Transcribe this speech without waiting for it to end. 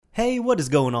Hey, what is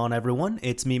going on, everyone?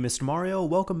 It's me, Mr. Mario.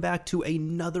 Welcome back to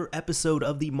another episode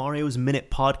of the Mario's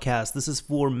Minute podcast. This is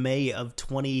for May of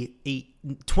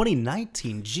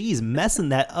 2019. Jeez, messing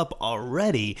that up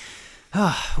already.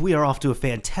 We are off to a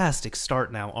fantastic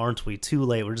start now, aren't we? Too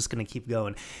late. We're just going to keep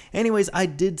going. Anyways, I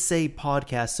did say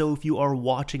podcast, so if you are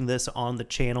watching this on the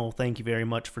channel, thank you very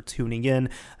much for tuning in.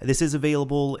 This is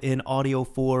available in audio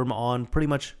form on pretty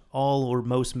much all or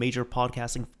most major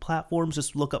podcasting platforms.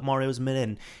 Just look up Mario's Minute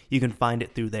and you can find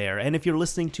it through there. And if you're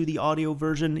listening to the audio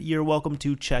version, you're welcome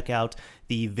to check out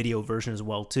the video version as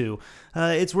well too.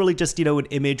 It's really just, an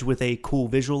image with a cool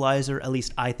visualizer. At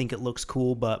least I think it looks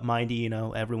cool, but mind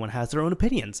you, everyone has their own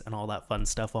opinions and all that fun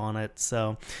stuff on it.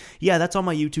 So yeah, that's on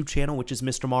my YouTube channel, which is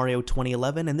Mr. Mario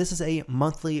 2011. And this is a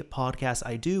monthly podcast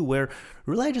I do where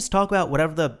really I just talk about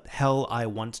whatever the hell I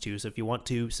want to. So if you want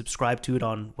to subscribe to it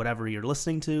on whatever you're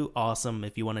listening to, awesome.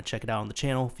 If you want to check it out on the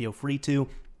channel, feel free to.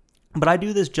 But I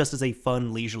do this just as a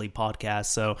fun, leisurely podcast,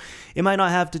 so it might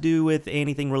not have to do with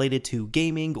anything related to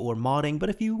gaming or modding, but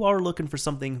if you are looking for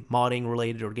something modding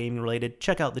related or gaming related,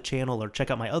 check out the channel or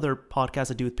check out my other podcast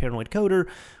I do with Paranoid Coder,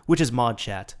 which is Mod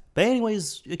Chat. But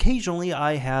anyways, occasionally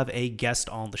I have a guest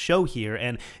on the show here,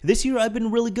 and this year I've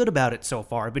been really good about it so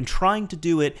far. I've been trying to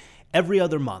do it every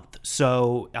other month.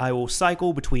 So I will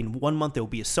cycle between one month it will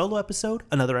be a solo episode,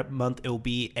 another month it will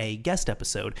be a guest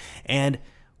episode. And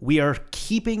we are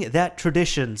keeping that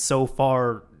tradition so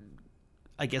far,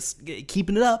 I guess,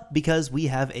 keeping it up because we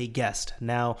have a guest.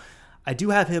 Now, I do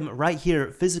have him right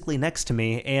here physically next to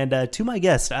me. And to my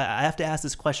guest, I have to ask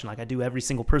this question like I do every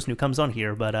single person who comes on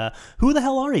here. But who the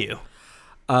hell are you?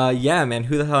 Yeah, man,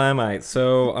 who the hell am I?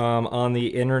 So, on the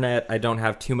internet, I don't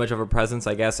have too much of a presence.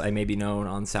 I guess I may be known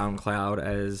on SoundCloud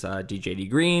as DJD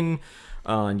Green.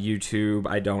 On YouTube,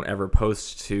 I don't ever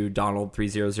post to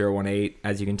Donald30018,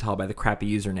 as you can tell by the crappy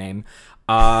username.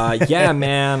 Yeah,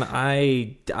 man,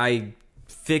 I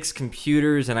fix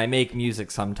computers and I make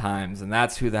music sometimes, and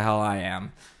that's who the hell I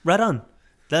am. Right on.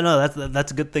 No,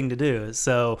 that's a good thing to do.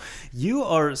 So you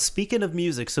are, speaking of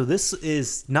music, so this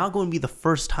is not going to be the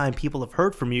first time people have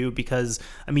heard from you because,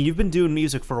 you've been doing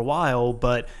music for a while,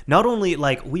 but not only,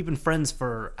 we've been friends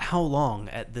for how long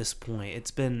at this point?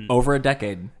 It's been... Over a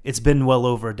decade. It's been well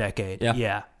over a decade.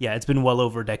 Yeah, it's been well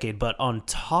over a decade. But on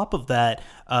top of that,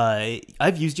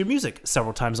 I've used your music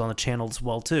several times on the channel as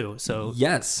well, too. So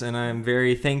yes, and I'm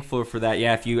very thankful for that.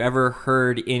 Yeah, if you ever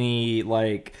heard any,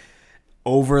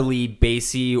 overly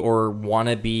bassy or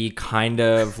wannabe kind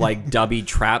of dubby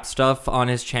trap stuff on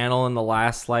his channel in the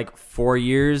last 4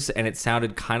 years and it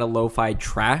sounded kind of lo-fi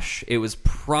trash, it was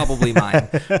probably mine.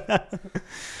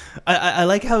 I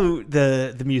like how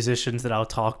the musicians that I'll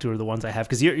talk to are the ones I have,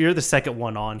 because you're the second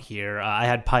one on here. I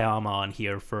had Payama on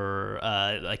here for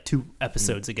 2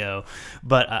 episodes ago,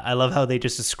 but I love how they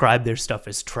just describe their stuff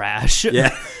as trash.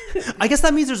 Yeah. I guess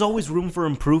that means there's always room for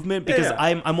improvement, because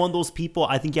Yeah. I'm one of those people.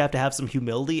 I think you have to have some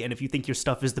humility, and if you think your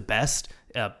stuff is the best,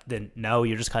 then no,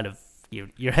 you're just kind of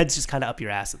your head's just kind of up your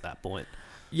ass at that point.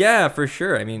 Yeah, for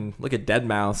sure. Look at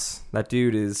Deadmau5. That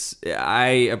dude is... I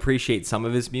appreciate some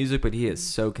of his music, but he is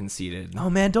so conceited. Oh,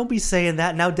 man, don't be saying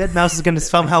that. Now Deadmau5 is going to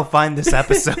somehow find this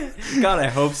episode. God, I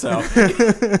hope so.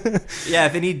 Yeah,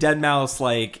 if any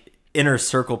Deadmau5, inner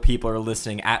circle people are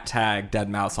listening, @tag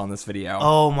Deadmau5 on this video.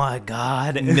 Oh, my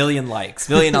God. Million likes.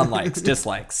 Million unlikes.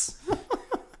 Dislikes.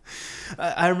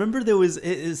 I remember there was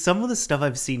some of the stuff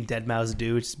I've seen Deadmau5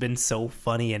 do, which has been so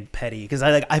funny and petty, because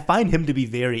I find him to be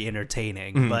very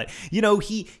entertaining. But he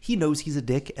knows he's a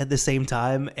dick at the same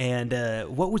time. And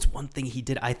what was one thing he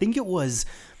did? I think it was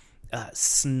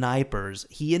snipers.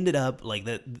 He ended up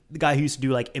the guy who used to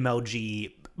do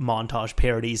MLG montage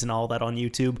parodies and all that on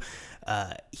YouTube.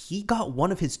 He got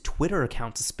one of his Twitter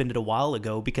accounts suspended a while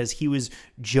ago because he was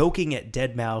joking at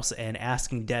Deadmau5 and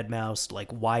asking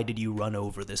Deadmau5 why did you run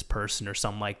over this person or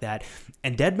something like that.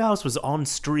 And Deadmau5 was on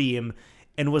stream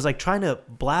and was trying to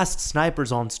blast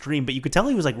snipers on stream, but you could tell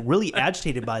he was really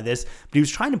agitated by this, but he was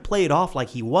trying to play it off like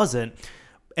he wasn't.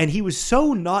 And he was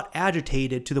so not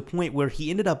agitated to the point where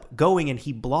he ended up going and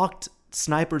he blocked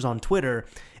snipers on Twitter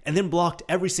and then blocked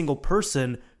every single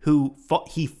person who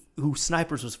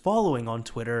Snipers was following on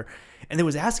Twitter, and then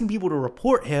was asking people to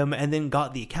report him, and then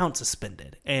got the account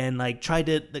suspended, and tried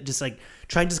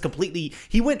to completely,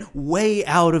 he went way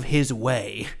out of his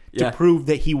way to prove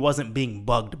that he wasn't being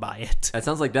bugged by it. That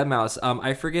sounds like Deadmau5.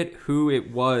 I forget who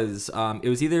it was. It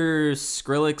was either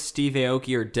Skrillex, Steve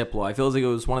Aoki, or Diplo. I feel like it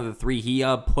was one of the three. He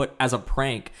put as a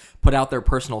prank put out their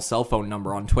personal cell phone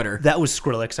number on Twitter. That was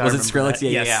Skrillex. Was it Skrillex? That.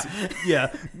 Yeah, yes.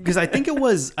 Yeah. Because I think it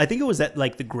was at the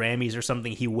Grammys or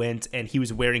something. He went and he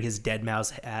was wearing his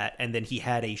Deadmau5 hat, and and then he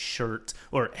had a shirt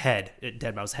or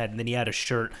Deadmau5 head, and then he had a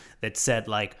shirt that said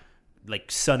like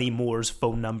Sonny Moore's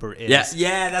phone number is.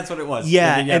 Yeah, that's what it was.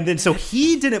 Yeah, and then so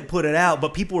he didn't put it out,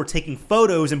 but people were taking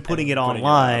photos and putting it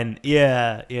online.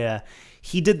 Yeah.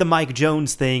 He did the Mike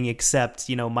Jones thing, except,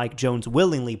 Mike Jones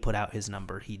willingly put out his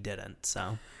number. He didn't,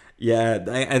 so. Yeah,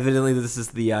 evidently this is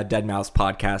the Deadmau5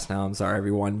 podcast now. I'm sorry,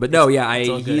 everyone. But no, yeah.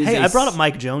 I brought up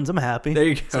Mike Jones. I'm happy. There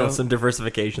you go. So, some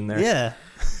diversification there. Yeah.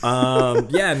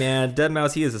 Yeah, man.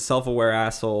 Deadmau5, he is a self-aware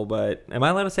asshole, but am I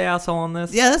allowed to say asshole on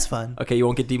this? Yeah, that's fine. Okay, you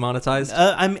won't get demonetized?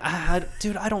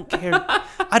 Dude, I don't care.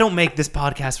 I don't make this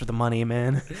podcast for the money,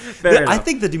 man. Fair I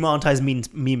think the demonetized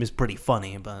meme is pretty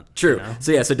funny, but true.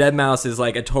 So Deadmau5 is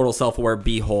like a total self-aware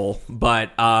beehole, but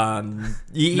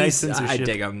nice censorship. I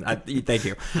dig him. Thank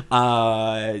you.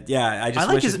 I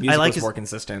just wish his music was more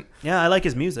consistent. Yeah, I like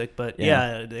his music, but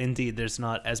indeed, there's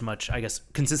not as much, I guess,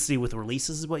 consistency with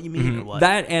releases is what you mean, or what?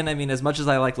 That, and I mean, as much as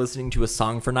I like listening to a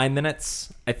song for 9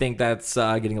 minutes, I think that's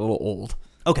getting a little old.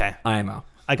 Okay. IMO.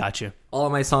 I got you. All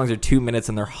of my songs are 2 minutes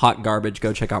and they're hot garbage.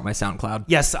 Go check out my SoundCloud.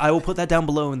 Yes, I will put that down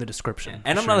below in the description.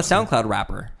 And I'm not a SoundCloud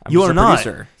rapper. I'm you just are a not.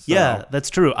 Producer, so. Yeah, that's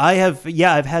true. I've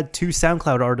had 2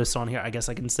 SoundCloud artists on here. I guess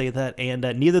I can say that, and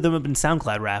neither of them have been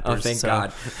SoundCloud rappers. Oh, thank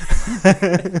God.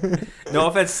 No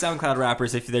offense to SoundCloud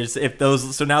rappers.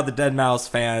 So now the Deadmau5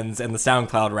 fans and the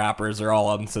SoundCloud rappers are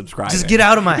all unsubscribing. Just get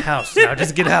out of my house now.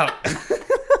 Just get out.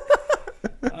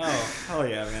 Oh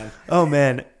yeah, man. Oh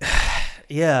man,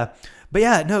 yeah. But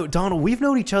yeah, no, Donald, we've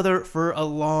known each other for a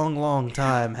long, long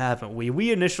time, haven't we?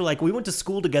 We initially, we went to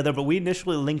school together, but we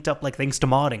initially linked up, thanks to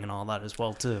modding and all that as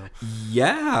well, too.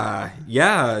 Yeah,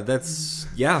 that's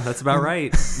about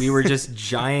right. We were just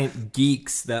giant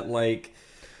geeks that,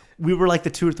 we were the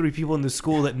 2 or 3 people in the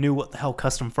school that knew what the hell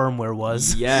custom firmware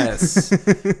was. Yes.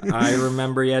 I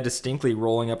remember, distinctly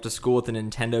rolling up to school with a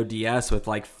Nintendo DS with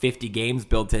 50 games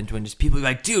built into it, and just people be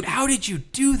like, dude, how did you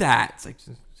do that? It's like...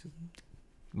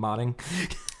 modding.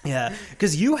 Yeah,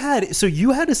 because you had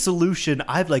a solution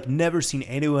I've never seen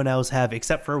anyone else have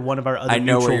except for one of our other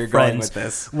mutual where you're friends. going with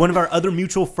this. One of our other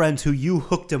mutual friends who you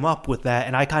hooked him up with that,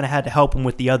 and I kind of had to help him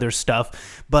with the other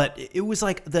stuff. But it was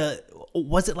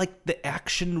was it the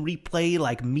Action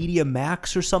Replay Media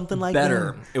Max or something like that?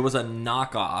 Better. It was a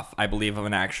knockoff, I believe, of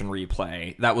an Action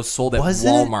Replay that was sold at Was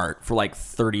Walmart for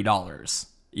 $30.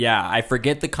 Yeah, I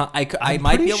forget I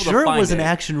might be able to find it. I'm pretty sure it was an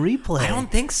Action Replay. I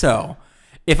don't think so.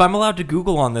 If I'm allowed to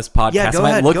Google on this podcast, go I might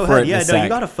ahead, look go for ahead. it in a Yeah, sec. no, you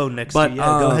got a phone next to you.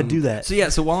 Yeah, go ahead, do that.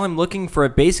 So while I'm looking for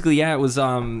it, basically, it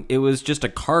was just a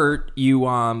cart. You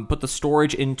put the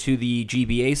storage into the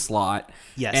GBA slot.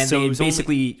 Yes, and so it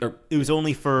was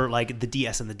only for the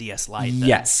DS and the DS Lite. Then.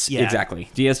 Yes, yeah. Exactly.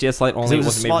 DS Lite only. It was a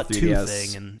wasn't slot made for 2 3DS.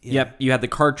 thing. And, yeah. Yep, you had the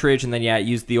cartridge, and then it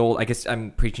used the old. I guess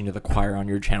I'm preaching to the choir on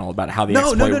your channel about how the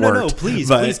exploit worked. No.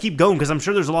 Please keep going because I'm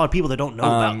sure there's a lot of people that don't know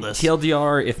about this.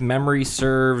 TLDR, if memory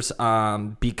serves,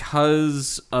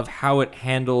 because of how it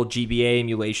handled GBA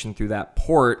emulation through that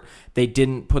port, they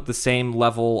didn't put the same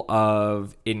level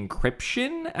of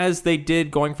encryption as they did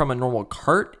going from a normal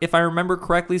cart, if I remember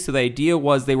correctly. So the idea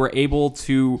was they were able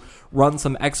to run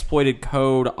some exploited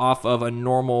code off of a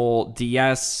normal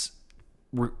DS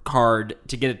card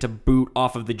to get it to boot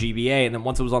off of the GBA, and then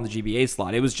once it was on the GBA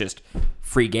slot, it was just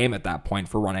free game at that point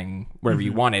for running whatever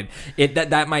you wanted.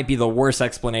 That might be the worst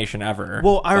explanation ever.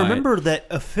 Well, I remember that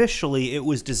officially it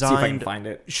was designed... See if I can find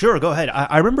it. Sure, go ahead.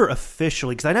 I remember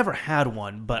officially, because I never had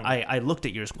one, but I looked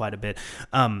at yours quite a bit.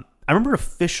 I remember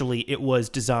officially it was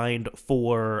designed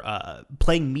for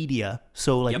playing media,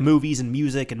 so movies and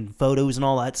music and photos and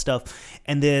all that stuff.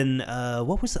 And then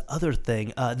what was the other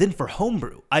thing? Then for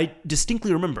homebrew, I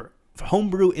distinctly remember for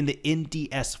homebrew in the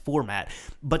NDS format.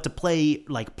 But to play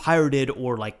pirated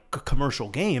or commercial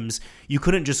games, you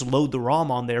couldn't just load the ROM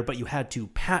on there, but you had to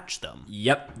patch them.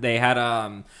 Yep, they had.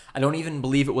 I don't even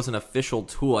believe it was an official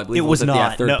tool. I believe it was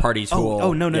not a third-party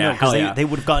tool. No, because they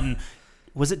would have gotten.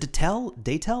 Was it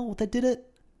Daytel that did it?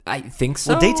 I think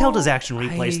so. Well, Daytel does Action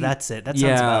Replays. That's it. That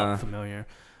sounds about familiar.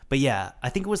 But yeah, I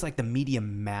think it was the Media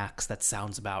Max. That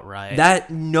sounds about right. That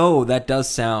does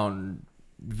sound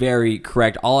very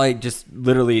correct.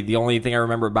 The only thing I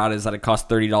remember about it is that it cost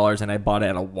 $30 and I bought it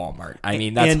at a Walmart. I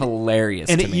mean, that's hilarious.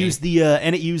 And to me. Used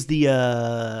the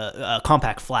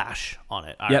compact flash on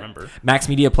it. I remember Max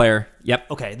Media Player.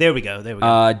 Yep. Okay, there we go.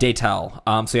 Daytel.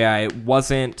 It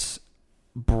wasn't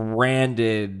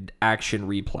branded Action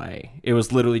Replay. It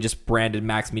was literally just branded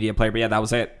Max Media Player. But that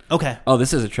was it. Okay. Oh,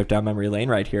 this is a trip down memory lane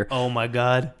right here. Oh my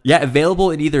God. Yeah,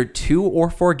 available in either 2 or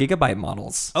 4 gigabyte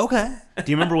models. Okay.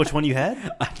 Do you remember which one you had?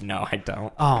 No, I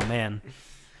don't. Oh man.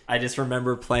 I just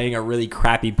remember playing a really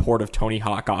crappy port of Tony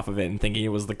Hawk off of it and thinking it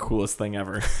was the coolest thing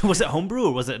ever. Was it homebrew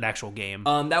or was it an actual game?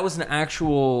 That was an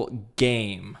actual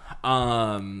game.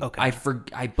 Okay.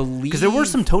 I believe Because there were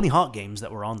some Tony Hawk games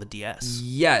that were on the DS.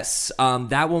 Yes,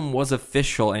 that one was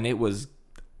official, and it was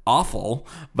awful,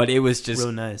 but it was just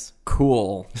Real nice.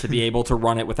 cool to be able to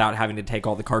run it without having to take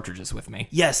all the cartridges with me.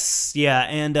 Yes, yeah,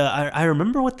 and I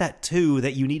remember with that too,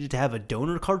 that you needed to have a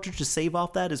donor cartridge to save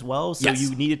off that as well. So Yes.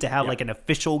 you needed to have like an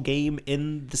official game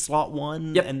in the slot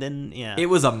one, Yep. and then It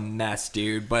was a mess,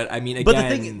 dude. But I mean, again,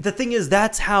 But the thing is,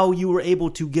 that's how you were able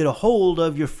to get a hold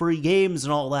of your free games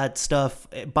and all that stuff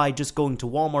by just going to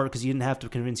Walmart, because you didn't have to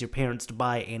convince your parents to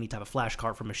buy any type of flash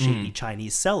card from a shady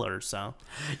Chinese seller. So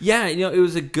yeah, it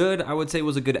was I would say it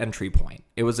was a good entry point.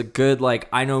 It was a good, like,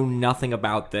 I know nothing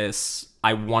about this.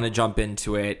 I want to jump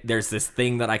into it. There's this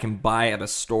thing that I can buy at a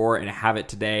store and have it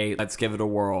today. Let's give it a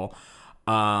whirl.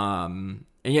 And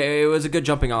yeah, it was a good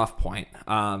jumping off point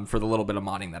for the little bit of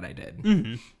modding that I did.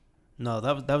 Mm-hmm. No,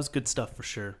 that was good stuff for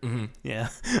sure. Mm-hmm. Yeah,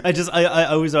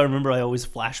 I remember I always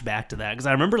flash back to that, because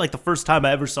I remember like the first time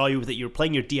I ever saw you with it, you were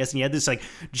playing your DS and you had this like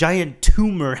giant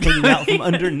tumor hanging out from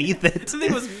underneath it. The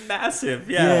thing was massive.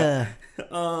 Yeah.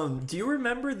 Do you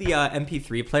remember the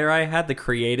MP3 player I had, the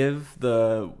Creative,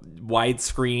 the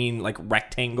widescreen like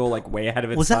rectangle, like way ahead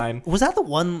of its time? Was that the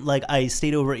one like I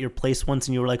stayed over at your place once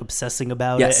and you were like obsessing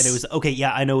about it, and it was okay?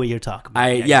 Yeah, I know what you're talking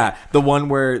about. The one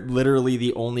where literally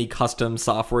the only custom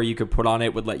software you could put on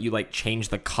it would let you like change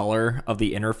the color of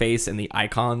the interface and the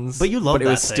icons. But you loved it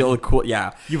was that still thing. cool.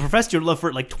 Yeah, You professed your love for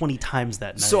it like 20 times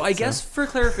that night. So I guess for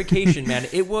clarification, man,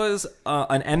 it was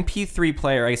an MP3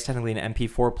 player. I guess technically an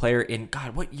MP4 player. In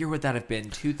God, what year would that have been?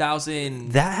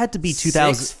 2000. that had to be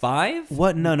 2000. 5?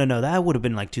 What? No. That would have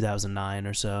been like 2009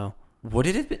 or so. Would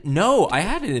it have been? No, I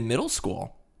had it in middle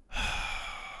school.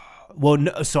 Well,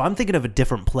 no, so I'm thinking of a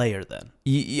different player then.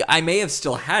 I may have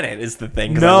still had it. Is the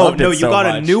thing? 'Cause I No, loved it you so got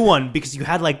much. a new one because you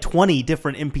had like 20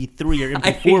 different MP3 or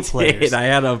MP4 players. I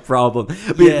had a problem.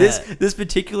 But Yeah. this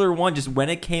particular one, just when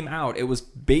it came out, it was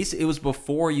it was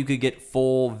before you could get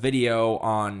full video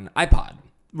on iPod.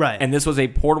 Right. And this was a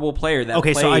portable player that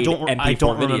Okay, played so I MP4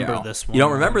 don't video. remember this one. You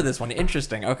don't remember this one?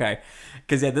 Interesting. Okay.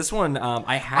 Because this one,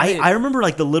 I had it. I remember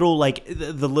like the little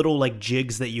like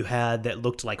jigs that you had that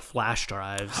looked like flash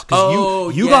drives. Oh,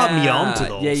 you got me onto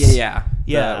those. Yeah.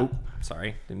 Yeah.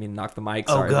 Sorry, didn't mean to knock the mic.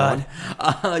 Oh, Sorry, God.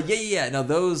 yeah. No,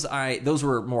 those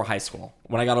were more high school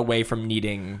when I got away from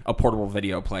needing a portable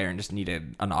video player and just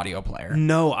needed an audio player.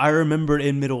 No, I remember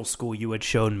in middle school you had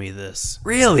shown me this.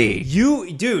 Really?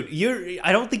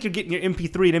 I don't think you're getting your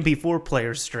MP3 and MP4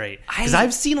 players straight. Because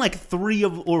I've seen like 3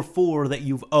 or 4 that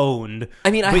you've owned.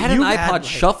 I mean, I but had an you iPod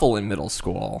Shuffle in middle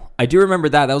school. I do remember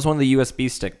that. That was one of the USB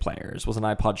stick players. Was an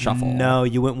iPod Shuffle. No,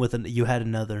 you went with you had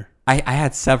another. I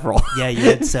had several. Yeah, you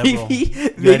had several.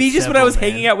 maybe just when I was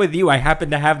hanging out with you, I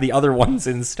happened to have the other ones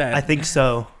instead. I think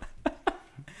so.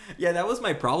 Yeah, that was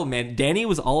my problem, man. Danny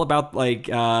was all about like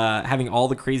having all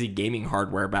the crazy gaming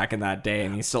hardware back in that day,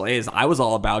 and he still is. I was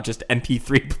all about just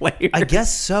MP3 players. I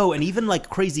guess so, and even like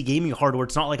crazy gaming hardware.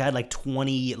 It's not like I had like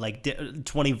 20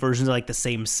 versions of like the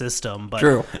same system, but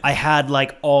True. I had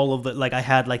like all of it. Like I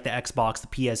had like the Xbox, the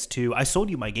PS2. I sold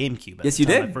you my GameCube. Yes, you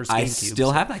did. My first I GameCube,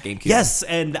 still have that GameCube. Yes,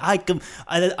 and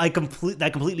that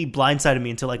completely blindsided me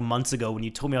until like months ago when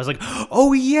you told me. I was like,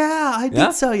 oh yeah, I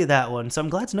did sell you that one. So I'm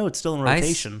glad to know it's still in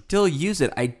rotation. I still use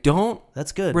it. I don't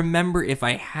That's good. remember if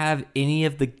I have any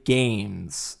of the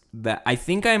games that I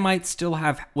think I might still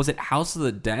have. Was it House of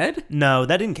the Dead? No,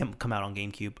 that didn't come out on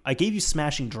GameCube. I gave you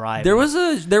Smashing Drive. There was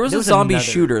a zombie another.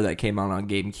 shooter that came out on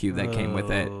GameCube that came with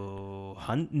it.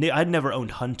 I'd never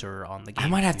owned Hunter on the GameCube. I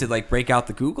might have to like break out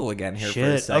the Google again here for a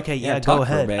Shit. second. Okay, yeah, talk go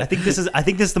for a ahead. bit. I think this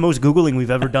is the most Googling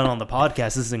we've ever done on the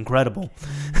podcast. This is incredible.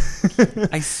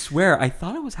 I swear, I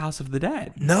thought it was House of the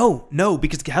Dead. No,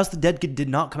 because House of the Dead did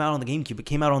not come out on the GameCube. It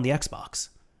came out on the Xbox.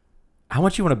 How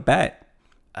much you want to bet?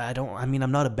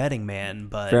 I'm not a betting man,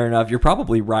 but Fair enough. You're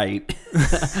probably right.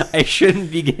 I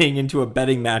shouldn't be getting into a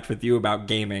betting match with you about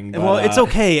gaming. But, well, it's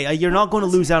okay. You're not going to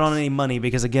lose out on any money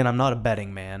because, again, I'm not a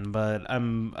betting man. But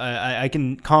I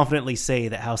can confidently say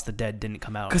that House of the Dead didn't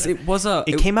come out because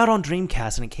it came out on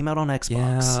Dreamcast and it came out on Xbox.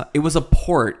 Yeah, it was a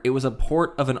port. It was a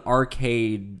port of an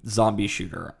arcade zombie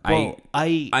shooter. Well,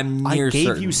 I'm I near gave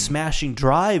certain. you Smashing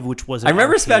Drive, which was I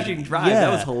remember arcade. Smashing Drive. Yeah.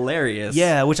 That was hilarious.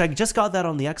 Yeah, which I just got that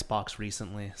on the Xbox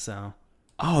recently. So,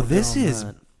 Oh, this is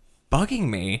that. bugging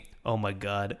me. Oh my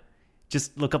god!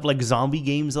 Just look up like zombie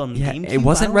games on Yeah, GameCube. it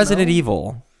wasn't I don't Resident know.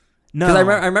 Evil. No, Because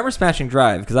I remember Smashing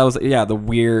Drive because that was the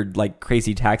weird like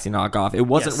crazy taxi knockoff. It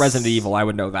wasn't Yes. Resident Evil. I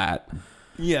would know that.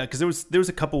 Yeah, because there was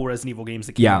a couple Resident Evil games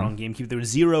that came out on GameCube. There was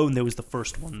 0, and there was the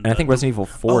first one. And I think Resident Evil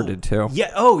 4 did too.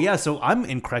 Yeah. Oh, yeah. So I'm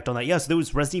incorrect on that. Yeah. So there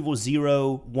was Resident Evil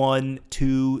 0, 1,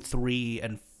 2, 3,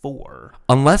 and 4.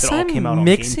 Unless I'm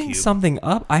mixing something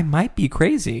up, I might be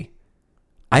crazy.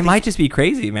 I might just be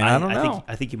crazy, man. I don't know.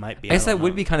 I think you might be. I guess that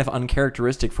would be kind of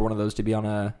uncharacteristic for one of those to be on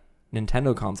a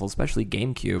Nintendo console, especially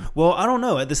GameCube. Well, I don't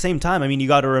know. At the same time, I mean, you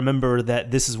got to remember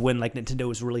that this is when like Nintendo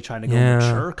was really trying to go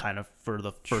mature, kind of for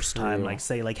the first time. Like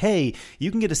say, like, hey,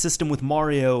 you can get a system with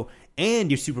Mario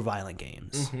and your super violent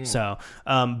games. Mm-hmm. So,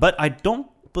 but I don't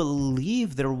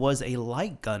believe there was a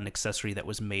light gun accessory that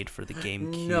was made for the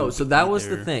GameCube. No, so that was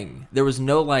the thing. There was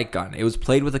no light gun. It was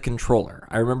played with a controller.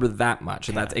 I remember that much,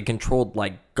 and it controlled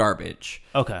like garbage.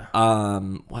 Okay.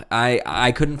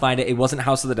 I couldn't find it. It wasn't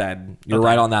House of the Dead. You're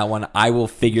right on that one. I will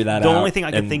figure that out. The only thing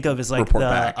I can think of is like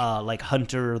the like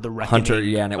Hunter the Reckoning. Hunter,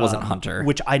 yeah, and it wasn't Hunter,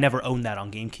 which I never owned that on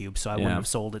GameCube, so I wouldn't have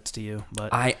sold it to you.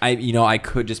 But I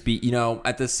could just be,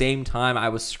 at the same time I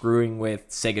was screwing with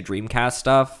Sega Dreamcast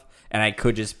stuff. And I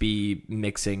could just be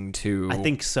mixing two. I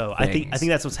think so. Things. I think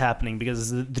that's what's happening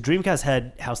because the Dreamcast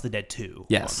had House of the Dead 2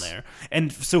 on there. And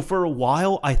so for a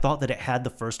while, I thought that it had the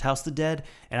first House of the Dead.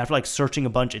 And after like searching a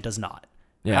bunch, it does not.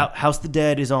 Yeah. House of the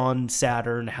Dead is on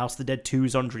Saturn. House of the Dead 2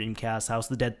 is on Dreamcast. House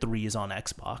of the Dead 3 is on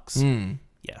Xbox.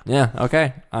 Yeah. Yeah.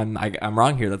 Okay. I'm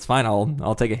wrong here. That's fine.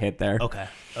 I'll take a hit there.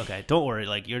 Okay. Don't worry.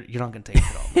 Like you're not gonna take it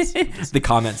all. The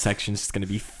comment section is just gonna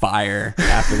be fire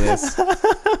after this.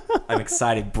 I'm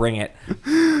excited. Bring it.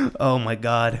 Oh my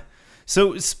god.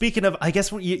 So speaking of, I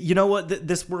guess you know what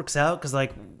this works out because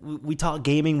like we talk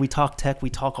gaming, we talk tech, we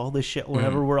talk all this shit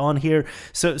whenever we're on here.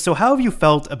 So how have you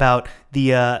felt about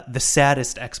the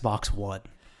saddest Xbox One?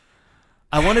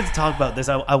 I wanted to talk about this.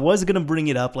 I was going to bring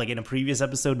it up like in a previous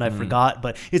episode and I forgot,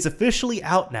 but it's officially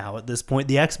out now at this point,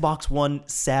 the Xbox One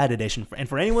SAD edition. And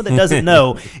for anyone that doesn't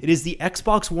know, it is the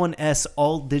Xbox One S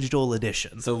all digital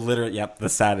edition. So literally, the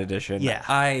SAD edition.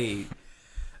 Yeah.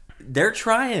 They're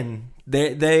trying.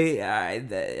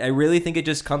 I really think it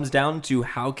just comes down to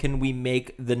how can we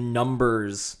make the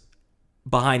numbers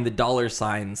behind the dollar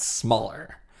signs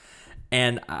smaller.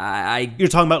 And you're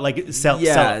talking about like sell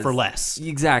it for less.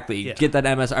 Exactly. Yeah. Get that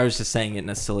MS. I was just saying it in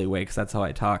a silly way because that's how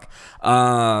I talk.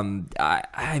 I've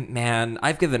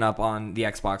given up on the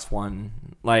Xbox One.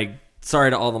 Like,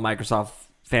 sorry to all the Microsoft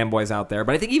fanboys out there,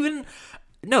 but I think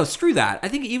screw that. I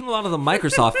think even a lot of the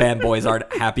Microsoft fanboys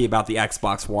aren't happy about the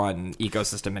Xbox One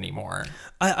ecosystem anymore.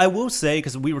 I will say,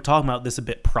 because we were talking about this a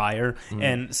bit prior,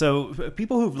 and so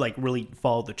people who've like really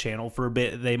followed the channel for a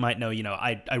bit, they might know,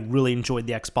 I really enjoyed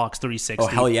the Xbox 360. Oh,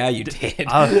 hell yeah, you did.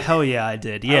 Hell yeah, I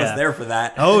did. Yeah. I was there for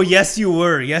that. Oh, yes, you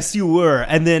were. Yes, you were.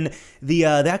 And then the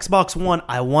Xbox One,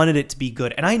 I wanted it to be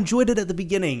good, and I enjoyed it at the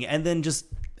beginning, and then just...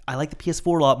 I like the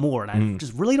PS4 a lot more, and I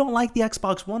just really don't like the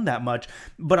Xbox One that much.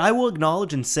 But I will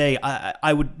acknowledge and say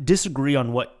I would disagree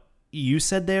on what you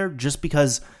said there, just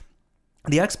because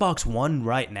the Xbox One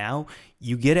right now,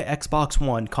 you get an Xbox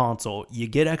One console, you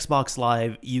get Xbox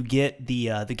Live, you get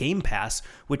the Game Pass,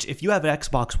 which if you have an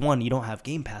Xbox One, you don't have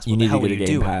Game Pass. What the hell are you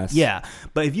doing? Pass. Yeah,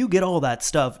 but if you get all that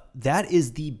stuff, that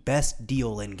is the best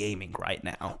deal in gaming right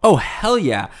now. Oh, hell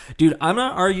yeah. Dude, I'm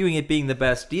not arguing it being the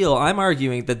best deal. I'm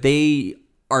arguing that they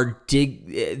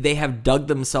have dug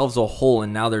themselves a hole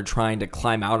and now they're trying to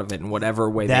climb out of it in whatever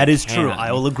way that is true.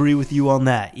 I will agree with you on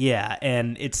that. Yeah.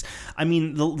 And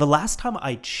the last time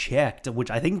I checked,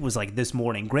 which I think was like this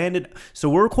morning, granted, so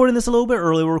we're recording this a little bit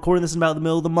early. We're recording this in about the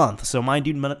middle of the month. So mind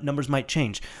you, numbers might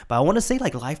change, but I want to say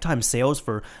like lifetime sales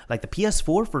for like the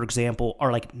PS4, for example,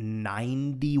 are like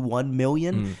 91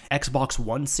 million. Xbox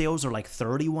One sales are like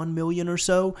 31 million or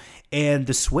so. And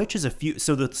the Switch is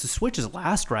the Switch is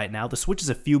last right now. The Switch is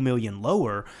a few million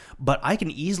lower, but I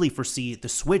can easily foresee the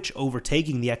Switch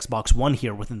overtaking the Xbox One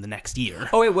here within the next year.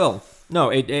 Oh, it will. No,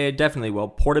 it definitely will.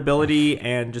 Portability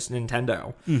and just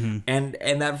Nintendo. And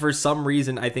that for some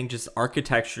reason, I think just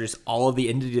architecture, just all of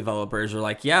the indie developers are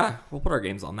like, yeah, we'll put our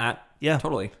games on that. Yeah.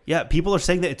 Totally. Yeah, people are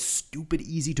saying that it's stupid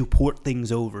easy to port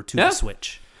things over to the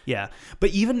Switch. Yeah.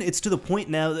 But even it's to the point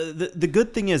now, the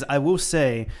good thing is, I will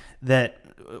say that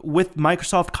with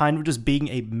Microsoft kind of just being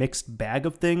a mixed bag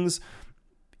of things,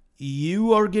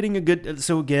 you are getting a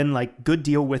good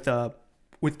deal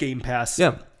with Game Pass.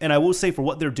 Yeah. And I will say for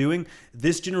what they're doing,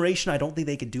 this generation, I don't think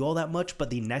they could do all that much, but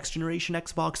the next generation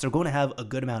Xbox, they're going to have a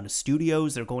good amount of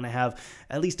studios. They're going to have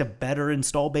at least a better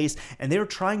install base, and they're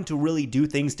trying to really do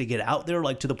things to get out there,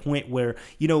 like to the point where,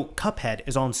 Cuphead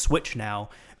is on Switch now.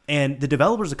 And the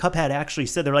developers of Cuphead actually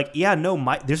said, they're like, yeah, no,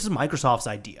 this is Microsoft's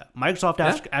idea. Microsoft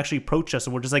actually approached us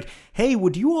and we're just like, hey,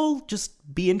 would you all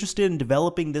just be interested in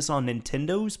developing this on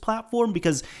Nintendo's platform?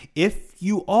 Because if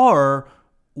you are,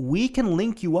 we can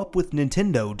link you up with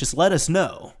Nintendo. Just let us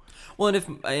know. Well,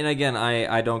 and again,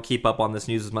 I don't keep up on this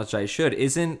news as much as I should.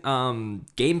 Isn't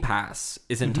Game Pass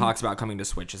talks about coming to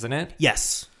Switch, isn't it?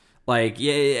 Yes. Like,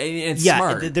 yeah, it's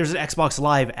smart. There's an Xbox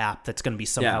Live app that's going to be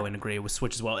somehow integrated with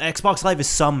Switch as well. Xbox Live is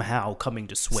somehow coming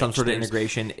to Switch. Some sort of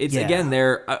integration. It's again,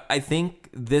 I think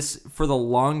this for the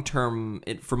long term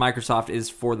for Microsoft is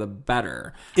for the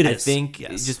better. I think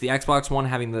just the Xbox One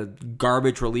having the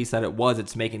garbage release that it was,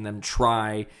 it's making them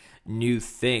try new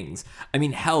things. I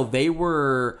mean, hell, they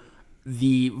were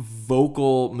the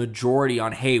vocal majority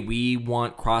on, hey, we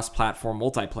want cross-platform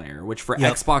multiplayer, which for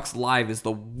Xbox Live is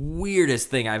the weirdest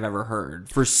thing I've ever heard.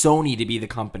 For Sony to be the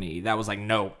company that was like,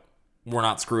 no, we're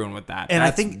not screwing with that. And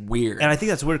that's I think weird. And I think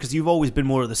that's weird because you've always been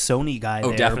more of the Sony guy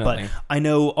there. Definitely. But I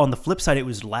know on the flip side, it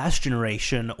was last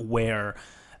generation where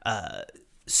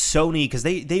Sony, because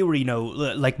they were,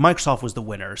 like Microsoft was the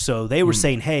winner. So they were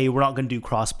saying, hey, we're not going to do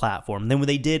cross-platform. And then when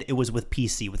they did, it was with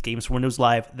PC, with Games for Windows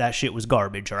Live. That shit was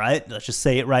garbage, all right? Let's just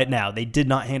say it right now. They did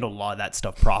not handle a lot of that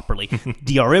stuff properly.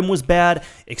 DRM was bad.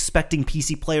 Expecting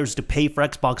PC players to pay for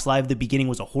Xbox Live at the beginning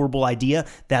was a horrible idea.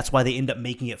 That's why they ended up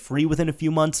making it free within a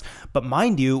few months. But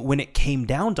mind you, when it came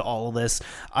down to all of this,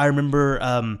 I remember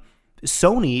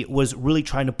Sony was really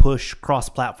trying to push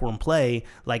cross-platform play.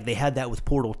 Like they had that with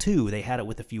Portal 2. They had it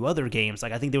with a few other games.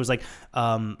 Like I think there was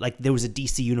there was a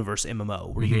DC Universe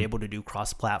MMO where you're able to do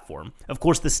cross-platform. Of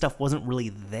course, this stuff wasn't really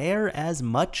there as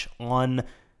much on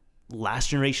last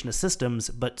generation of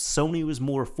systems, but Sony was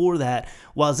more for that.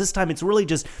 While this time it really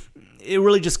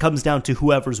just comes down to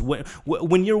whoever's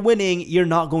when you're winning, you're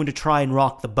not going to try and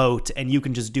rock the boat, and you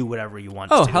can just do whatever you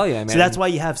want to. Oh, hell yeah, man. So that's why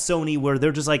you have Sony where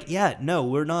they're just like, yeah, no,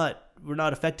 we're not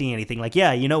affecting anything. Like,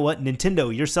 yeah, you know what?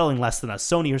 Nintendo, you're selling less than us.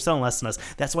 Sony, you're selling less than us.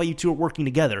 That's why you two are working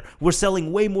together. We're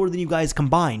selling way more than you guys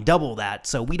combined, double that.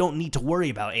 So we don't need to worry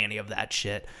about any of that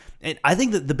shit. And I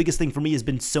think that the biggest thing for me has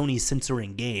been Sony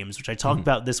censoring games, which I talked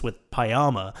about this with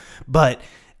Payama, but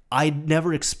I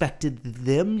never expected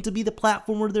them to be the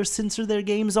platform where they censor their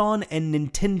games on, and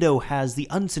Nintendo has the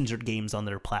uncensored games on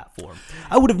their platform.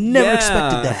 I would have never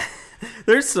expected that.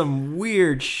 There's some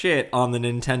weird shit on the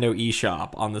Nintendo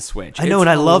eShop on the Switch. I know, and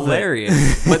I love it.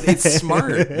 Hilarious, but it's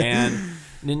smart, man.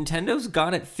 Nintendo's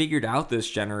got it figured out this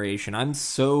generation. I'm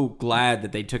so glad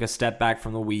that they took a step back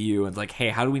from the Wii U and like, hey,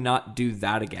 how do we not do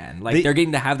that again? Like they're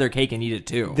getting to have their cake and eat it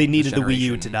too. They needed the Wii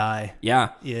U to die. Yeah.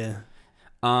 Yeah.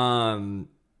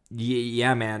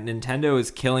 Yeah, man. Nintendo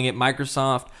is killing it.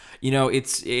 Microsoft,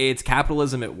 it's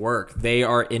capitalism at work. They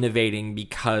are innovating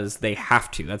because they have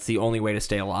to. That's the only way to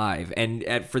stay alive.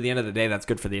 And for the end of the day, that's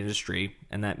good for the industry,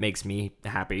 and that makes me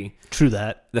happy. True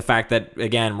that. The fact that,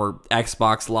 again, we're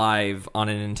Xbox Live on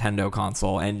a Nintendo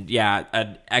console, and yeah,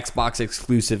 an Xbox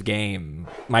exclusive game,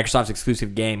 Microsoft's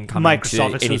exclusive game coming to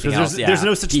anything else. There's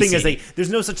no such thing as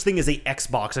a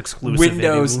Xbox exclusive.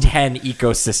 Windows 10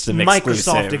 ecosystem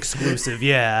Microsoft exclusive.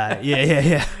 Yeah.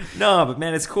 No, but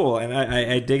man, it's cool, and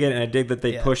I dig it, and I dig that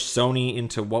they pushed Sony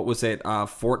into, what was it,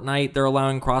 Fortnite they're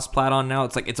allowing cross-plat on now?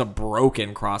 It's like, it's a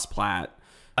broken cross-plat.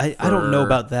 I don't know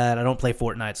about that. I don't play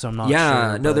Fortnite, so I'm not sure.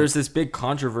 Yeah, no, there's this big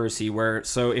controversy where,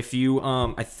 so if you,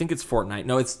 I think it's Fortnite.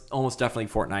 No, it's almost definitely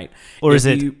Fortnite. Or is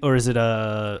it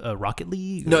a Rocket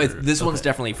League? No, this one's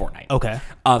definitely Fortnite. Okay.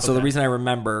 So the reason I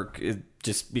remember is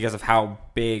just because of how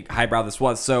big, highbrow this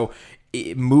was. So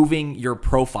moving your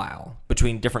profile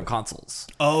between different consoles.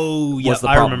 Oh, yeah,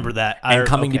 I remember that. And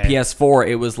coming to PS4,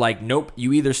 it was like, nope,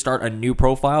 you either start a new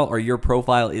profile or your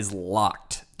profile is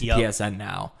locked to PSN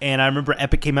now. And I remember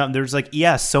Epic came out and there was like,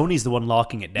 yeah, Sony's the one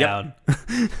locking it down.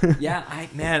 Yep. Yeah,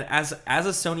 as a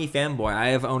Sony fanboy, I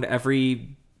have owned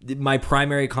my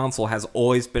primary console has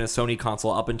always been a Sony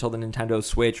console up until the Nintendo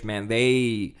Switch. Man,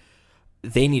 they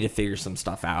need to figure some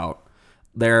stuff out.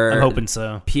 I'm hoping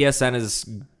so. PSN is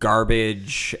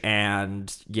garbage,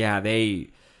 and yeah,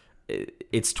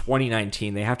 it's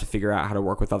 2019. They have to figure out how to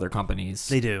work with other companies.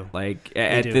 They do. Like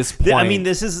at this point, I mean,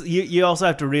 this is you also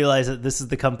have to realize that this is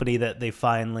the company that they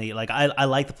finally like. I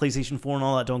like the PlayStation 4 and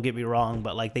all that. Don't get me wrong,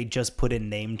 but like they just put in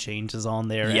name changes on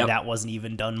there, and that wasn't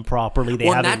even done properly. They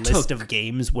have a list of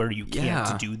games where you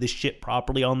can't do the shit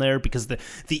properly on there because the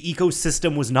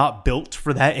ecosystem was not built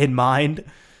for that in mind.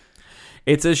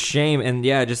 It's a shame, and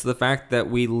yeah, just the fact that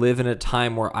we live in a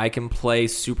time where I can play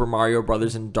Super Mario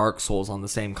Brothers and Dark Souls on the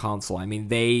same console. I mean,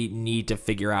 they need to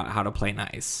figure out how to play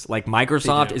nice. Like,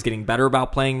 Microsoft is getting better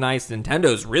about playing nice.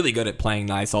 Nintendo's really good at playing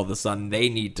nice all of a sudden. They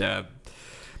need to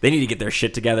get their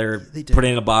shit together, put it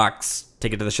in a box,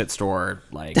 take it to the shit store.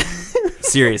 Like,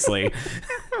 seriously.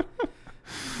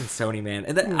 Sony, man.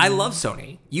 And I love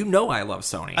Sony. I love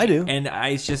Sony. I do. And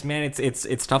it's just, man,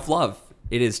 it's tough love.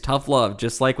 It is tough love,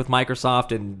 just like with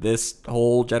Microsoft and this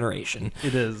whole generation.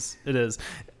 It is.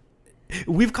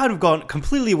 We've kind of gone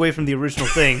completely away from the original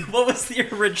thing. What was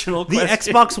the original The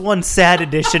question? Xbox One Sad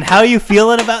Edition. How are you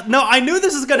feeling about... No, I knew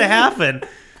this was going to happen.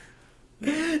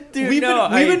 Dude, We've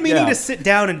been meaning to sit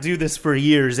down and do this for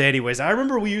years anyways. I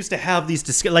remember we used to have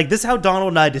these like this is how Donald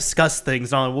and I discuss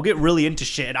things on. We'll get really into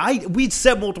shit. We'd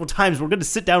said multiple times we're going to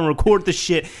sit down and record this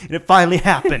shit, and it finally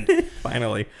happened.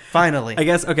 Finally. I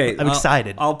guess, okay. I'm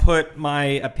excited. I'll put my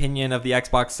opinion of the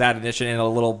Xbox Sad Edition in a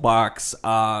little box.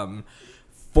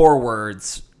 4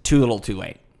 words, too little, too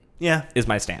late. Yeah. Is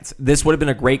my stance. This would have been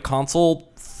a great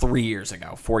console 4 years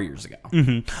ago.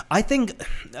 I think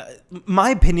my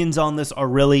opinions on this are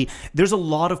really, there's a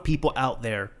lot of people out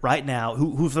there right now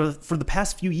who for the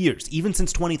past few years, even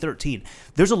since 2013,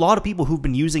 there's a lot of people who've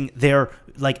been using their,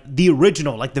 like, the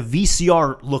original, like the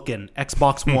VCR looking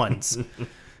Xbox Ones.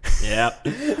 Yeah.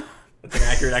 That's an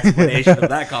accurate explanation of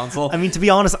that console. I mean, to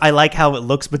be honest, I like how it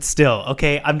looks, but still,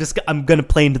 okay, I'm gonna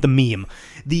play into the meme.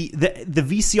 The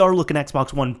VCR looking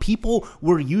Xbox One, people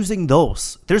were using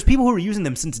those. There's people who were using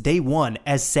them since day one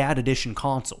as Sad Edition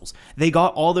consoles. They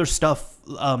got all their stuff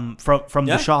from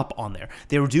the shop on there.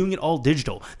 They were doing it all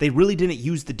digital. They really didn't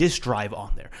use the disc drive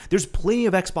on there. There's plenty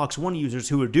of Xbox One users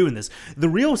who are doing this. The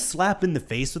real slap in the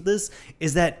face with this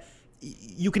is that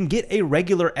you can get a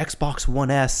regular Xbox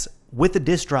One S with a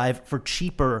disc drive for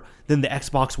cheaper than the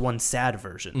Xbox One Sad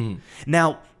version.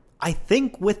 Now, I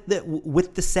think with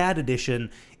the Sad Edition,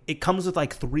 it comes with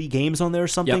like 3 games on there or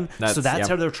something. So that's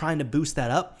how they're trying to boost that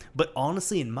up. But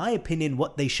honestly, in my opinion,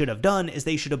 what they should have done is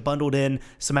they should have bundled in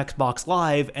some Xbox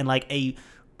Live and like a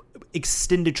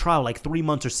extended trial, like 3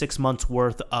 months or 6 months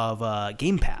worth of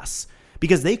Game Pass.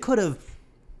 Because they could have,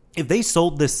 if they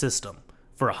sold this system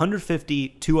for 150,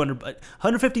 200,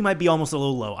 150 might be almost a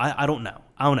little low. I don't know.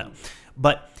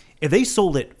 But if they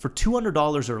sold it for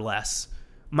 $200 or less,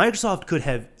 Microsoft could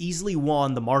have easily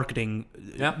won the marketing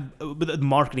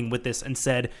with this and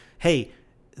said, "Hey,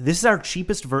 this is our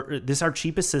cheapest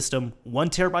system, 1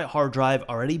 terabyte hard drive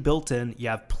already built in. You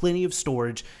have plenty of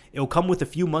storage. It'll come with a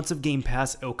few months of Game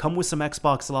Pass. It'll come with some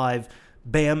Xbox Live.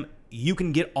 Bam." You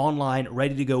can get online,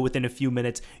 ready to go within a few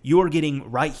minutes. You are getting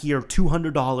right here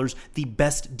 $200, the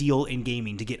best deal in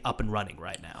gaming to get up and running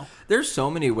right now. There's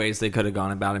so many ways they could have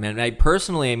gone about it, man.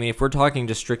 Personally, if we're talking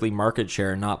just strictly market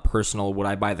share, not personal, would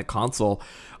I buy the console?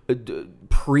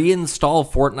 Pre-install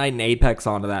Fortnite and Apex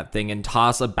onto that thing and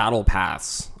toss a battle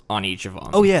pass on each of them.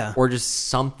 Oh, yeah. Or just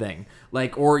something.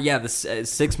 The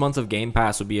 6 months of Game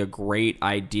Pass would be a great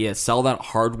idea. Sell that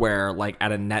hardware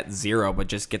at a net zero, but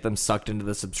just get them sucked into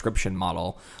the subscription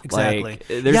model. Exactly.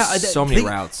 There's so many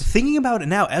routes. Thinking about it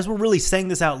now, as we're really saying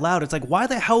this out loud, it's like, why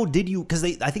the hell did you? Because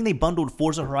I think they bundled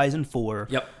Forza Horizon 4.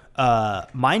 Yep.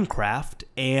 Minecraft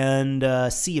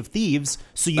and Sea of Thieves,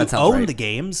 so you own right. the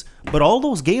games, but all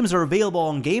those games are available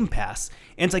on Game Pass.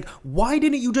 And it's like, why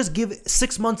didn't you just give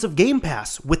 6 months of Game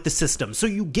Pass with the system? So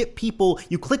you get people,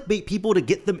 you clickbait people to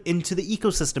get them into the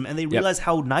ecosystem, and they realize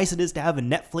how nice it is to have a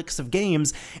Netflix of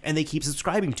games, and they keep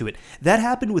subscribing to it. That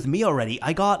happened with me already.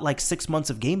 I got 6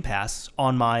 months of Game Pass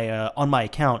on my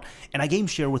account, and I game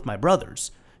share with my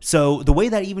brothers. So the way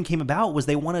that even came about was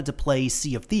they wanted to play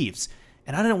Sea of Thieves.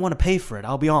 And I didn't want to pay for it,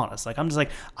 I'll be honest. I'm just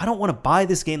I don't want to buy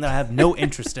this game that I have no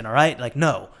interest in, all right?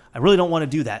 No, I really don't want to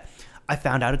do that. I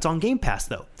found out it's on Game Pass,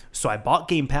 though. So I bought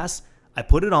Game Pass. I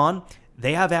put it on.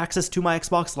 They have access to my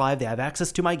Xbox Live. They have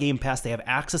access to my Game Pass. They have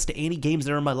access to any games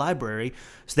that are in my library.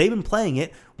 So they've been playing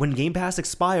it. When Game Pass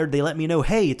expired, they let me know,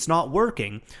 hey, it's not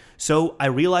working. So I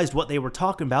realized what they were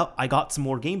talking about. I got some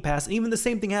more Game Pass. And even the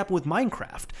same thing happened with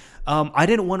Minecraft. I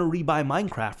didn't want to rebuy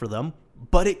Minecraft for them,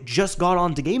 but it just got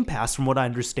onto Game Pass from what I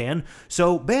understand.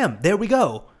 So, bam, there we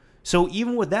go. So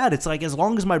even with that, it's as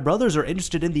long as my brothers are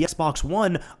interested in the Xbox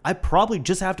One, I probably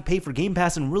just have to pay for Game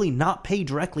Pass and really not pay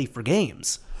directly for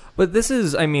games. But this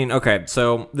is,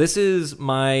 so this is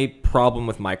my problem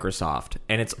with Microsoft,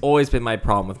 and it's always been my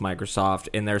problem with Microsoft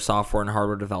in their software and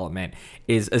hardware development,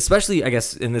 is especially, I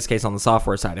guess, in this case on the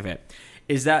software side of it,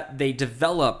 is that they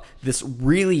develop this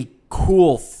really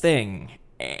cool thing.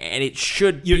 And it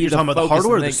should be You're talking about the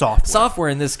hardware or the software? Software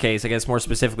in this case, I guess more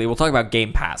specifically. We'll talk about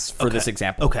Game Pass for this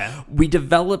example. Okay. We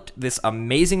developed this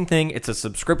amazing thing. It's a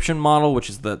subscription model,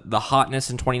 which is the hotness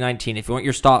in 2019. If you want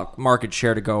your stock market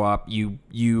share to go up,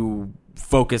 you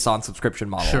focus on subscription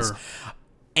models. Sure.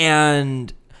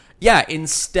 And Yeah,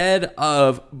 instead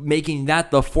of making that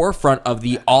the forefront of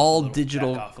the all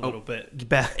digital. Back off a little bit.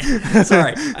 Back.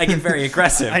 Sorry, I get very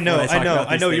aggressive. I know.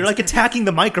 Things. You're like attacking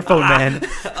the microphone, man.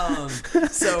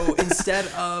 So instead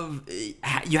of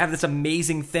you have this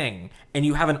amazing thing, and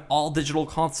you have an all digital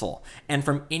console, and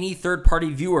from any third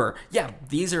party viewer, yeah,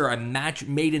 these are a match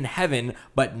made in heaven.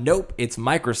 But nope, it's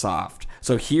Microsoft.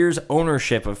 So here's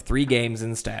ownership of 3 games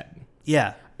instead.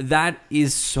 Yeah, that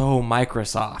is so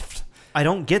Microsoft. I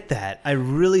don't get that. I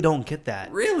really don't get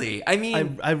that. Really? I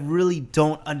mean, I really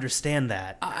don't understand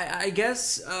that. I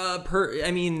guess,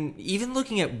 even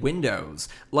looking at Windows,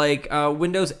 like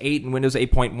Windows 8 and Windows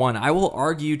 8.1, I will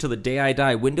argue to the day I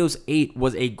die, Windows 8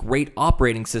 was a great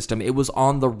operating system. It was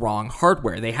on the wrong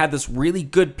hardware. They had this really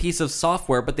good piece of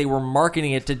software, but they were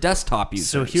marketing it to desktop users.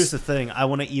 So here's the thing.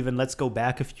 Let's go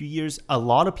back a few years. A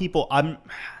lot of people, I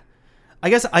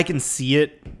guess I can see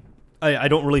it. I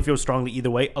don't really feel strongly either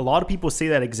way. A lot of people say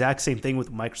that exact same thing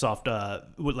with Microsoft,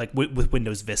 with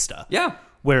Windows Vista. Yeah.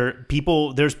 Where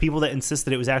there's people that insist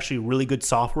that it was actually really good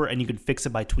software and you could fix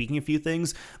it by tweaking a few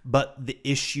things. But the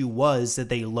issue was that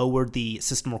they lowered the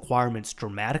system requirements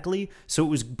dramatically. So it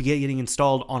was getting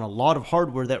installed on a lot of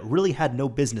hardware that really had no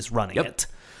business running it.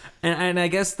 And I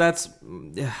guess that's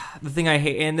the thing I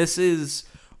hate. And this is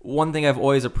one thing I've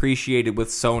always appreciated with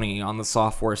Sony on the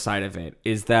software side of it,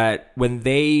 is that when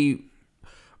they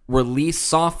release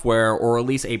software or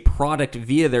release a product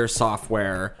via their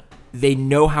software, they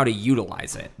know how to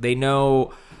utilize it. They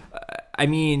know,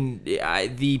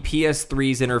 the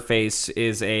PS3's interface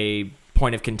is a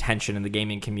point of contention in the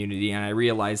gaming community, and I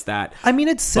realize that. I mean,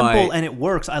 it's simple and it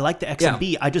works. I like the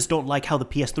XMB. Yeah. I just don't like how the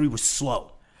PS3 was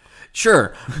slow.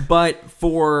 Sure, but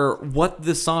for what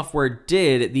the software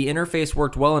did, the interface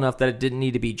worked well enough that it didn't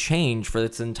need to be changed for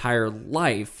its entire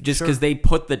life, just because they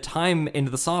put the time into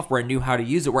the software and knew how to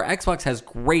use it, where Xbox has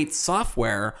great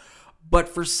software, but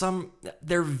for some,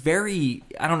 they're very,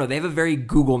 I don't know, they have a very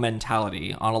Google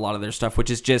mentality on a lot of their stuff, which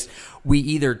is just, we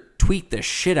either tweak the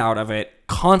shit out of it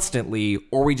constantly,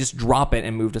 or we just drop it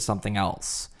and move to something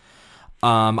else.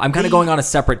 I'm kind of going on a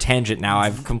separate tangent now.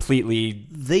 I've completely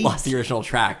lost the original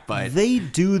track, but they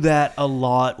do that a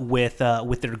lot with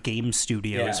their game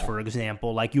studios, for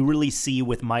example. Like you really see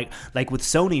with with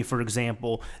Sony, for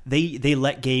example, they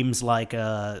let games like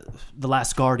The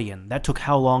Last Guardian, that took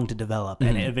how long to develop,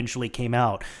 and it eventually came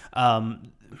out.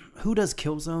 Who does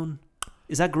Killzone?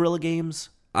 Is that Guerrilla Games?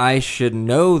 I should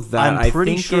know that. I'm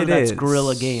pretty sure that's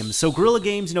Guerrilla Games. So Guerrilla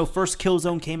Games, first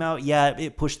Killzone came out. Yeah,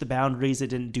 it pushed the boundaries. It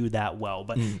didn't do that well.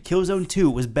 But Killzone 2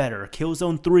 was better.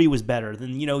 Killzone 3 was better.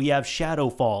 Then, you have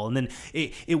Shadowfall. And then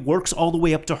it works all the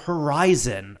way up to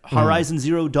Horizon. Horizon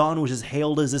Zero Dawn, which is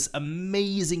hailed as this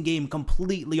amazing game,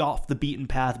 completely off the beaten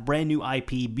path, brand new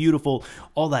IP, beautiful,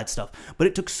 all that stuff. But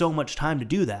it took so much time to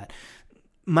do that.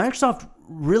 Microsoft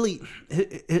really,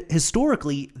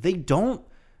 historically, they don't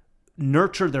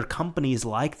nurture their companies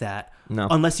like that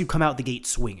unless you come out the gate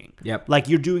swinging. Yep. Like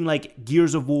you're doing like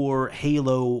Gears of War,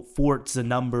 Halo, Forza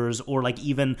numbers, or like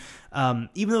even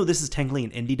though this is technically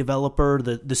an indie developer,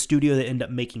 the studio that ended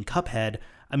up making Cuphead,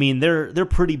 I mean, they're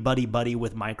pretty buddy-buddy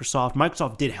with Microsoft.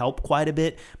 Microsoft did help quite a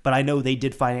bit, but I know they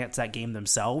did finance that game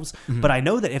themselves. But I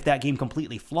know that if that game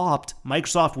completely flopped,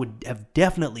 Microsoft would have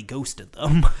definitely ghosted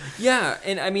them. Yeah,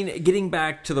 and I mean, getting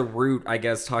back to the root, I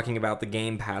guess, talking about the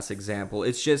Game Pass example,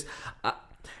 it's just...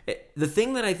 the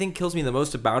thing that I think kills me the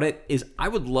most about it is I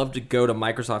would love to go to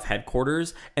Microsoft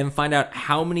headquarters and find out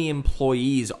how many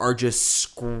employees are just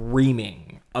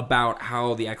screaming about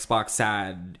how the Xbox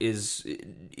SAD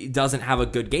doesn't have a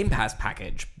good Game Pass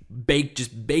package baked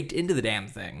into the damn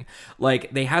thing.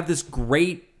 Like, they have this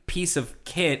great piece of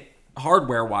kit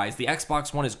hardware-wise. The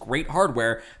Xbox One is great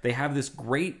hardware. They have this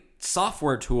great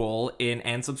software tool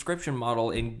and subscription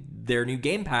model in their new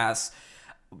Game Pass.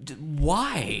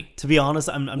 Why? To be honest,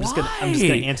 I'm just gonna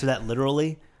answer that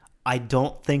literally. I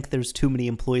don't think there's too many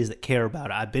employees that care about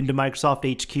it. I've been to Microsoft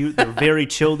HQ. They're very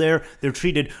chill there. They're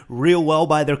treated real well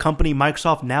by their company.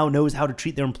 Microsoft now knows how to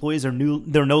treat their employees. They're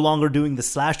no longer doing the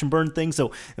slash and burn thing.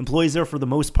 So employees there, for the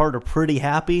most part, are pretty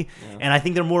happy. Yeah. And I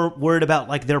think they're more worried about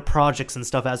like their projects and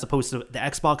stuff as opposed to the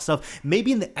Xbox stuff.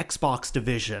 Maybe in the Xbox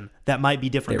division that might be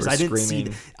different, because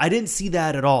I didn't see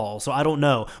that at all. So I don't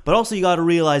know. But also you got to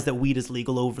realize that weed is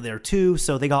legal over there too.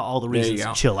 So they got all the reasons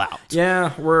to chill out.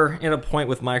 Yeah, we're at a point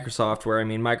with Microsoft where,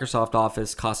 Microsoft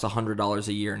Office costs $100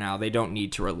 a year now. They don't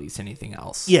need to release anything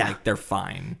else. Yeah. Like, they're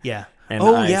fine. Yeah. And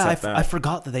I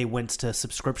forgot that they went to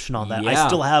subscription on that. Yeah. I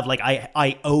still have,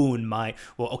 I own my,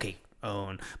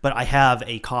 but I have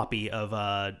a copy of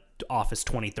Office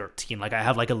 2013. Like I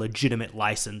have like a legitimate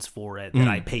license for it that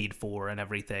I paid for and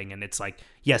everything. And it's like,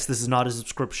 yes, this is not a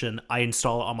subscription. I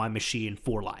install it on my machine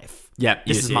for life. Yeah,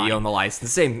 This is you mine. own the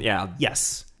license. Same, yeah,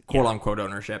 Yes. quote unquote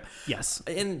ownership. Yes.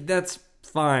 And that's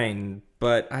fine,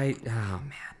 but oh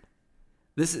man,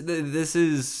 this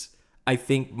is, I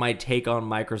think, my take on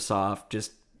Microsoft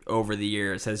just over the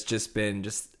years has just been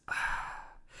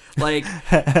like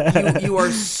you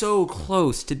are so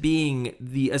close to being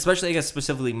especially I guess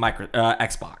specifically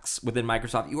Xbox within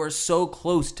Microsoft. You are so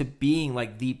close to being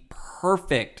like the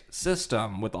perfect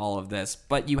system with all of this,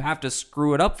 but you have to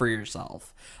screw it up for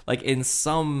yourself, like in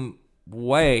some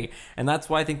way. And that's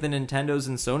why I think the Nintendos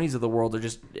and Sonys of the world are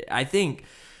just, I think,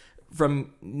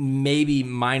 from maybe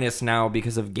minus now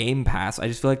because of Game Pass, I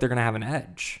just feel like they're gonna have an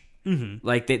edge.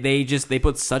 Like they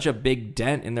put such a big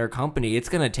dent in their company. It's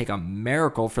gonna take a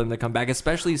miracle for them to come back,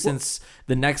 especially since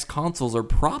the next consoles are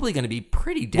probably gonna be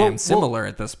pretty damn similar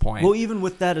at this point. Well, even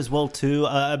with that as well too,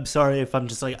 I'm sorry if I'm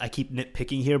just like I keep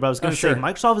nitpicking here, but I was going to say sure.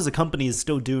 Microsoft as a company is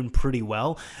still doing pretty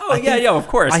well. Oh, yeah, of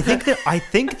course. I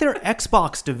think their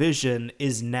Xbox division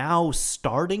is now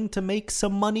starting to make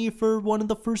some money for one of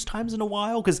the first times in a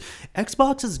while, because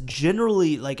Xbox is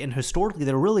generally like, and historically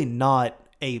they're really not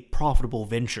a profitable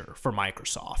venture for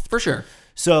Microsoft. For sure.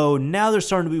 So now they're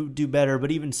starting to do better, but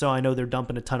even so, I know they're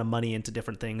dumping a ton of money into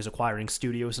different things, acquiring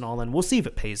studios and all, and we'll see if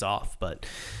it pays off. But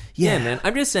yeah, man,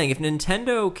 I'm just saying, if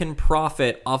Nintendo can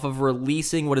profit off of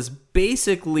releasing what is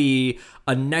basically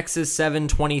a Nexus 7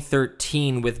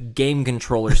 2013 with game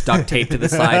controllers duct taped to the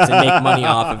sides and make money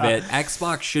off of it,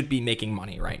 Xbox should be making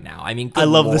money right now. I mean, good I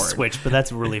love Lord. the Switch, but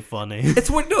that's really funny. It's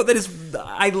what no, that is.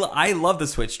 I love the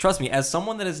Switch. Trust me, as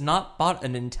someone that has not bought a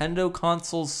Nintendo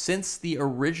console since the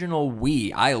original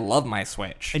Wii, I love my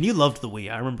Switch. And you loved the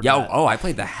Wii, I remember Yeah, that. I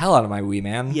played the hell out of my Wii,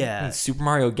 man. Yeah. And Super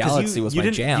Mario Galaxy was my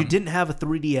jam. You didn't have a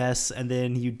 3DS, and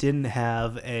then you didn't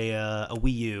have a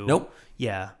Wii U. Nope.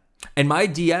 Yeah. And my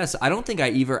DS, I don't think I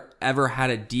ever had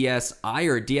a DSi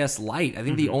or a DS Lite. I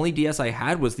think the only DS I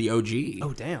had was the OG.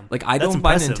 Oh, damn. Like, I That's don't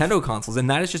buy impressive. Nintendo consoles, and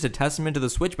that is just a testament to the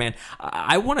Switch, man.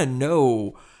 I want to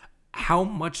know how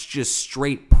much just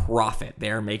straight profit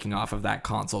they're making off of that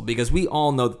console, because we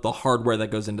all know that the hardware that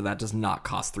goes into that does not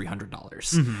cost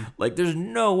 $300. Like, there's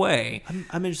no way.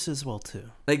 I'm interested as well, too.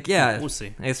 Like, yeah, We'll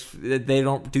see. They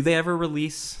don't. Do they ever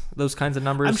release those kinds of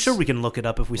numbers? I'm sure we can look it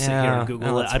up if we sit here and Google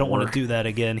it. let's I don't want work. to do that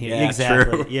again here. Yeah,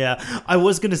 exactly. true. Yeah. I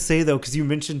was going to say, though, because you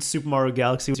mentioned Super Mario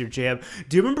Galaxy was your jam.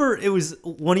 Do you remember it was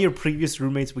one of your previous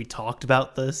roommates, we talked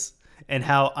about this? And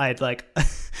how I had like,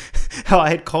 how I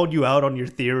had called you out on your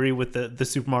theory with the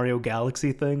Super Mario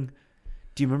Galaxy thing.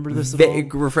 Do you remember this at all?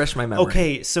 Refresh my memory.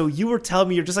 Okay, so you were telling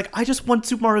me, you're just like, I just want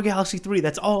Super Mario Galaxy 3.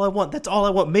 That's all I want. That's all I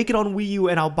want. Make it on Wii U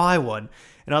and I'll buy one.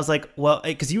 And I was like, well,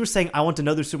 because you were saying I want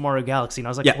another Super Mario Galaxy. And I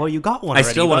was like, Yeah. well, you got one I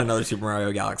already. still You want got- another Super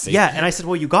Mario Galaxy. Yeah, and I said,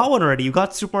 well, you got one already. You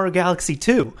got Super Mario Galaxy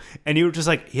 2. And you were just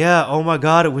like, yeah, oh my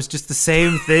God, it was just the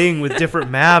same thing with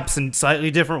different maps and slightly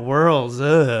different worlds.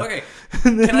 Ugh. Okay.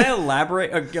 Can I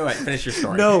elaborate? Go ahead. Finish your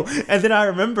story. No, and then I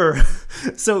remember,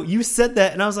 so you said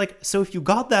that, and I was like, so if you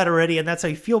got that already, and that's how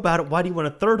you feel about it, why do you want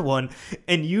a third one?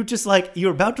 And you just like, you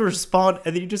were about to respond,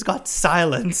 and then you just got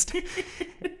silenced.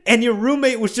 And your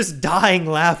roommate was just dying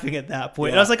laughing at that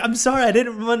point. And I was like, I'm sorry, I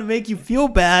didn't want to make you feel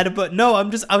bad, but no,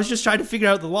 I was just trying to figure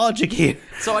out the logic here.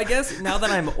 So I guess now that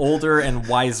I'm older and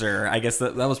wiser, I guess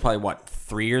that was probably, what,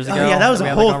 3 years ago? yeah, that was we a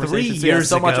had the whole conversation? 3 So, yeah, years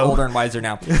so much ago. older and wiser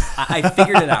now. I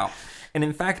figured it out. And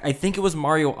in fact, I think it was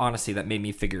Mario Odyssey that made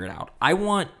me figure it out. I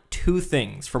want two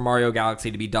things for Mario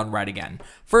Galaxy to be done right again.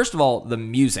 First of all, the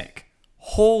music.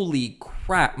 Holy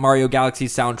crap, Mario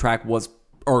Galaxy's soundtrack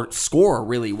score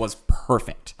really was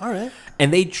perfect. All right.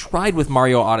 And they tried with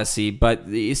Mario Odyssey, but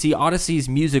you see, Odyssey's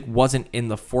music wasn't in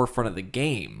the forefront of the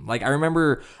game. Like, I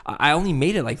remember I only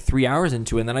made it like 3 hours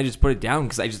into it, and then I just put it down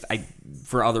because I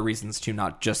for other reasons too,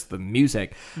 not just the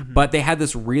music. But they had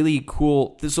this really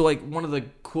cool, so like one of the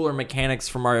cooler mechanics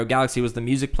for Mario Galaxy was the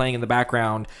music playing in the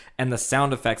background, and the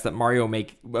sound effects that Mario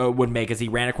would make as he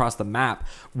ran across the map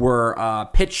were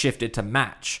pitch shifted to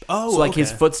match. Oh, so like okay.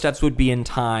 his footsteps would be in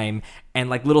time, and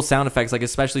like little sound effects, like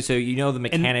especially so the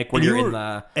mechanic when you you're were, in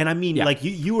the. And I mean, Yeah. like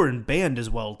you were in band as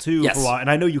well too Yes. for a while, and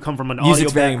I know you come from an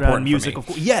Music's audio very background. important for Music, me. of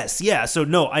course. Yes, yeah. So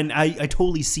no, I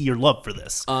totally see your love for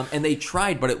this. And they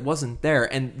tried, but it wasn't there.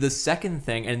 And the second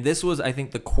thing, and this was, I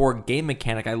think, the core game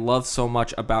mechanic I love so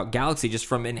much about Galaxy, just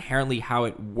from inherently how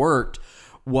it worked,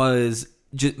 was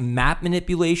just map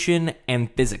manipulation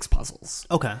and physics puzzles.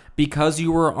 Okay. Because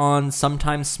you were on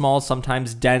sometimes small,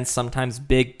 sometimes dense, sometimes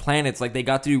big planets, like they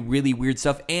got to do really weird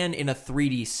stuff, and in a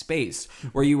 3D space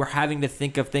where you were having to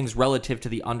think of things relative to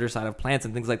the underside of planets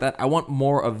and things like that. I want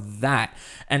more of that.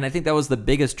 And I think that was the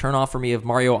biggest turnoff for me of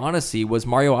Mario Odyssey, was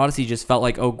Mario Odyssey just felt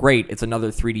like, oh great, it's another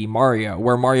 3D Mario,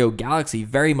 where Mario Galaxy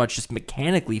very much just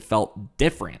mechanically felt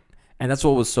different. And that's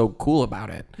what was so cool about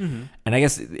it. Mm-hmm. And I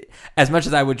guess as much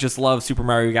as I would just love Super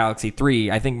Mario Galaxy 3,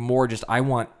 I think more just I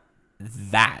want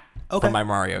that from my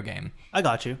Mario game. I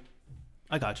got you.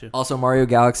 Also, Mario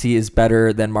Galaxy is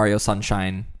better than Mario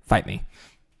Sunshine. Fight me.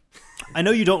 I know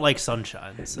you don't like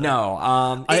Sunshine. So.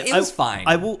 No, it was fine.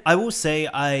 I will say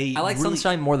I like really,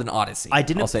 Sunshine more than Odyssey. I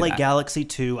didn't play Galaxy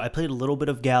 2. I played a little bit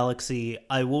of Galaxy.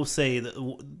 I will say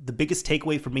the biggest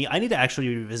takeaway for me, I need to actually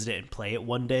revisit it and play it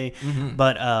one day. Mm-hmm.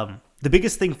 But the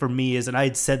biggest thing for me is, and I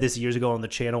had said this years ago on the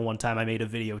channel one time, I made a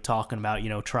video talking about,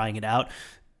 trying it out.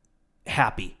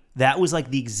 Happy. That was like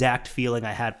the exact feeling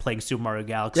I had playing Super Mario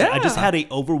Galaxy. Yeah. I just had an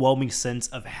overwhelming sense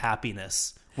of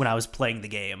happiness when I was playing the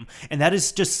game. And that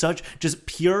is just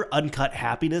pure uncut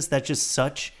happiness. That's just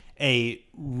such a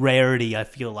rarity, I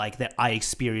feel like, that I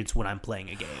experience when I'm playing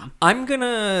a game. I'm going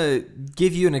to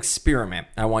give you an experiment.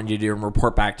 I want you to do and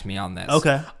report back to me on this.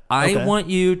 Okay. I want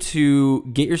you to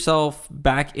get yourself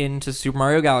back into Super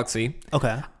Mario Galaxy.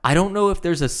 Okay. I don't know if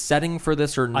there's a setting for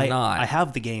this or not. I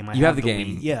have the game. You have the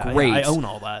game. Yeah. Great. I own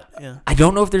all that. Yeah. I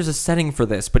don't know if there's a setting for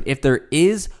this, but if there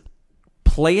is,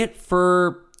 play it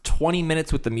for 20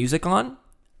 minutes with the music on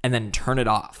and then turn it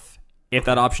off. If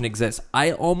that option exists,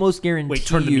 I almost guarantee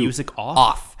turn the music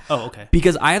off? Oh, okay.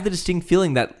 Because I have the distinct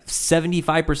feeling that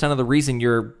 75% of the reason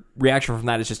your reaction from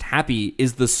that is just happy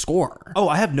is the score. Oh,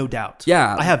 I have no doubt.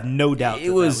 Yeah. I have no doubt.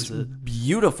 It was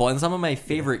beautiful. And some of my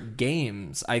favorite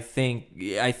games, I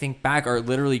think back, are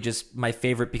literally just my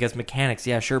favorite because mechanics,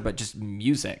 yeah, sure, but just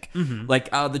music. Mm-hmm.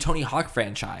 Like the Tony Hawk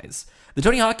franchise. The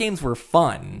Tony Hawk games were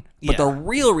fun, but the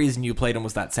real reason you played them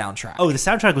was that soundtrack. Oh, the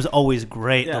soundtrack was always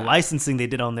great. Yeah. The licensing they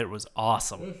did on there was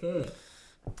awesome. Mm-hmm.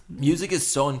 Music is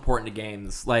so important to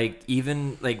games. Like,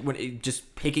 even like when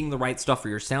just picking the right stuff for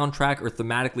your soundtrack, or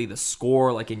thematically the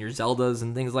score, like in your Zeldas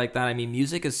and things like that. I mean,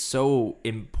 music is so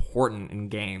important in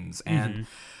games. And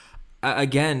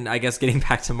again, I guess getting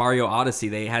back to Mario Odyssey,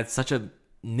 they had such a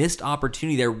missed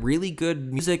opportunity. They're really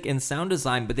good music and sound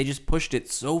design, but they just pushed it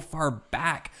so far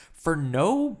back for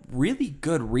no really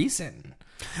good reason.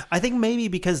 I think maybe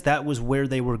because that was where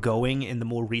they were going in the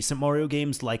more recent Mario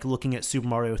games, like looking at Super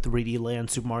Mario 3D Land,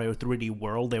 Super Mario 3D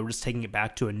World. They were just taking it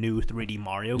back to a new 3D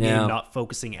Mario game, not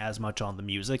focusing as much on the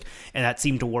music. And that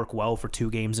seemed to work well for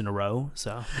 2 games in a row.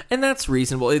 And that's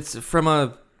reasonable. It's from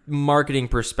a marketing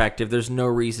perspective, there's no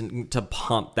reason to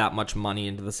pump that much money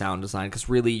into the sound design, because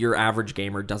really your average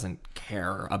gamer doesn't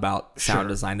care about sound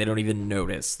design. They don't even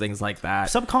notice things like that.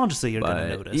 Subconsciously you're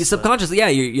gonna notice. Subconsciously,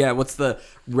 yeah. What's the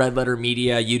red letter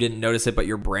media? You didn't notice it, but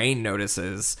your brain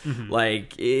notices. Mm-hmm.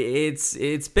 Like,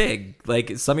 it's big.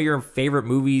 Like, some of your favorite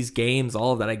movies, games,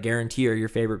 all of that, I guarantee are your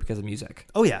favorite because of music.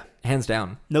 Oh yeah, hands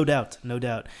down. No doubt.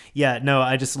 Yeah, no,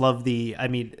 I just love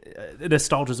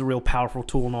nostalgia is a real powerful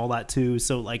tool and all that too.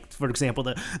 So, like, for example,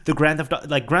 the Grand Theft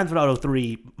Auto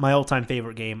 3, my all-time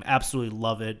favorite game. Absolutely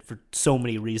love it for so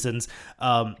many reasons.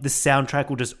 The soundtrack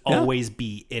will just always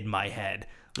be in my head.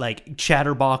 Like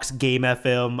Chatterbox, Game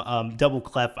FM, Double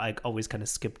Clef, I always kind of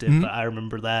skipped it, but I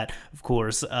remember that, of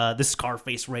course. The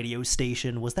Scarface radio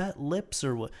station, was that Lips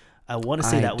or what? I want to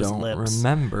say that was Lips.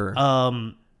 I don't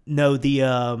remember. No,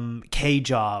 the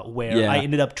K-Jaw, where I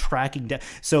ended up tracking down.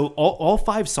 So all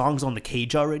 5 songs on the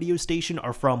K-Jaw radio station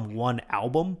are from one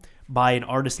album by an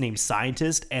artist named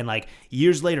Scientist, and like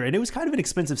years later, and it was kind of an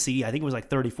expensive CD, I think it was like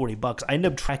 $30-$40. I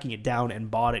ended up tracking it down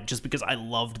and bought it just because I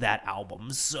loved that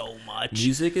album so much.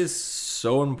 Music is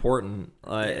so important.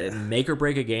 Make or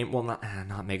break a game. Well,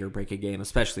 not make or break a game,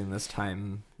 especially in this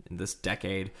time, in this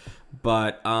decade.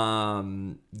 But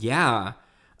yeah.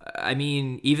 I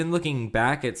mean, even looking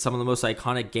back at some of the most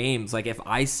iconic games, like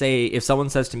if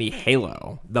someone says to me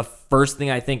Halo, the first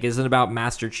thing I think isn't about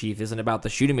Master Chief, isn't about the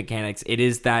shooting mechanics. It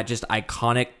is that just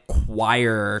iconic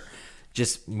choir,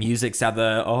 just music sound,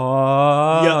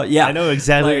 yeah. I know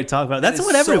exactly what you're talking about. That's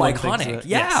what everyone so iconic. Thinks.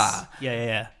 Yeah. Yes.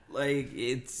 Yeah. Like,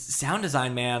 it's sound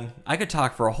design, man. I could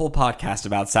talk for a whole podcast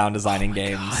about sound design in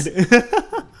games.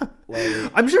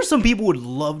 Like, I'm sure some people would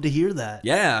love to hear that.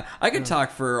 Yeah, I could talk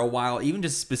for a while, even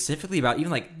just specifically about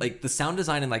even like the sound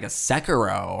design in like a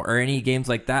Sekiro or any games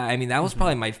like that. I mean, that was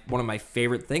probably one of my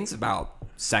favorite things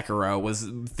about Sekiro was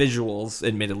visuals.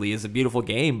 Admittedly, is a beautiful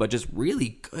game, but just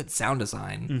really good sound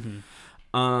design.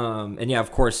 And yeah,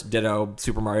 of course, ditto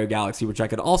Super Mario Galaxy, which I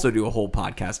could also do a whole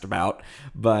podcast about.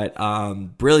 But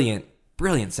brilliant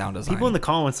sound design. People in the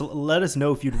comments, let us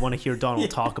know if you'd want to hear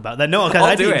Donald talk about that. No,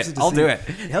 I'll do it. I'll do it.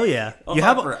 Hell yeah. I'll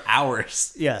talk for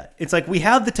hours. Yeah. It's like we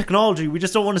have the technology. We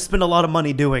just don't want to spend a lot of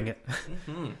money doing it.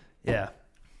 Mm-hmm. Yeah.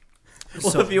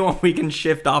 Well, if you want, we can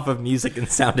shift off of music and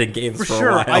sound in games for sure.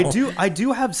 a while. I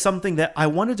do have something that I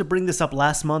wanted to bring this up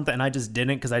last month, and I just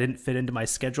didn't because I didn't fit into my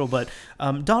schedule. But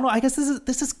Donald, I guess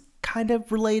this is kind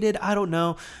of related. I don't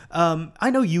know. I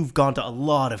know you've gone to a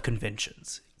lot of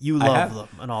conventions. You love them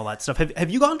and all that stuff. Have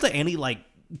you gone to any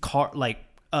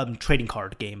trading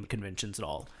card game conventions at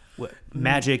all?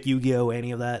 Magic, Yu-Gi-Oh,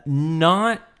 any of that?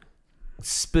 Not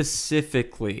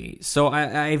specifically. So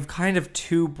I've kind of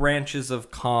two branches of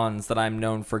cons that I'm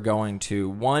known for going to.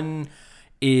 One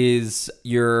is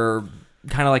your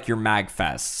kind of like your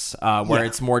MagFests, where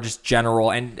it's more just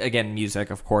general, and again,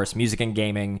 music, of course, music and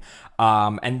gaming,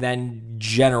 and then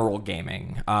general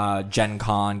gaming, Gen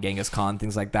Con, Genghis Con,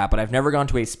 things like that. But I've never gone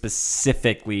to a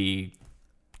specifically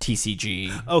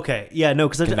TCG. Okay, yeah, no,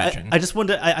 because convention. I just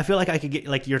wanted. I feel like I could get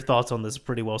like your thoughts on this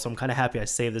pretty well, so I'm kind of happy I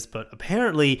saved this. But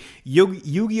apparently,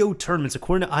 Yu-Gi-Oh tournaments,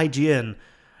 according to IGN,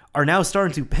 are now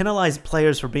starting to penalize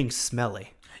players for being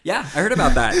smelly. Yeah, I heard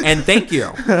about that, and thank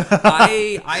you.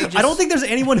 I don't think there's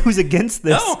anyone who's against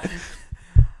this. No.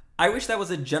 I wish that was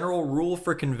a general rule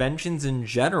for conventions in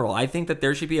general. I think that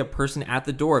there should be a person at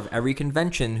the door of every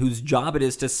convention whose job it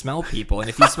is to smell people. And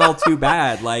if you smell too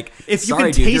bad, like, if you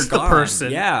sorry, can dude, taste you're the gone.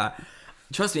 person. Yeah.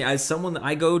 Trust me, as someone that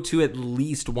I go to at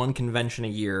least one convention a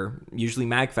year, usually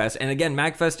MagFest. And again,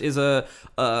 MagFest is a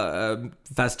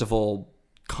festival,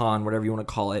 con, whatever you want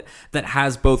to call it, that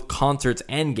has both concerts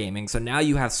and gaming. So now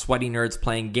you have sweaty nerds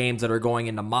playing games that are going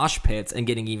into mosh pits and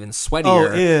getting even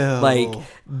sweatier. Oh, ew. Like,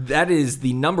 that is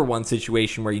the number one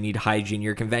situation where you need hygiene in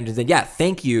your conventions. And yeah,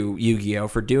 thank you, Yu-Gi-Oh,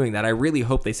 for doing that. I really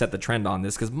hope they set the trend on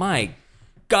this, because my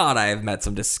God, I have met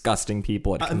some disgusting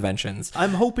people at conventions.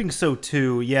 I'm hoping so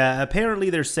too. Yeah, apparently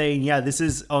they're saying, this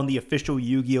is on the official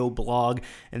Yu-Gi-Oh blog,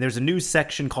 and there's a new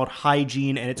section called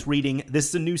Hygiene, and it's reading, this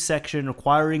is a new section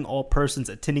requiring all persons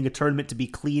attending a tournament to be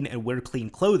clean and wear clean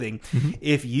clothing. Mm-hmm.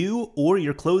 If you or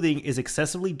your clothing is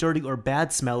excessively dirty or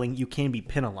bad smelling, you can be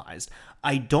penalized.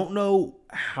 I don't know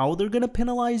how they're going to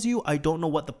penalize you. I don't know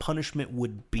what the punishment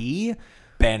would be.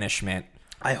 Banishment.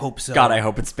 I hope so. God, I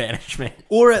hope it's banishment.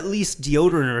 Or at least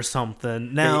deodorant or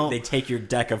something. Now they take your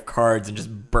deck of cards and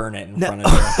just burn it in front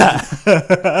of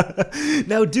you.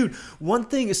 Now, dude, one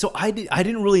thing. So I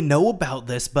didn't really know about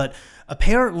this, but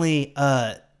apparently,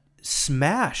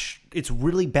 Smash. It's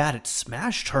really bad at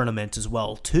Smash tournaments as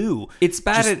well too. It's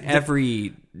bad at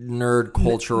every nerd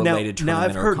culture related tournament. Now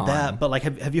I've heard that, but like,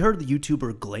 have you heard of the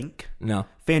YouTuber Glink? No.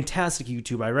 Fantastic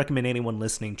YouTuber. I recommend anyone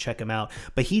listening check him out.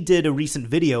 But he did a recent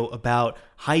video about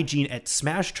hygiene at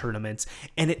Smash tournaments,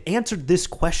 and it answered this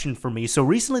question for me. So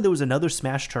recently there was another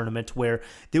Smash tournament where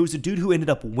there was a dude who ended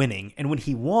up winning, and when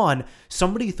he won,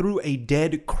 somebody threw a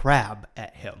dead crab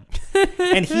at him.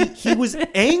 And he was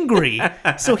angry.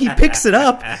 So he picks it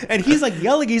up, and he's like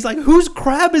yelling. He's like, whose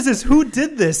crab is this? Who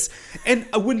did this? And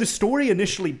when the story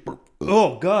initially...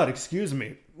 Oh, God, excuse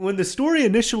me. When the story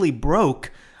initially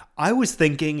broke... I was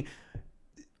thinking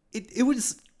it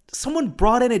was someone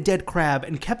brought in a dead crab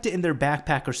and kept it in their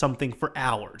backpack or something for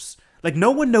hours. Like,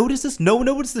 no one noticed this. No one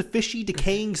noticed the fishy,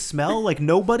 decaying smell. Like,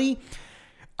 nobody.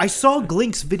 I saw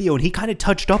Glink's video and he kind of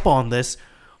touched up on this,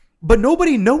 but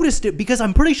nobody noticed it because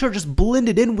I'm pretty sure it just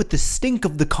blended in with the stink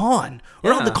of the con.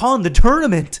 Or not the con, the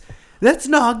tournament. That's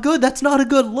not good. That's not a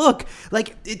good look.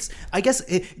 Like, I guess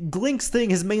Glink's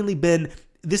thing has mainly been...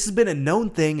 This has been a known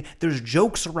thing. There's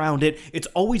jokes around it. It's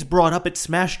always brought up at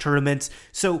Smash tournaments.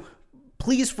 So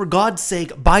please, for God's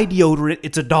sake, buy deodorant.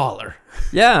 It's $1.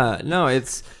 Yeah, no,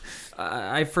 it's...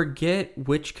 I forget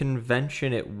which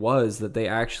convention it was that they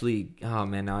actually... Oh,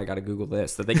 man, now I got to Google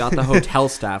this. That they got the hotel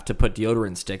staff to put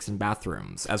deodorant sticks in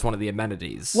bathrooms as one of the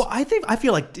amenities. Well, I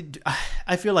feel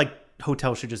like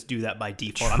hotels should just do that by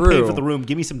default. True. I'm paying for the room.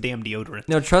 Give me some damn deodorant.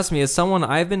 No, trust me, as someone...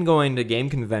 I've been going to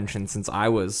game conventions since I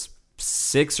was...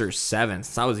 6 or 7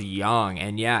 since I was young,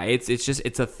 and yeah, it's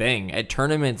a thing. At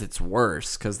tournaments it's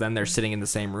worse because then they're sitting in the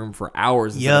same room for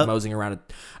hours instead of moseying around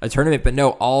a tournament. But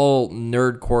no, all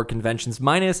nerdcore conventions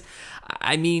minus,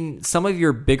 I mean, some of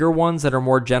your bigger ones that are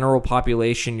more general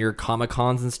population, your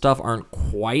Comic-Cons and stuff aren't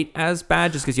quite as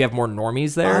bad just because you have more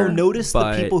normies there. I'll notice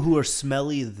the people who are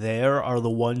smelly there are the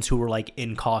ones who are like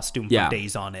in costume for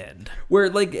days on end. Where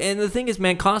like, and the thing is,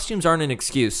 man, costumes aren't an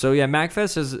excuse. So yeah,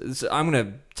 MagFest is I'm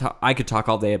gonna I could talk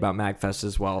all day about MagFest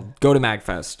as well. Go to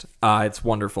MagFest. It's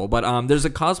wonderful. But there's a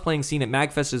cosplaying scene at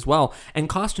MagFest as well, and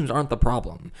costumes aren't the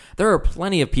problem. There are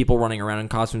plenty of people running around in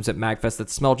costumes at MagFest that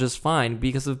smell just fine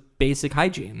because of basic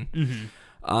hygiene.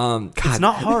 God, It's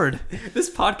not hard. This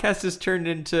podcast has turned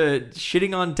into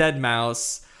shitting on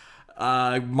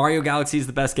Deadmau5, Mario Galaxy is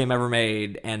the best game ever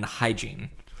made, and hygiene.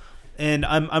 And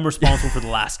I'm responsible for the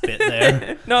last bit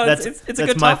there. No, it's a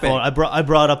good my topic. fault. I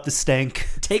brought up the stank.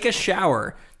 Take a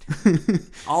shower.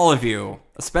 All of you,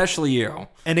 especially you.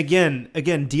 And again,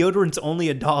 deodorant's only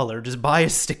 $1. Just buy a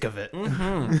stick of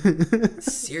it.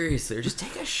 Seriously, just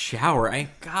take a shower.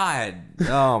 God.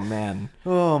 Oh man.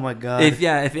 Oh my god.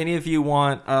 If any of you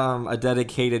want a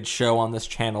dedicated show on this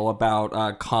channel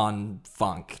about con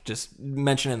funk, just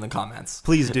mention it in the comments.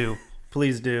 Please do.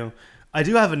 Please do. I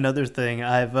do have another thing.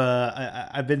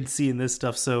 I've been seeing this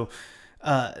stuff. So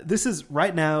this is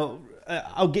right now.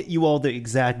 I'll get you all the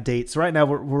exact dates. Right now,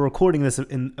 we're recording this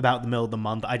in about the middle of the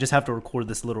month. I just have to record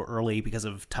this a little early because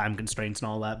of time constraints and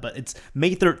all that. But it's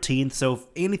May 13th. So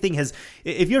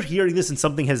if you're hearing this and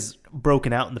something has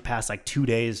broken out in the past like 2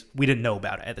 days, we didn't know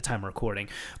about it at the time of recording.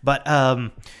 But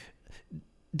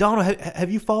Donald,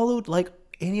 have you followed like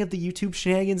any of the YouTube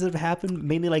shenanigans that have happened?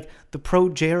 Mainly like the Pro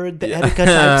Jared, the Etika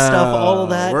type stuff, all of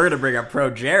that. We're gonna bring up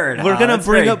Pro Jared. We're gonna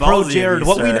bring up Pro Jared.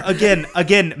 What we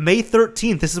again, May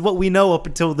 13th. This is what we know up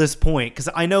until this point, because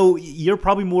I know you're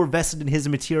probably more vested in his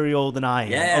material than I am.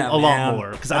 Yeah, a lot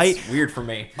more. Because that's weird for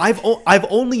me. I've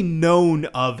only known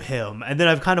of him, and then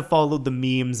I've kind of followed the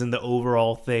memes and the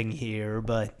overall thing here.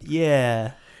 But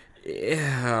yeah.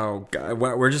 Oh God,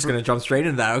 we're just gonna jump straight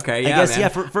into that. Okay, yeah, I guess,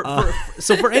 man.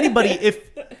 So for anybody,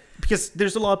 because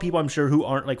there's a lot of people I'm sure who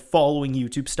aren't like following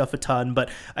YouTube stuff a ton,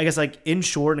 but I guess like in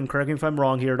short, and correct me if I'm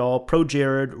wrong here at all, Pro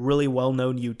Jared, really well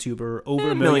known YouTuber, over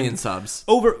a million subs,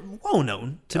 over well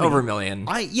known to me. Over a million.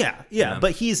 Yeah,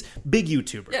 but he's big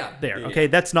YouTuber. Yeah, there. yeah. Okay,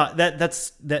 that's not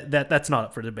that's not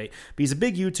up for debate. But he's a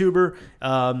big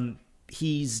YouTuber.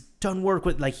 He's done work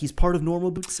with, like, he's part of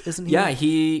Normal Boots, isn't he? Yeah,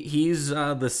 he's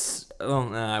I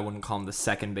wouldn't call him the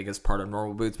second biggest part of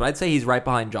Normal Boots, but I'd say he's right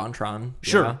behind JonTron.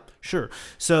 Sure.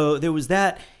 So there was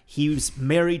that. He was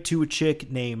married to a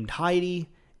chick named Heidi,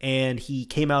 and he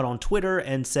came out on Twitter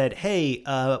and said, hey,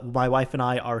 my wife and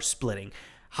I are splitting.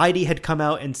 Heidi had come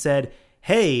out and said,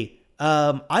 hey,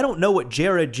 I don't know what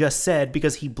Jared just said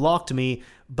because he blocked me,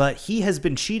 but he has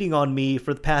been cheating on me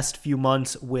for the past few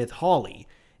months with Holly.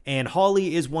 And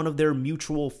Holly is one of their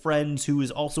mutual friends who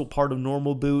is also part of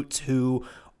Normal Boots, who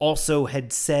also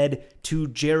had said to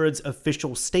Jared's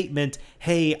official statement,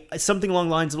 hey, something along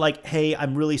the lines of like, hey,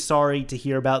 I'm really sorry to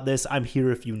hear about this. I'm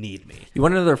here if you need me. You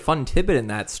want another fun tidbit in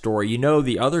that story? You know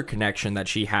the other connection that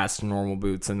she has to Normal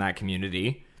Boots in that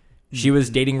community? She was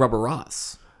dating Rubber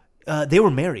Ross. They were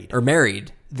married. Or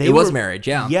married. It was marriage,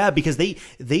 yeah. Yeah, because they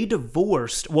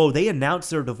divorced. Well, they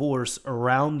announced their divorce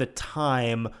around the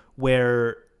time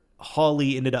where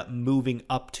Holly ended up moving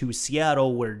up to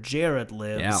Seattle where Jared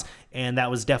lives, yeah. And that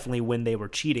was definitely when they were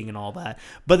cheating and all that.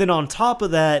 But then on top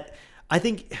of that, I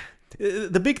think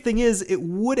the big thing is it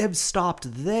would have stopped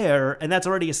there, and that's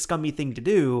already a scummy thing to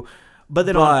do. But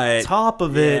then on top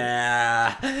of it,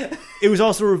 it was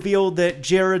also revealed that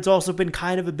Jared's also been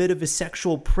kind of a bit of a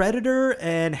sexual predator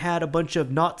and had a bunch of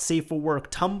not safe for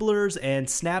work Tumblrs and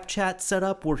Snapchat set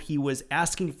up where he was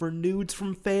asking for nudes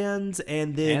from fans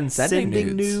and then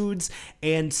sending nudes.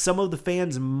 And some of the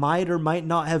fans might or might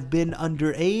not have been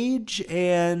underage.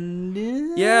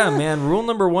 And yeah, man, rule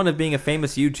number 1 of being a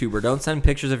famous YouTuber: don't send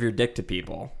pictures of your dick to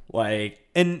people.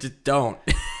 Just don't.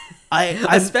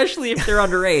 Especially if they're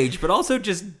underage, but also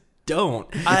just don't.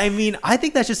 I mean, I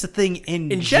think that's just a thing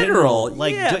in general.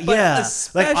 Like, yeah.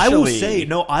 Like, I will say,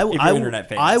 no, I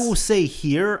will say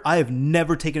here, I have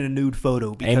never taken a nude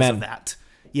photo because of that.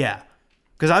 Yeah.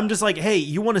 Because I'm just like, hey,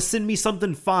 you want to send me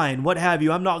something? Fine, what have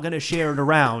you. I'm not going to share it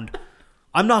around.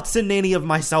 I'm not sending any of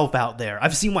myself out there.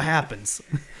 I've seen what happens.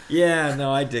 Yeah,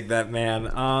 no, I dig that,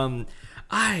 man.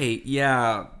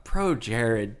 Pro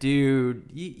Jared, dude,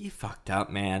 you fucked up,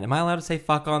 man. Am I allowed to say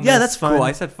fuck on this? Yeah, that's fine. Cool,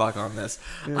 I said fuck on this.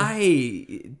 Yeah.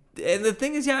 And the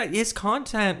thing is, yeah, his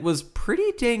content was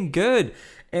pretty dang good.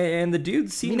 And the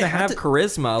dude seemed to have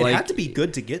charisma. It had to be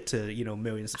good to get to,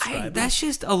 million subscribers. That's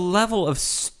just a level of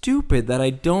stupid that I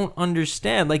don't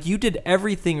understand. Like, you did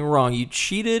everything wrong. You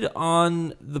cheated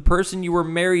on the person you were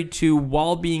married to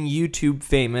while being YouTube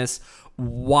famous,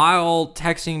 while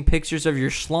texting pictures of your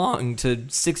schlong to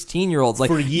 16-year-olds. Like,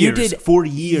 for years.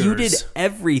 You did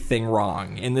everything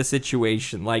wrong in this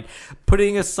situation. Like,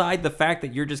 putting aside the fact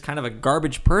that you're just kind of a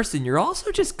garbage person, you're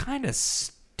also just kind of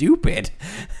stupid.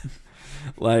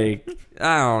 Like,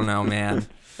 I don't know, man.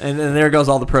 And then there goes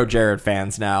all the pro Jared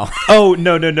fans now. Oh,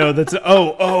 no. That's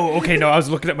okay. No, I was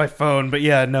looking at my phone, but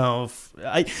yeah, no.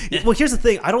 Well, here's the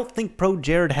thing. I don't think pro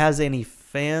Jared has any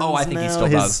fans. Oh, I think now. he still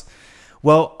does.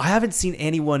 Well, I haven't seen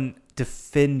anyone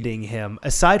defending him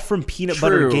aside from Peanut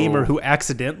Butter Gamer, who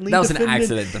accidentally that was defended. An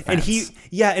accident defense.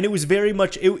 And and it was very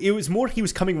much. It was more. He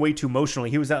was coming way too emotionally.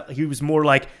 He was more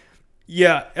like,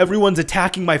 yeah, everyone's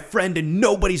attacking my friend and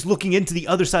nobody's looking into the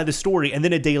other side of the story. And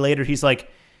then a day later, he's like,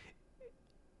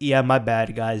 yeah, my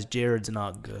bad, guys. Jared's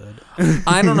not good.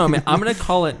 I don't know, man. I'm going to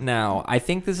call it now. I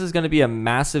think this is going to be a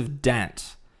massive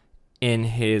dent in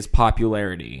his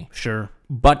popularity. Sure.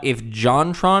 But if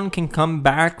JonTron can come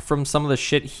back from some of the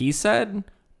shit he said,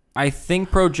 I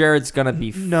think Pro Jared's going to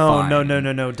be fine.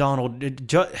 No, Donald.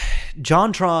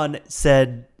 JonTron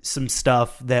said some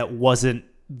stuff that wasn't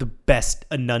the best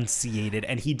enunciated,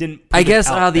 and he didn't put I guess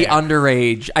it out the there.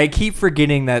 Underage. I keep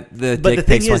forgetting that the dick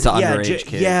pics went to underage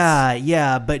kids.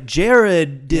 Yeah, but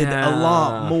Jared did a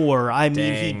lot more. I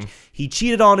mean, he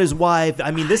cheated on his wife.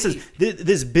 I mean,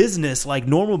 this business, like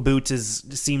Normal Boots,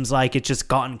 seems like it's just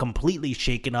gotten completely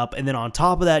shaken up. And then on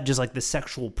top of that, just like the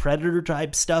sexual predator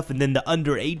type stuff, and then the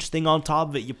underage thing on top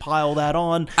of it, you pile that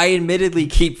on. I admittedly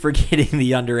keep forgetting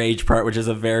the underage part, which is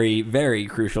a very, very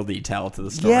crucial detail to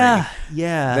the story. Yeah.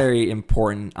 Very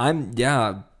important. I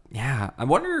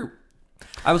wonder.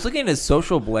 I was looking at his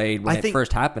Social Blade when it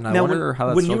first happened. I wonder how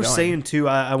that's when still you were going. saying too.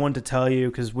 I wanted to tell you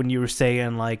because when you were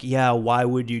saying like, yeah, why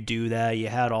would you do that? You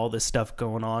had all this stuff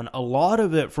going on. A lot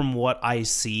of it, from what I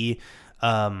see,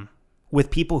 with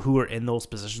people who are in those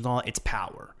positions, it's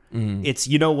power. Mm. It's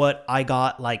what I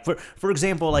got. Like for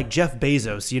example, like Jeff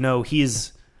Bezos.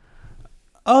 He's.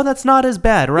 Oh, that's not as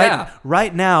bad, right? Yeah.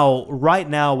 Right now,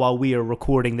 while we are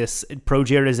recording this, Pro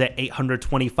Jared is at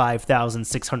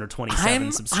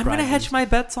 825,627 subscribers. I'm gonna hedge my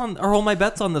bets hold my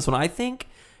bets on this one. I think,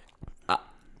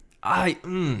 I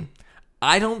don't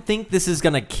think this is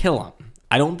gonna kill him.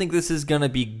 I don't think this is gonna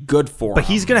be good for him. But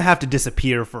he's gonna have to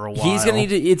disappear for a while. He's gonna need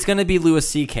to. It's gonna be Louis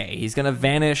C.K. He's gonna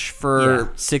vanish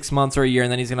for 6 months or a year,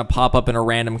 and then he's gonna pop up in a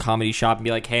random comedy shop and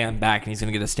be like, "Hey, I'm back," and he's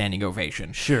gonna get a standing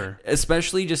ovation. Sure.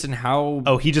 Especially just in how.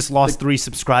 Oh, he just lost 3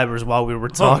 subscribers while we were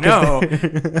talking. Oh no!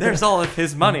 There's all of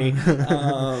his money.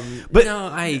 But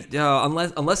no,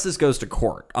 unless this goes to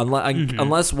court,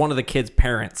 unless one of the kids'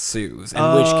 parents sues,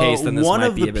 in which case then this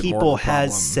might be a bit more of a problem. One of the people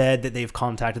has said that they've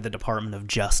contacted the Department of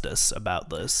Justice about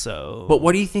this. So, but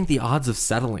what do you think the odds of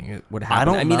settling it would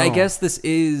happen? I mean, I guess this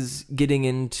is getting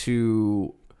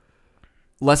into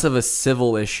less of a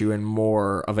civil issue and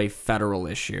more of a federal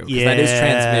issue. Yeah, that is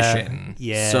transmission.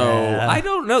 Yeah. So I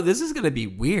don't know. This is going to be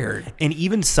weird. And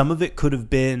even some of it could have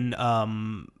been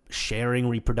sharing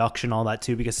reproduction, all that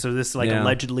too, because so this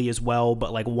allegedly as well.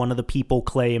 But like one of the people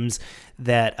claims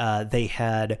that they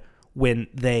had when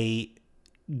they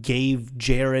gave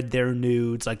Jared their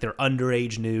nudes, like their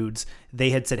underage nudes,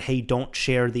 they had said, hey, don't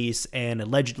share these, and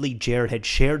allegedly Jared had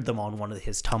shared them on one of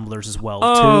his Tumblrs as well, too.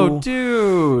 Oh,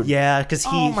 dude. Yeah, because he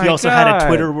also had a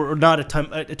Twitter, or not a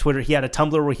Twitter, he had a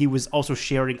Tumblr where he was also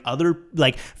sharing other,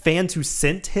 like, fans who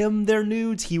sent him their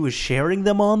nudes, he was sharing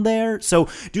them on there. So,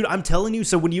 dude, I'm telling you,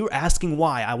 so when you were asking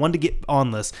why, I wanted to get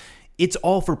on this, it's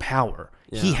all for power.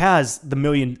 Yeah. He has the 1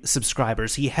 million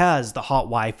subscribers. He has the hot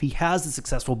wife. He has the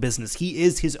successful business. He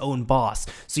is his own boss.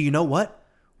 So you know what?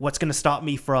 What's going to stop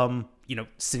me from,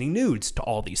 sending nudes to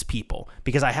all these people?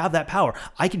 Because I have that power.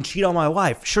 I can cheat on my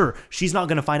wife. Sure, she's not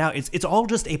going to find out. It's all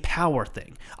just a power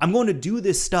thing. I'm going to do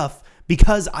this stuff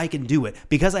because I can do it,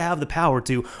 because I have the power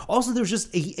to. Also, there's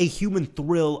just a human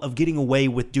thrill of getting away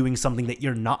with doing something that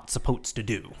you're not supposed to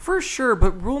do. For sure,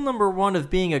 but rule number 1 of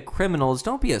being a criminal is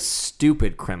don't be a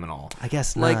stupid criminal. I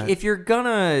guess not. Like, if you're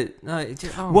gonna...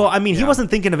 well, I mean, he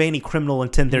wasn't thinking of any criminal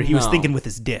intent there. He was thinking with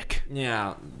his dick.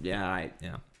 Yeah.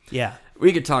 Yeah.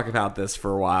 We could talk about this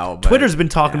for a while. But, Twitter's been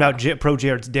talking about Pro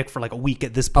Jared's dick for like a week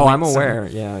at this point. Oh, I'm aware.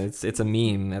 So. Yeah, it's a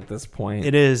meme at this point.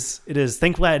 It is.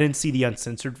 Thankfully, I didn't see the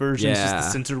uncensored versions. Yeah. Just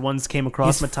the censored ones came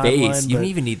across His my face. timeline. You don't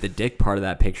even need the dick part of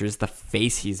that picture. It's the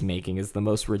face he's making is the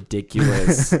most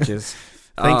ridiculous. Just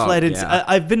thankfully, I didn't. Yeah.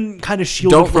 I've been kind of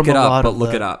shielded from a lot of. Don't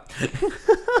look it up, but look it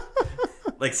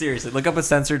up. Like, seriously, look up a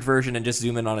censored version and just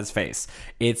zoom in on his face.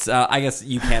 It's, I guess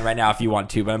you can right now if you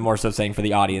want to, but I'm more so saying for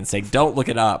the audience sake, don't look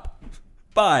it up.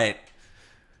 But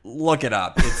look it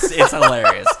up. It's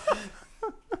hilarious.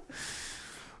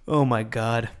 Oh, my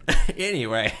God.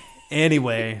 Anyway,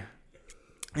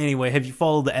 have you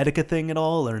followed the Etika thing at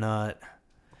all or not?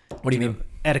 What do you mean?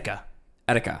 Etika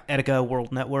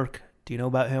World Network. Do you know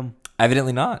about him?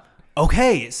 Evidently not.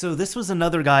 Okay, so this was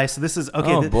another guy. So this is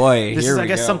okay. Oh, boy. This Here is, I we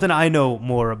guess, go. something I know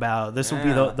more about. This will be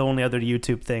Yeah. the only other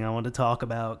YouTube thing I want to talk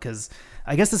about because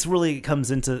I guess this really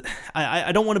comes into.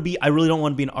 I don't want to be. I really don't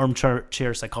want to be an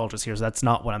armchair psychologist here. So that's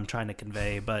not what I'm trying to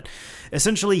convey. But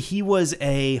essentially, he was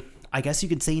I guess you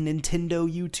could say Nintendo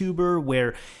YouTuber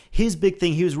where his big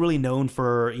thing, he was really known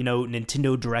for,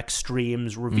 Nintendo Direct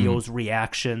streams, reveals,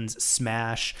 reactions,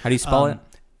 Smash. How do you spell it?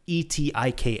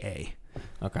 ETIKA.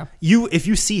 Okay.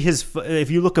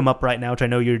 If you look him up right now, which I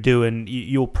know you're doing,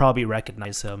 you'll probably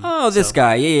recognize him. Oh, this So,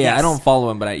 guy. Yeah. yes. I don't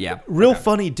follow him, but yeah. Real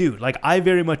funny dude. Like, I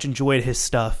very much enjoyed his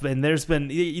stuff, and there's been,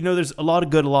 there's a lot of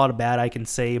good, a lot of bad I can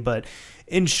say, but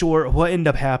in short, what ended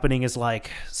up happening is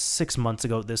like 6 months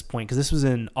ago at this point, because this was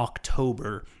in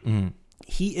October.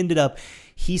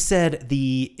 He said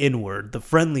the N-word, the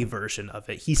friendly version of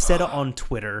it. He said it on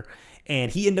Twitter,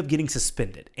 and he ended up getting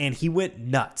suspended. And he went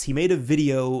nuts. He made a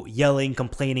video yelling,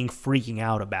 complaining, freaking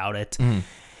out about it.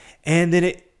 And then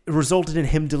it resulted in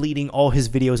him deleting all his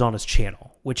videos on his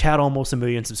channel, which had almost 1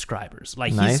 million subscribers.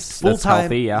 Like, Nice. he's full-time,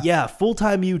 That's healthy, yeah.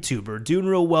 full-time YouTuber, doing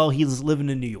real well. He's living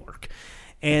in New York.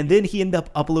 And then he ended up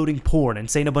uploading porn and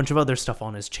saying a bunch of other stuff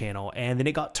on his channel. And then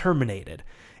it got terminated.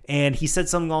 And he said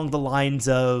something along the lines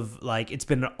of, like, it's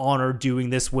been an honor doing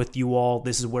this with you all.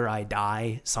 This is where I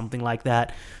die. Something like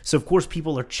that. So, of course,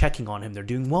 people are checking on him. They're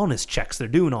doing wellness checks. They're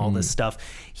doing all this stuff.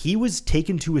 He was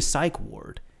taken to a psych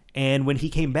ward. And when he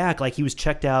came back, like, he was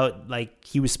checked out, like,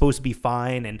 he was supposed to be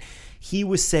fine. And he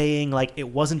was saying, like, it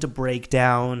wasn't a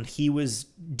breakdown. He was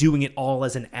doing it all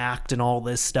as an act and all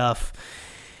this stuff.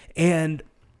 And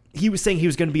he was saying he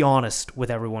was going to be honest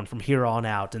with everyone from here on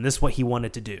out. And this is what he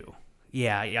wanted to do.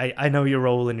 Yeah, I know you're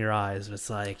rolling your eyes. It's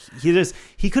like,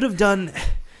 he could have done...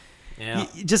 Yeah.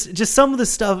 Just some of the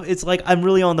stuff, it's like I'm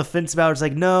really on the fence about. It's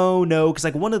like, no, because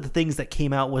like one of the things that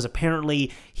came out was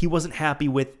apparently he wasn't happy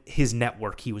with his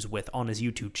network he was with on his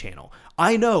YouTube channel.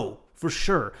 I know for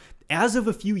sure, as of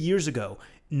a few years ago,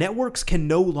 networks can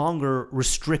no longer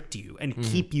restrict you and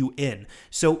keep you in.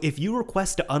 So if you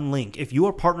request to unlink, if you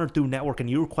are partnered through network and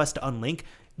you request to unlink,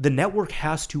 the network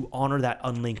has to honor that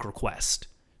unlink request.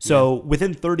 So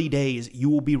within 30 days, you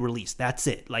will be released. That's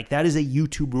it. Like, that is a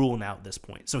YouTube rule now at this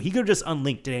point. So he could have just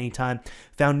unlinked at any time,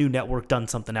 found new network, done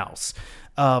something else.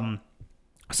 So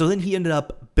then he ended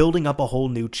up building up a whole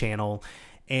new channel.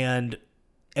 And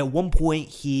at one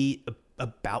point,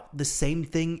 about the same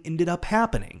thing ended up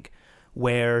happening,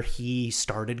 where he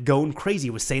started going crazy.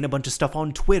 He was saying a bunch of stuff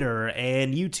on Twitter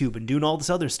and YouTube and doing all this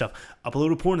other stuff.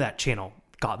 Uploaded porn to that channel.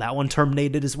 Got that one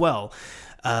terminated as well.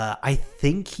 I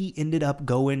think he ended up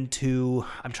going to,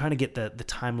 I'm trying to get the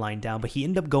timeline down, but he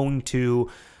ended up going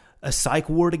to a psych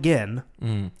ward again.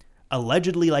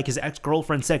 Allegedly, like his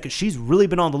ex-girlfriend said, because she's really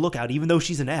been on the lookout, even though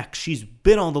she's an ex, she's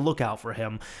been on the lookout for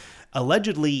him.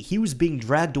 Allegedly, he was being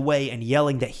dragged away and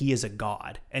yelling that he is a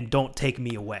god and don't take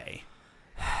me away.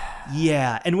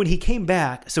 Yeah, and when he came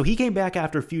back, so he came back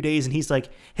after a few days and he's like,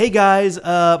 hey guys,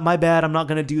 my bad, I'm not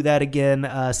going to do that again.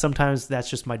 Sometimes that's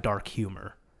just my dark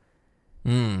humor.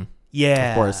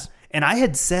 Yeah. Of course. And I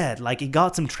had said, like, it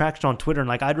got some traction on Twitter, and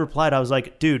like I'd replied, I was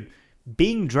like, dude,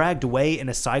 being dragged away in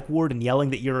a psych ward and yelling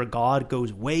that you're a god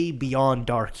goes way beyond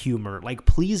dark humor. Like,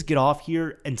 please get off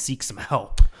here and seek some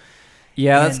help.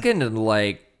 Yeah, that's getting into,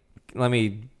 like, let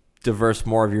me diverse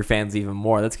more of your fans even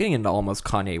more. That's getting into almost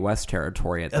Kanye West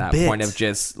territory at that point of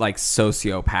just, like,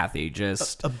 sociopathy.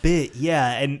 Just a bit,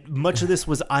 yeah. And much of this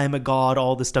was I'm a god,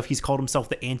 all this stuff. He's called himself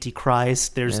the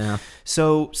Antichrist.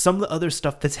 So some of the other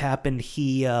stuff that's happened,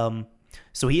 he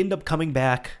ended up coming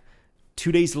back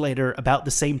 2 days later. About the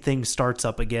same thing starts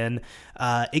up again.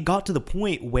 It got to the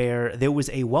point where there was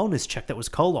a wellness check that was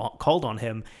called on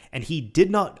him, and he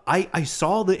did not. I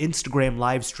saw the Instagram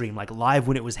live stream, like live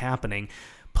when it was happening.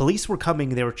 Police were coming.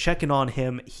 They were checking on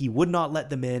him. He would not let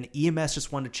them in. EMS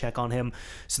just wanted to check on him.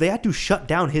 So they had to shut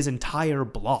down his entire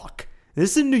block.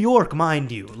 This is in New York,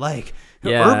 mind you. Like,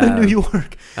 urban New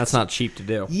York. That's not cheap to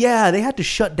do. Yeah, they had to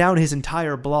shut down his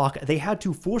entire block. They had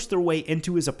to force their way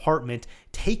into his apartment,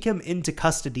 take him into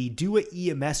custody, do an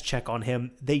EMS check on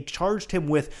him. They charged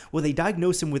him they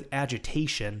diagnosed him with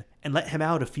agitation and let him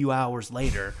out a few hours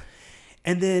later.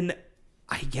 And then,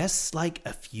 I guess, like,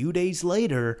 a few days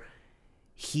later,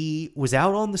 he was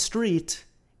out on the street,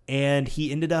 and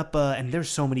he ended up, and there's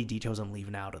so many details I'm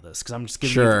leaving out of this, because I'm just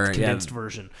giving you the condensed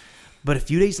version. But a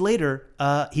few days later,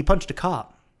 he punched a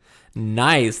cop.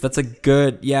 Nice. That's a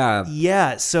good,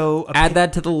 Yeah, so... Add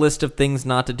that to the list of things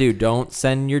not to do. Don't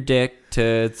send your dick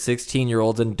to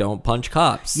 16-year-olds and don't punch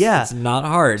cops. Yeah. It's not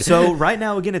hard. So right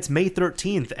now, again, it's May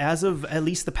 13th. As of at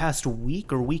least the past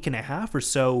week or week and a half or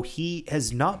so, he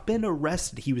has not been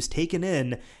arrested. He was taken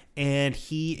in, and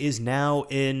he is now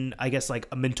in, I guess, like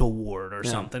a mental ward or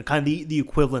something, kind of the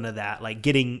equivalent of that, like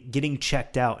getting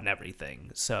checked out and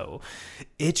everything. So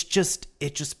it's just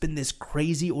been this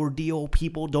crazy ordeal.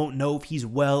 People don't know if he's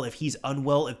well, if he's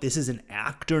unwell, if this is an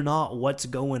act or not, what's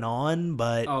going on.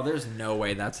 But there's no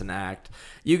way that's an act.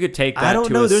 You could take that. I don't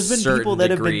to know. A There's been certain people that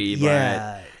degree, have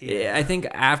been,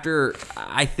 but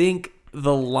I think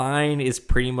the line is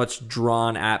pretty much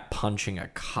drawn at punching a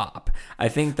cop. I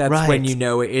think that's when you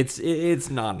know it's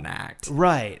not an act.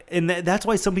 Right. And that's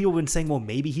why some people have been saying, well,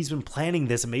 maybe he's been planning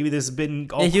this and maybe this has been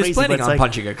all crazy. He was planning on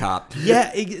punching a cop.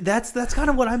 Yeah, that's kind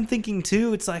of what I'm thinking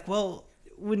too. It's like, well,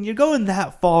 when you're going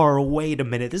that far, wait a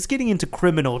minute. This is getting into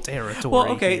criminal territory. Well,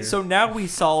 okay, here. so now we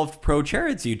solved Pro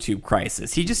Jared's YouTube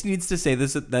crisis. He just needs to say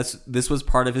this was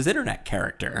part of his internet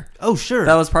character. Oh, sure.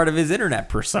 That was part of his internet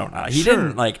persona. He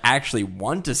didn't actually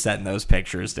want to send those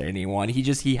pictures to anyone.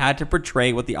 He had to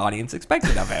portray what the audience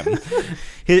expected of him.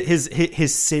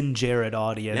 his Sin Jared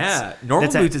audience. Yeah,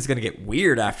 Normal Boots is going to get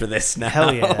weird after this now.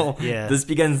 Hell yeah, yeah. This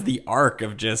begins the arc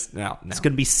of just no. It's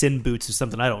going to be Sin Boots or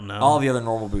something. I don't know. All the other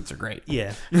Normal Boots are great. Yeah.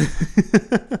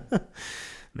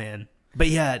 Man, but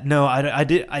yeah, no, I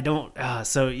don't.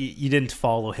 So you didn't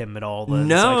follow him at all? Then,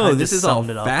 no, this is all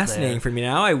fascinating for me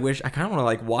now. I kind of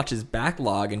want to watch his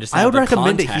backlog and just. I would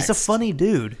recommend context. it. He's a funny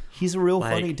dude. He's a real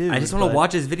funny dude. I just want to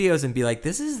watch his videos and be like,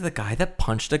 this is the guy that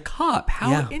punched a cop.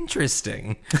 How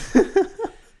interesting.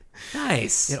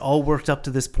 Nice. It all worked up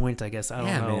to this point, I guess. I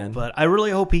don't know, man. But I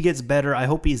really hope he gets better. I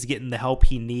hope he's getting the help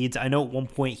he needs. I know at one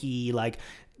point he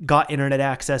got internet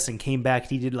access and came back.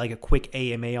 He did a quick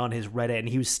AMA on his Reddit, and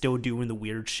he was still doing the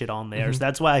weird shit on there. Mm-hmm. So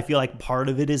that's why I feel like part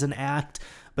of it is an act.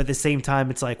 But at the same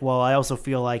time, it's like, well, I also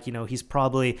feel like, he's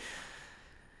probably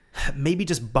maybe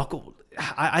just buckled.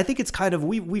 I think it's kind of,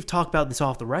 we've talked about this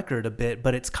off the record a bit,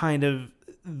 but it's kind of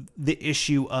the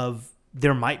issue of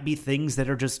there might be things that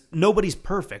are just, nobody's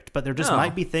perfect, but there just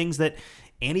might be things that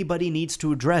anybody needs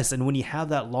to address. And when you have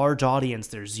that large audience,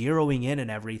 they're zeroing in and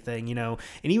everything, and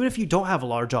even if you don't have a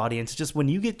large audience, just when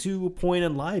you get to a point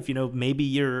in life, maybe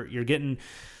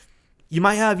you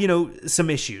might have, some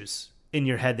issues in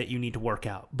your head that you need to work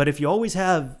out. But if you always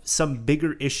have some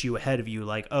bigger issue ahead of you,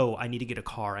 like, oh, I need to get a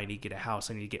car, I need to get a house,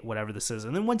 I need to get whatever this is.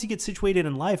 And then once you get situated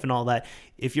in life and all that,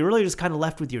 if you're really just kind of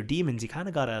left with your demons, you kind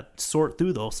of got to sort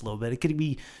through those a little bit. It could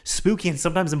be spooky and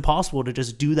sometimes impossible to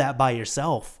just do that by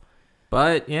yourself.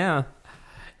 But yeah.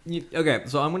 Okay,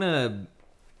 so I'm going to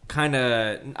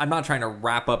I'm not trying to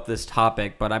wrap up this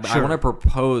topic, but I want to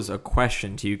propose a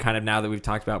question to you kind of now that we've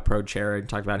talked about Pro Jared,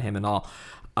 talked about him and all.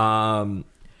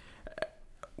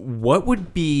 What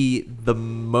would be the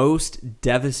most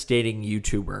devastating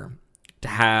YouTuber to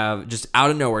have just out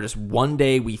of nowhere, just one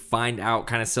day we find out,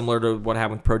 kind of similar to what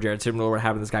happened with Pro Jared, similar to what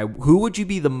happened with this guy? Who would you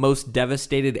be the most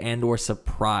devastated and or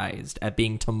surprised at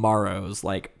being tomorrow's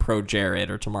Pro Jared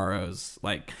or tomorrow's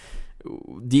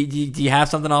do you have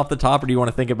something off the top, or do you want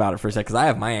to think about it for a sec? Because I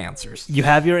have my answers. You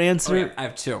have your answer? Oh, yeah, I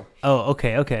have two. Oh,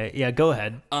 okay. Yeah, go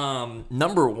ahead.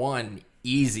 Number one,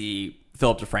 easy,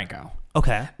 Philip DeFranco.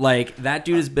 Okay. That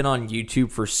dude has been on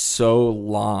YouTube for so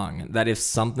long that if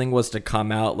something was to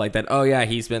come out like that, oh yeah,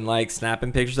 he's been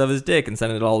snapping pictures of his dick and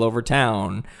sending it all over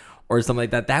town or something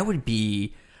like that, that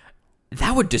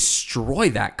would destroy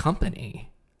that company.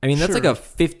 I mean, that's a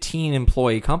 15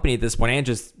 employee company at this point, and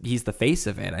just he's the face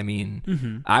of it. I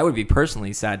mean, I would be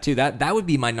personally sad too. That would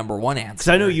be my number one answer. Because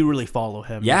I know you really follow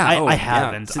him. Yeah, I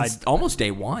haven't since almost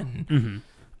day one.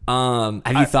 Mm-hmm.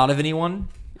 Have you thought of anyone?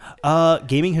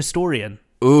 Gaming Historian.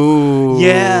 Ooh.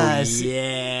 Yes.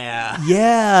 Yeah.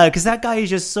 Yeah, because that guy is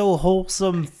just so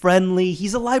wholesome, friendly.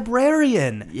 He's a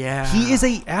librarian. Yeah. He is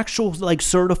a actual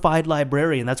certified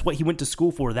librarian. That's what he went to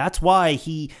school for. That's why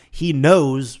he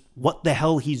knows what the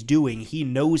hell he's doing. He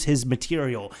knows his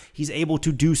material. He's able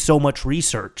to do so much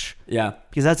research. Yeah.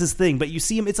 Because that's his thing. But you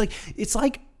see him, it's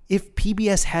like if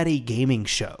PBS had a gaming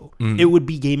show, it would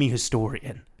be Gaming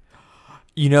Historian.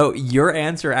 Your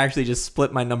answer actually just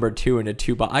split my number two into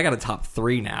two, but I got a top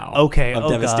three now. Okay. Of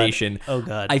devastation. God. Oh,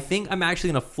 God. I think I'm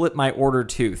actually going to flip my order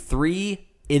too. Three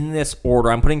in this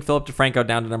order. I'm putting Philip DeFranco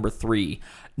down to number 3.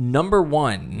 Number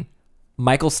 1,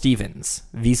 Michael Stevens,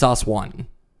 Vsauce 1.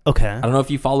 Okay. I don't know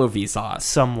if you follow Vsauce.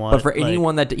 Somewhat. But for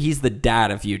anyone he's the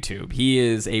dad of YouTube. He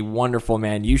is a wonderful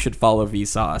man. You should follow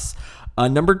Vsauce.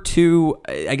 Number 2,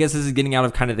 I guess this is getting out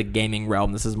of kind of the gaming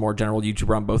realm. This is more general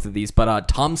YouTuber on both of these. But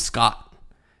Tom Scott.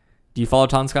 Do you follow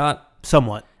Tom Scott?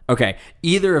 Somewhat. Okay.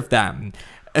 Either of them.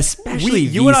 Especially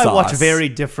you Vsauce. And I watch very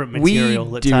different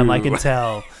material at the time, I can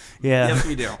tell. Yeah. Yes,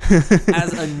 we do.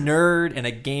 As a nerd and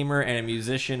a gamer and a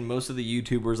musician, most of the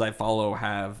YouTubers I follow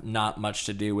have not much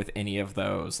to do with any of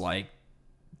those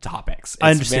topics. It's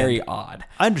I understand. very odd.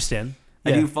 I understand.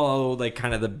 I do follow like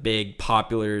kind of the big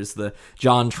populars, the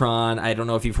JonTron. I don't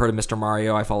know if you've heard of Mr.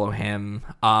 Mario. I follow him.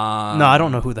 No, I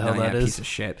don't know who the hell that is. Piece of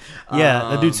shit. Yeah,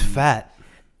 that dude's fat.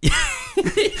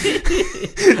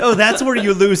 Oh, that's where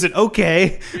you lose it.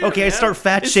 Okay. I start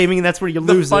fat shaming, and that's where you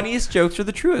lose it. The funniest jokes are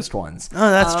the truest ones. Oh,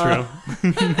 that's true.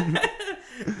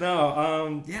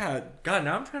 No, yeah. God,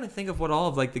 now I'm trying to think of what all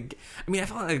of like I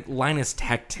feel like Linus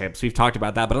Tech Tips. We've talked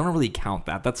about that, but I don't really count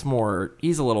that. That's more.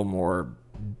 He's a little more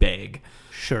big.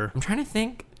 Sure. I'm trying to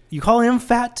think. You call him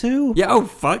fat too? Yeah. Oh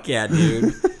fuck yeah,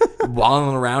 dude.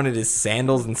 Walling around in his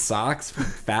sandals and socks,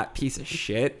 fat piece of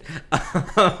shit.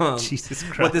 Jesus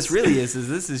Christ. What this really is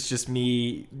this is just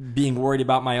me being worried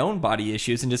about my own body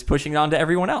issues and just pushing it on to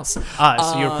everyone else.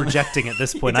 So you're projecting at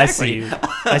this point. Exactly.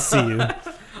 I see you.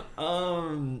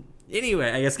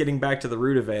 Anyway, I guess getting back to the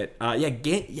root of it,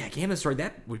 Game of Story,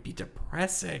 that would be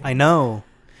depressing. I know.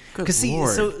 Good Because see,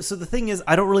 Lord. so the thing is,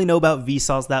 I don't really know about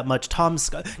Vsauce that much. Tom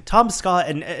Scott,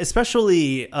 and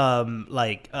especially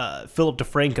Philip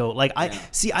DeFranco. Like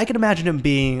I can imagine him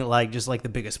being like just like the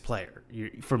biggest player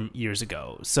from years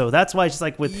ago. So that's why it's just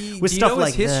like with stuff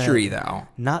like his history though,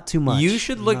 not too much. You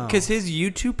should look because his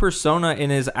YouTube persona in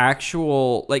his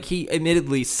actual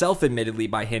he self-admittedly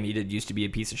by him he did used to be a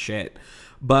piece of shit,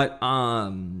 but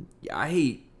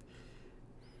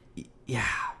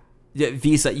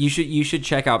Visa, you should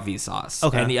check out Vsauce.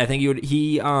 Okay, and I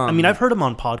think I've heard him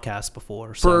on podcasts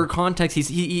before. So. For context,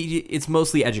 it's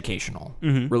mostly educational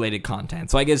related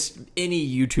content. So I guess any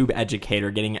YouTube educator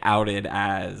getting outed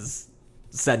as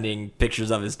sending pictures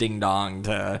of his ding dong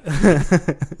to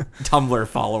Tumblr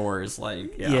followers,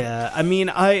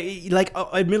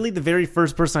 admittedly the very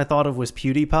first person I thought of was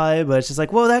PewDiePie, but it's just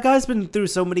like, well, that guy's been through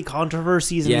so many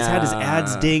controversies, and he's had his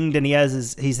ads dinged, and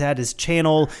he's had his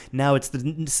channel, now it's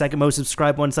the second most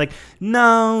subscribed one. It's like,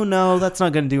 no, that's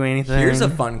not going to do anything. Here's a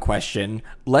fun question.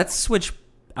 Let's switch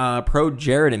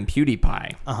ProJared and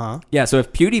PewDiePie. Yeah, so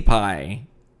if PewDiePie,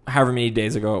 however many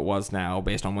days ago it was now,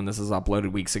 based on when this is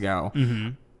uploaded weeks ago,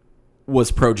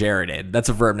 was ProJareded. That's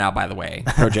a verb now, by the way.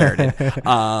 ProJareded.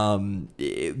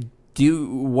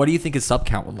 What do you think his sub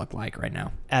count would look like right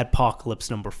now? Adpocalypse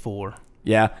number 4.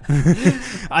 Yeah.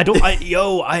 I don't. I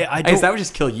guess that would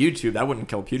just kill YouTube. That wouldn't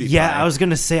kill PewDiePie. Yeah, I was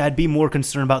gonna say I'd be more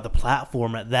concerned about the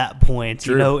platform at that point.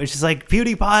 True. You know, it's just like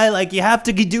PewDiePie. Like you have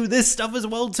to do this stuff as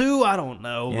well too. I don't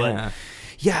know, but.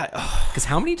 Yeah, because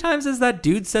how many times has that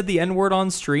dude said the N-word on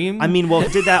stream? I mean, well, he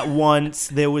did that once.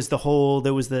 There was the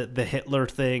Hitler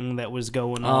thing that was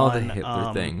going on. Oh, the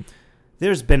Hitler thing.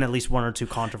 There's been at least one or two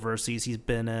controversies he's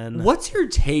been in. What's your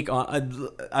take on?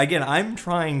 Again, I'm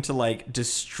trying to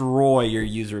destroy your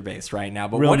user base right now,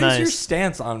 but what is your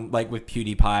stance on with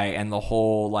PewDiePie and the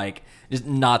whole just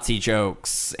Nazi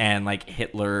jokes and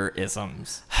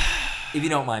Hitler-isms? If you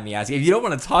don't mind me asking, if you don't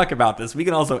want to talk about this, we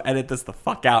can also edit this the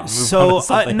fuck out and move on to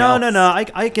something else. No.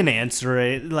 I can answer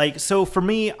it. So for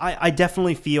me, I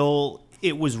definitely feel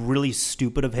it was really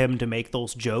stupid of him to make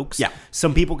those jokes. Yeah.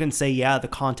 Some people can say, yeah, the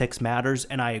context matters,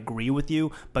 and I agree with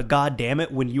you. But God damn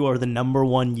it, when you are the number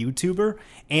one YouTuber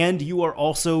and you are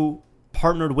also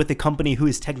partnered with a company who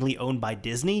is technically owned by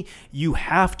Disney, you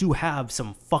have to have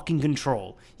some fucking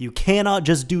control. You cannot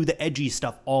just do the edgy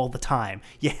stuff all the time.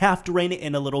 You have to rein it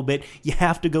in a little bit. You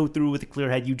have to go through with a clear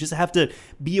head. You just have to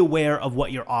be aware of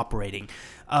what you're operating.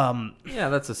 Yeah,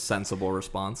 that's a sensible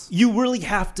response. You really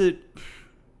have to...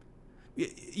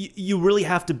 You really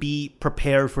have to be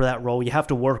prepared for that role. You have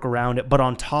to work around it. But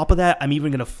on top of that, I'm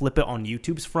even going to flip it on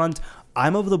YouTube's front.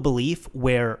 I'm of the belief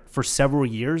where for several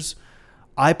years...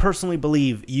 I personally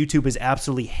believe YouTube has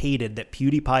absolutely hated that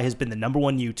PewDiePie has been the number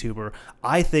one YouTuber.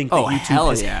 I think that YouTube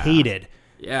has hated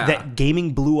that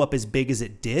gaming blew up as big as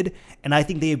it did. And I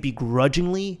think they have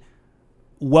begrudgingly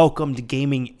welcomed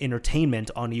gaming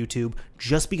entertainment on YouTube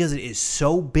just because it is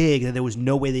so big that there was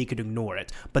no way they could ignore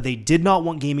it. But they did not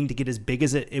want gaming to get as big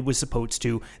as it was supposed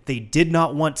to. They did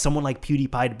not want someone like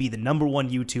PewDiePie to be the number one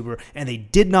YouTuber. And they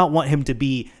did not want him to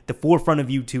be the forefront of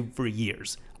YouTube for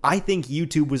years. I think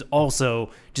YouTube was also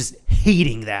just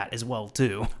hating that as well,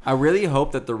 too. I really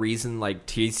hope that the reason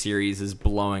T-Series is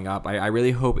blowing up, I really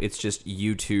hope it's just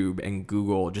YouTube and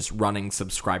Google just running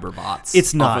subscriber bots.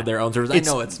 It's not. Off of their own servers. I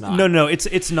know it's not. No,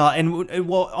 it's not. And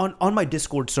well, on my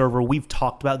Discord server, we've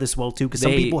talked about this well, too, because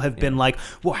some people have been like,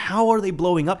 well, how are they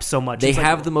blowing up so much? They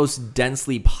have the most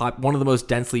one of the most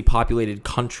densely populated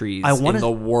countries in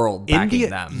the world backing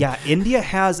them. Yeah, India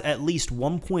has at least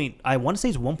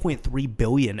 1.3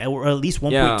 billion billion, or at least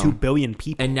 1.2 billion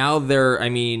people. And now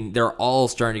they're all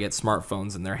starting to get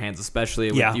smartphones in their hands,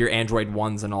 especially with your Android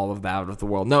ones and all of that of the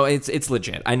world. No, it's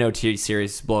legit. I know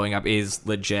T-Series blowing up is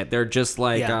legit. They're just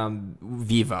like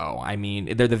Vivo. I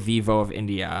mean, they're the Vivo of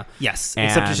India. Yes,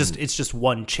 except it's just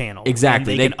one channel.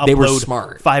 Exactly. They were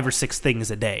smart. 5 or 6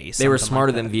 things a day. They were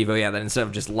smarter than Vivo. Yeah, that instead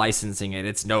of just licensing it,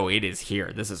 it is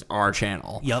here. This is our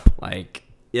channel. Yep. Like.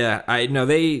 Yeah, I know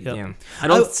I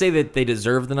don't say that they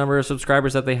deserve the number of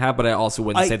subscribers that they have, but I also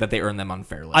wouldn't say that they earn them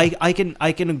unfairly. I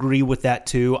can agree with that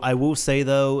too. I will say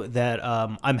though that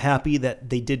I'm happy that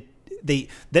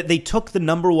they took the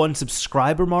number 1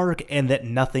 subscriber mark and that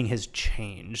nothing has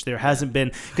changed. There hasn't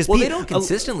been they don't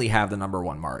consistently have the number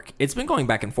 1 mark. It's been going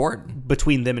back and forth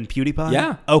between them and PewDiePie.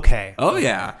 Yeah. Okay. Oh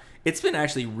yeah. It's been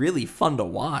actually really fun to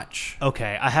watch.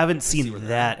 Okay, I haven't seen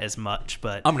that as much,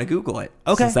 but I'm gonna Google it.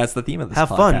 Okay, since that's the theme of this. Have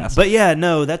podcast. fun, but yeah,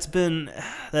 no, that's been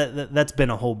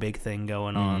a whole big thing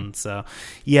going on. So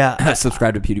yeah,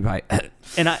 subscribe to PewDiePie.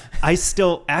 And I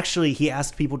still actually he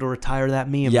asked people to retire that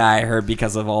meme. Yeah, I heard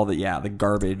because of all the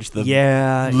garbage, the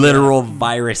literal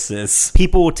viruses.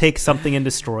 People will take something and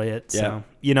destroy it. So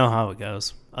you know how it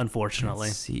goes. Unfortunately.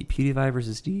 Let's see, PewDiePie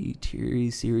versus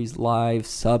T-Series live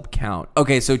sub count.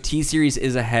 Okay, so T-Series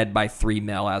is ahead by 3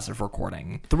 mil as of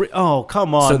recording. 3? Oh,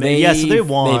 come on. So they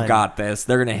won. They've got this.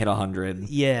 They're gonna hit 100.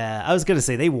 Yeah, I was gonna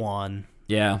say they won.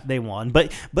 Yeah, they won.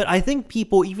 But I think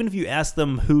people, even if you ask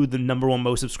them who the number 1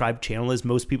 most subscribed channel is,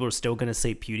 most people are still gonna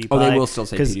say PewDiePie. Oh, they will still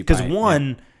say PewDiePie because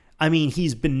one. Yeah. I mean,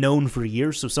 he's been known for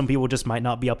years, so some people just might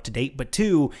not be up to date. But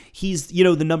 2, he's,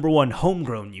 the number 1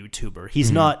 homegrown YouTuber. He's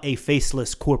not a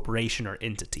faceless corporation or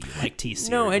entity like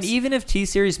T-Series. No, and even if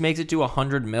T-Series makes it to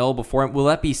 100 mil before, will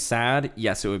that be sad?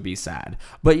 Yes, it would be sad.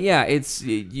 But yeah,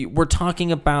 we're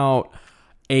talking about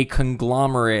a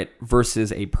conglomerate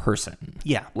versus a person.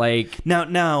 Yeah. Like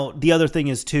now the other thing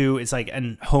is too, it's like,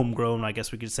 and homegrown, I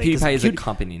guess we could say. PewDiePie is a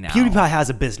company now. PewDiePie has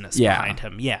a business behind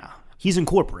him. Yeah. He's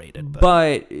incorporated,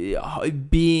 but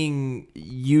being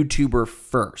YouTuber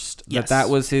first, yes.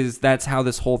 that's how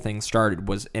this whole thing started,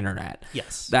 was internet.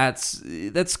 Yes.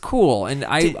 That's cool. And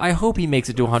I hope he makes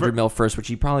it to 100 mil first, which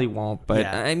he probably won't, but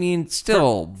I mean,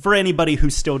 still. For anybody who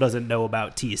still doesn't know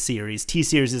about T-Series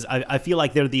is, I feel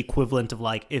like they're the equivalent of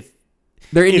like,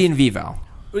 they're Indian Vivo.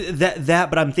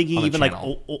 But I'm thinking even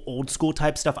channel. Like old school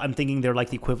type stuff. I'm thinking they're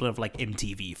like the equivalent of like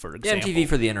MTV, for example. Yeah, MTV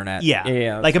for the internet.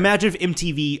 Yeah. Like imagine if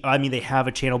MTV, I mean, they have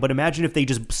a channel, but imagine if they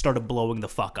just started blowing the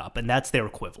fuck up, and that's their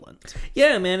equivalent.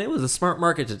 Yeah, man, it was a smart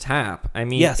market to tap. I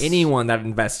mean, anyone that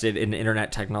invested in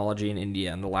internet technology in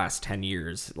India in the last 10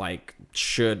 years,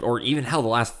 should, or even hell, the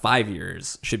last 5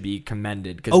 years, should be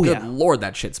commended. Because good Lord,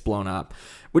 that shit's blown up.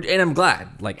 And I'm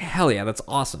glad. Like, hell yeah, that's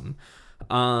awesome.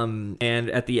 And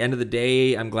at the end of the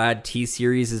day, I'm glad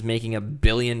T-Series is making $1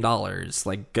 billion.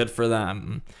 Like, good for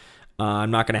them.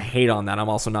 I'm not going to hate on that. I'm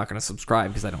also not going to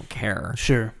subscribe because I don't care.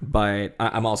 Sure. But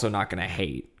I'm also not going to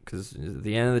hate because at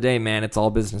the end of the day, man, it's all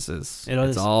businesses.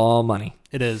 It's all money.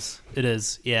 It is.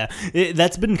 Yeah.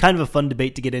 That's been kind of a fun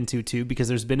debate to get into too, because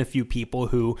there's been a few people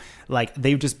who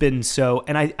they've just been so,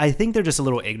 and I think they're just a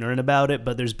little ignorant about it,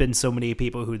 but there's been so many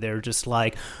people who they're just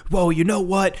like, well, you know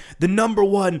what? The number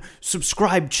 1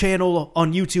 subscribed channel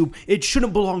on YouTube, it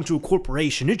shouldn't belong to a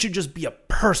corporation. It should just be a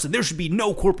person. There should be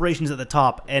no corporations at the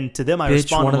top. And to them, I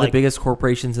respond one of the biggest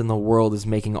corporations in the world is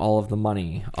making all of the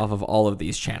money off of all of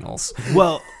these channels.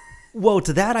 Well,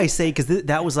 to that I say, because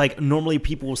that was normally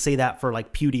people will say that for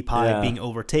PewDiePie being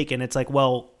overtaken. It's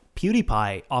well,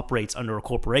 PewDiePie operates under a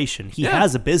corporation. He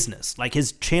has a business.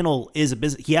 His channel is a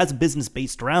business. He has a business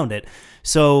based around it.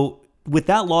 So with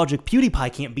that logic,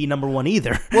 PewDiePie can't be number 1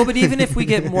 either. Well, but even if we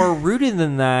get more rooted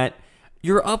than that,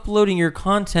 you're uploading your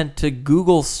content to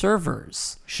Google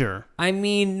servers. Sure. I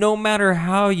mean, no matter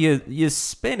how you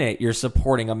spin it, you're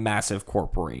supporting a massive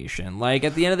corporation.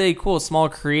 At the end of the day, cool, small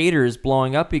creators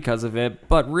blowing up because of it,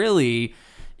 but really,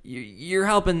 you're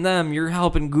helping them. You're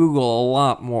helping Google a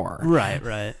lot more.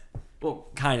 Right. Well,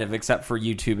 kind of, except for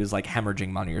YouTube is hemorrhaging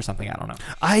money or something. I don't know.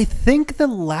 I think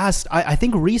I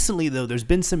think recently, though, there's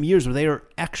been some years where they are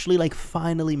actually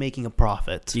finally making a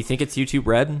profit. Do you think it's YouTube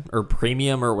Red or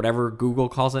Premium or whatever Google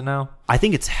calls it now? I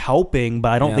think it's helping,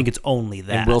 but I don't think it's only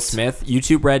that. And Will Smith,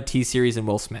 YouTube Red, T-Series, and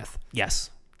Will Smith.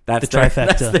 Yes. That's the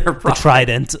trifecta. That's their profit. The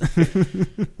trident.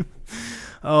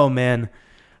 Oh, man.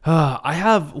 I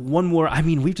have one more. I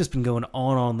mean, we've just been going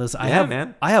on this. I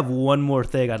have one more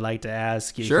thing I'd like to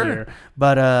ask you here.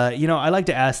 But I like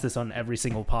to ask this on every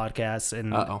single podcast,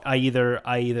 and I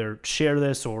either share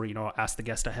this or ask the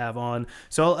guest I have on.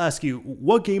 So I'll ask you,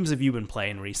 what games have you been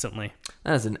playing recently?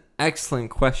 That is an excellent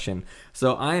question.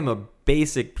 So I am a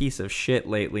basic piece of shit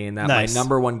lately in that Nice. my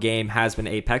number one game has been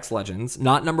Apex Legends.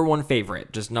 Not number one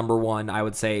favorite, just number one, I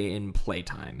would say, in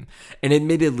playtime. And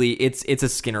admittedly, it's a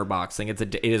Skinner box thing.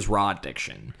 It is raw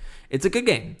addiction. It's a good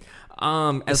game.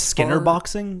 As Skinner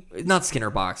boxing? Not Skinner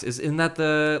box. Isn't that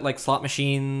the like slot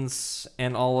machines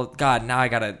and all of God, now I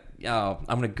gotta I'm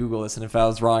gonna Google this, and if I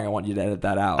was wrong, I want you to edit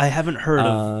that out. I haven't heard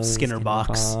of Skinner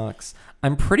box.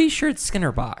 I'm pretty sure it's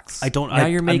Skinner box. I don't. Now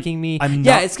you're making me.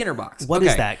 Yeah, it's Skinner box. What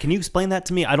is that? Can you explain that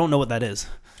to me? I don't know what that is.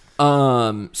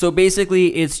 So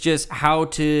basically, it's just how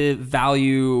to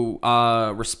value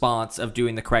response of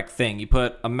doing the correct thing. You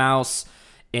put a mouse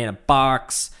in a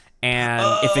box, and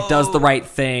if it does the right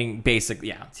thing, basically,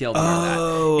 yeah, TLDR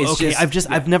that. It's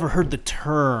okay. I've never heard the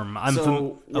term.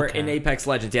 In Apex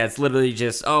Legends, yeah, it's literally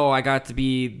just I got to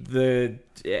be the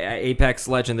Apex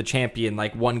Legend, the champion,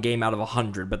 like one game out of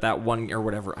 100, but that one or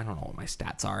whatever, I don't know what my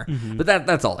stats are, but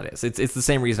that's all it is. It's the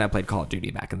same reason I played Call of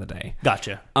Duty back in the day.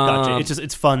 Gotcha.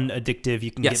 It's fun, addictive.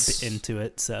 You can get into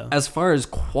it. So as far as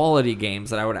quality games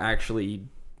that I would actually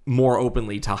more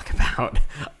openly talk about,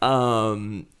 a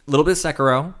little bit of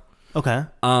Sekiro. Okay.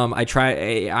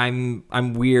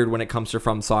 I'm weird when it comes to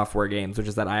From Software games, which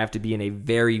is that I have to be in a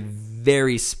very,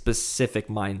 very specific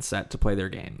mindset to play their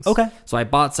games. Okay. So I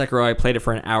bought Sekiro, I played it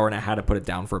for an hour, and I had to put it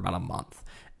down for about a month.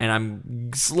 And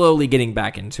I'm slowly getting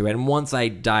back into it. And once I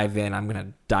dive in, I'm going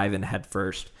to dive in head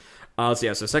first. So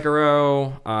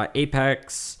Sekiro,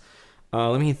 Apex.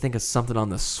 Let me think of something on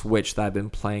the Switch that I've been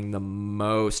playing the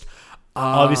most.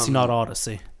 Obviously not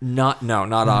Odyssey. Not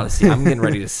Odyssey. I'm getting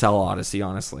ready to sell Odyssey,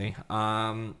 honestly.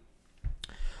 The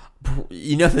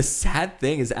sad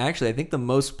thing is actually I think the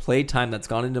most play time that's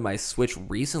gone into my Switch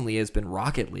recently has been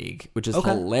Rocket League, which is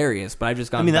hilarious. But I've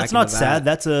just gotten. That's not sad.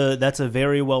 That's a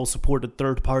very well supported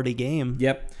third party game.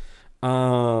 Yep.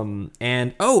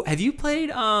 And have you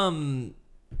played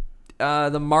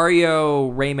the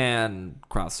Mario Rayman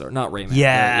crossover? Not Rayman.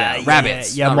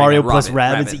 Rabbids. Yeah, Mario plus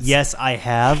Rabbids. Yes, I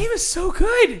have. That game is so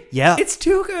good. Yeah, it's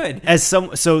too good.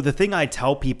 So the thing I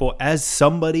tell people, as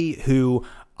somebody who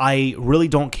I really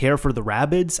don't care for the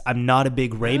Rabbids, I'm not a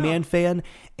big Rayman fan,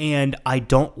 and I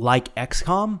don't like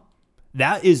XCOM.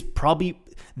 That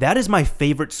is my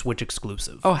favorite Switch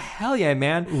exclusive. Oh, hell yeah,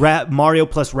 man. Mario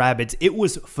plus Rabbids. It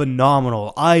was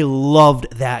phenomenal. I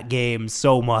loved that game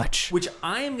so much. Which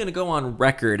I am going to go on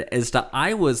record as to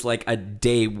I was like a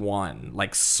day one,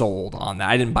 like sold on that.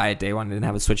 I didn't buy it day one. I didn't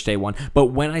have a Switch day one. But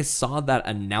when I saw that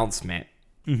announcement,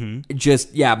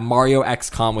 Mario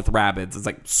XCOM with Rabbids, it's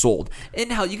like sold.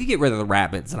 And hell, you could get rid of the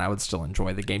Rabbids and I would still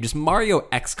enjoy the game. Just Mario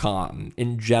XCOM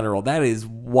in general, that is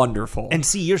wonderful. And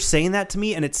see, you're saying that to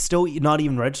me and it's still not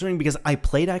even registering because I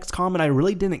played XCOM and I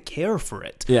really didn't care for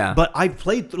it. Yeah. But I've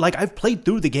played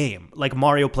through the game, like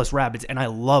Mario plus Rabbids, and I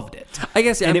loved it. I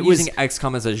guess I'm using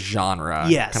XCOM as a genre.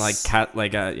 Yes. Kind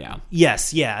of yeah.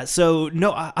 Yes, yeah. So,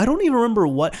 no, I don't even remember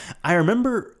what... I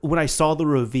remember when I saw the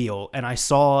reveal and I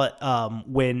saw...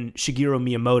 when Shigeru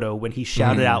Miyamoto, when he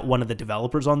shouted out one of the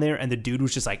developers on there and the dude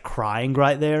was just like crying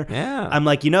right there. Yeah. I'm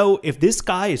like, if this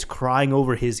guy is crying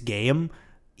over his game,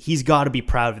 he's got to be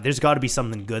proud of it. There's got to be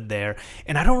something good there.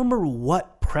 And I don't remember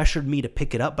what pressured me to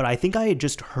pick it up, but I think I had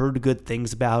just heard good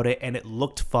things about it and it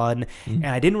looked fun. And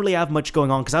I didn't really have much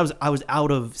going on because I was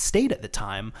out of state at the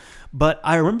time. But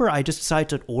I remember I just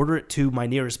decided to order it to my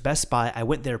nearest Best Buy. I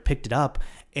went there, picked it up,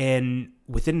 and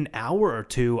within an hour or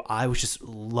two, I was just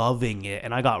loving it,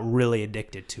 and I got really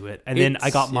addicted to it. And then I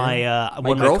got my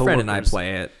girlfriend and I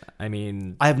play it. I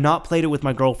mean, I have not played it with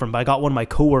my girlfriend, but I got one of my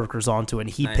coworkers onto it, and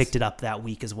he picked it up that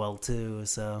week as well too.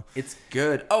 So it's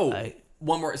good.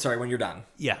 One more. Sorry, when you're done.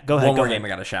 Yeah, go ahead. One more game I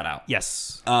got to shout out.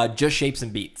 Yes. Just Shapes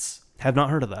and Beats. Have not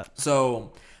heard of that.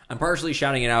 So I'm partially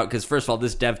shouting it out because, first of all,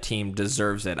 this dev team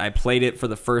deserves it. I played it for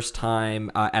the first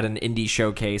time at an indie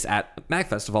showcase at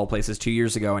MagFest of all places 2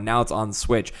 years ago, and now it's on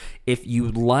Switch. If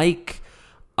you like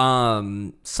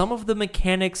some of the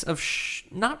mechanics of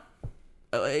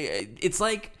it's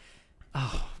like,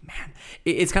 oh man,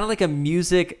 it's kind of like a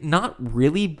music, not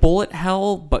really bullet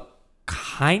hell, but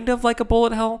kind of like a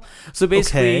bullet hell. So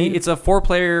basically, it's a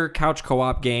 4-player couch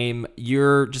co-op game.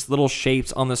 You're just little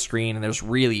shapes on the screen, and there's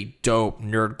really dope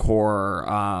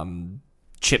nerdcore,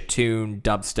 chiptune,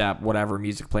 dubstep, whatever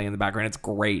music playing in the background. It's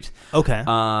great. Okay.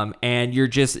 And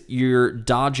you're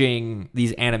dodging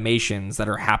these animations that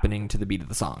are happening to the beat of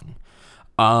the song.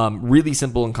 Really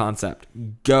simple in concept.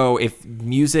 If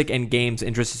music and games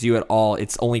interests you at all,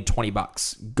 it's only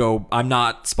 $20. I'm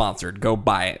not sponsored. Go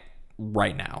buy it.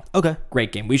 right now. Okay.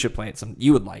 Great game. We should play it.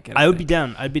 You would like it. I would be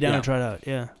down. I'd be down Yeah. to try it out.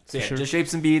 Yeah. So for sure. just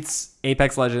Shapes and Beats,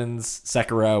 Apex Legends,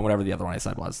 Sekiro, whatever the other one I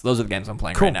said was. Those are the games I'm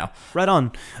playing right now. Right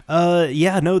on.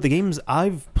 The games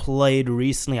I've played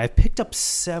recently, I've picked up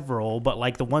several, but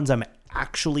like the ones I'm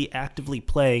actually actively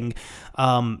playing,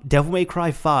 Devil May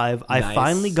Cry 5, Nice.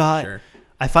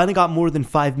 I finally got more than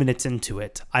 5 minutes into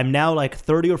it. I'm now like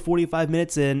 30 or 45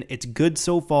 minutes in. It's good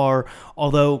so far,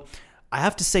 although I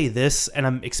have to say this, and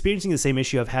I'm experiencing the same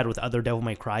issue I've had with other Devil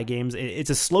May Cry games. It's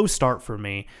a slow start for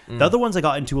me. The other ones I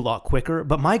got into a lot quicker,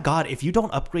 but my God, if you don't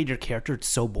upgrade your character, it's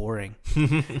so boring.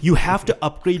 You have to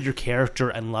upgrade your character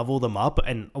and level them up,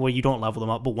 you don't level them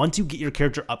up, but once you get your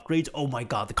character upgrades, oh my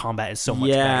God, the combat is so much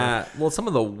better. Yeah, well, some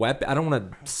of the I don't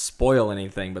want to spoil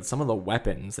anything, but some of the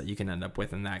weapons that you can end up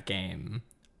with in that game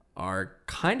are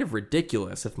kind of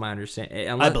ridiculous, if my understanding.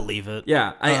 I believe it.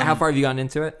 Yeah. How far have you gotten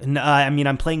into it?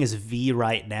 I'm playing as V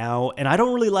right now, and I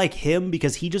don't really like him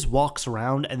because he just walks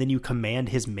around and then you command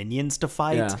his minions to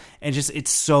fight, and it's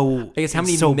so. I guess how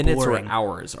many minutes or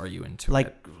hours are you into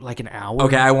it? Like an hour?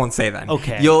 Okay, I won't say that.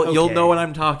 Okay, you'll know what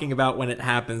I'm talking about when it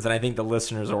happens, and I think the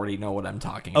listeners already know what I'm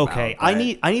talking about. Okay, I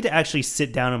need to actually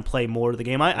sit down and play more of the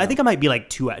game. I think I might be like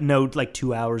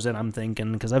 2 hours in. I'm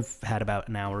thinking because I've had about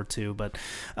an hour or two, but.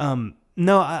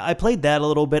 No, I played that a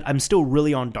little bit. I'm still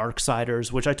really on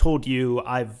Darksiders, which I told you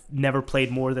I've never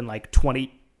played more than like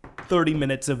 20, 30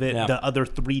 minutes of it. Yeah. The other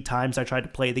 3 times I tried to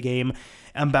play the game.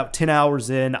 I'm about 10 hours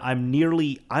in. I'm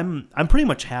pretty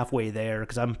much halfway there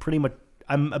because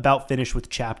I'm about finished with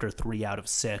chapter 3 out of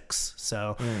 6.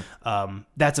 So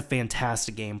that's a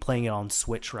fantastic game, playing it on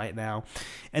Switch right now.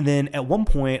 And then at one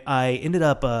point I ended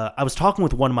up, I was talking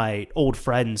with one of my old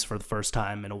friends for the first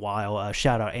time in a while,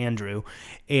 shout out Andrew.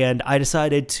 And I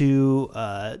decided to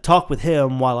talk with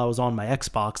him while I was on my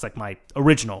Xbox, like my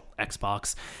original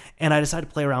Xbox. And I decided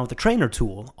to play around with the trainer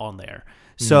tool on there.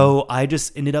 So I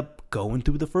just ended up going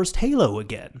through the first Halo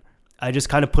again. I just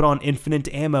kind of put on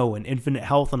infinite ammo and infinite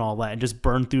health and all that and just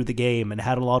burned through the game and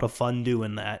had a lot of fun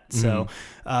doing that. So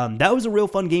that was a real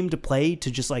fun game to play,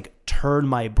 to just like turn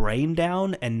my brain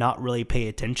down and not really pay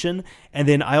attention. And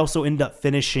then I also ended up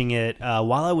finishing it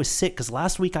while I was sick, because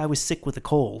last week I was sick with a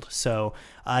cold. So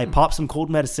I popped some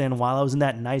cold medicine while I was in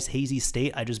that nice hazy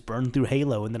state. I just burned through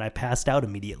Halo and then I passed out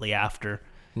immediately after.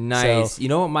 Nice. So, you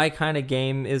know what my kind of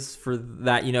game is for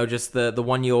that? Just the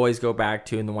one you always go back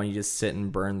to and the one you just sit and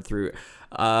burn through.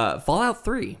 Fallout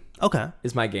 3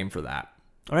 is my game for that.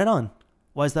 Right on.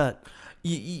 Why is that?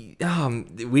 We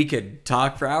could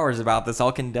talk for hours about this.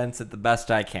 I'll condense it the best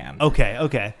I can.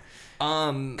 Okay.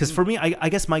 Because for me, I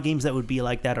guess my games that would be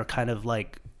like that are kind of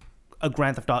like a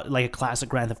Grand Theft Auto, like a classic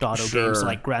Grand Theft Auto game, so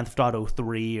like Grand Theft Auto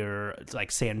 3 or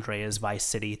like San Andreas, Vice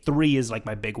City. 3 is like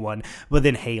my big one, but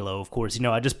then Halo, of course.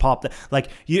 I just popped like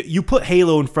you put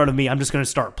Halo in front of me, I'm just gonna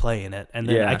start playing it, and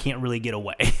then I can't really get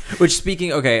away. Which,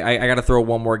 speaking, I got to throw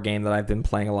one more game that I've been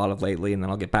playing a lot of lately, and then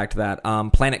I'll get back to that.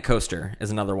 Planet Coaster is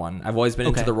another one. I've always been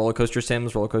into the roller coaster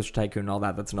sims, Roller Coaster Tycoon, and all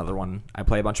that. That's another one I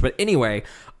play a bunch. But anyway,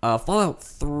 Fallout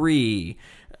 3.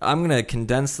 I'm going to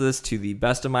condense this to the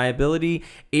best of my ability.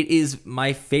 It is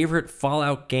my favorite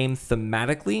Fallout game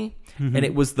thematically, and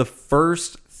it was the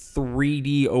first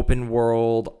 3D open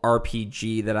world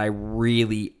RPG that I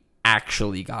really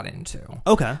actually got into.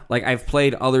 Okay. Like, I've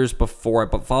played others before,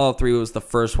 but Fallout 3 was the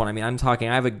first one. I mean,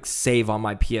 I have a save on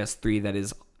my PS3 that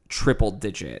is triple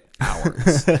digit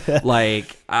hours.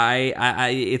 Like,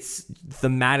 it's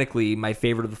thematically my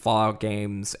favorite of the Fallout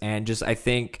games, and just, I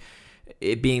think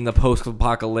it being the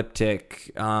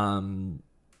post-apocalyptic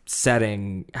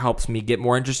setting helps me get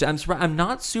more interested. I'm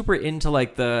not super into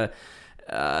like the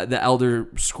Elder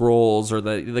Scrolls or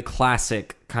the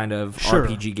classic kind of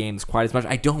RPG games quite as much.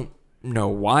 I don't know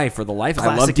why, for the life.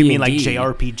 Classic, I love D&D. You mean like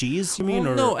JRPGs? You mean?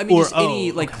 Well, no, I mean just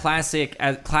any like classic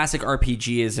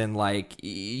RPG is in like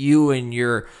you and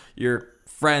your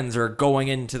friends are going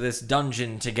into this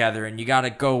dungeon together and you got to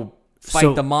go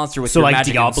fight the monster with your like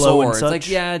magic Diablo and such?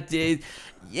 It's like,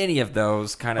 any of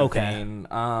those kind of thing.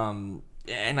 And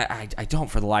I don't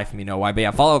for the life of me know why. But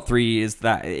yeah, Fallout 3 is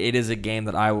that. It is a game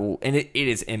that I will, and it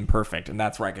is imperfect, and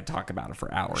that's where I could talk about it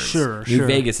for hours. Sure. New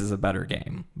Vegas is a better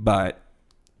game, but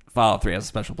Fallout 3 has a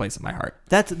special place in my heart.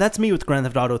 That's me with Grand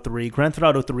Theft Auto 3. Grand Theft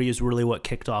Auto 3 is really what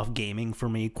kicked off gaming for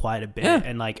me quite a bit. Yeah.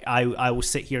 And like I will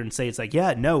sit here and say it's like,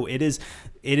 it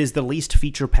is the least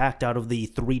feature packed out of the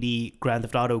 3D Grand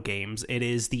Theft Auto games. It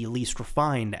is the least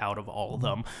refined out of all of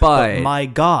them. But my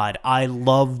God, I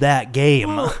love that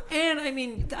game. Well, and I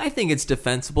mean, I think it's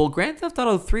defensible. Grand Theft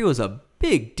Auto 3 was a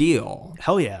big deal.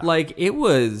 Hell yeah. Like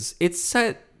it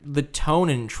set the tone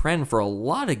and trend for a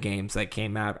lot of games that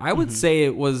came out. I would say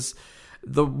it was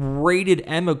the rated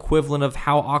M equivalent of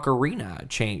how Ocarina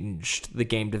changed the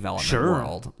game development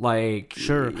world. Like,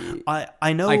 sure,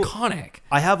 I know, iconic.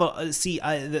 I have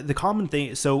the common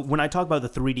thing. So when I talk about the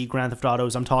 3D Grand Theft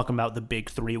Autos, I'm talking about the big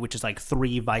three, which is like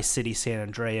 3, Vice City, San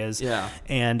Andreas. Yeah,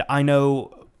 and I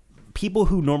know people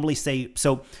who normally say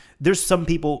so. There's some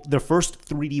people, their first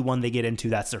 3D one they get into,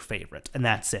 that's their favorite, and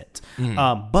that's it.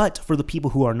 But for the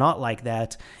people who are not like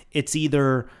that, it's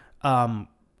either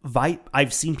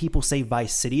I've seen people say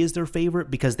Vice City is their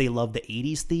favorite because they love the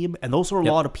 80s theme, and those are a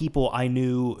lot of people I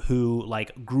knew who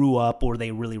like grew up or they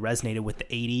really resonated with the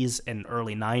 80s and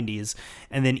early 90s,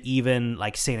 and then even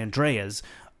like San Andreas.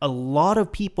 A lot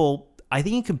of people, I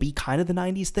think it could be kind of the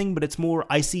 90s thing, but it's more,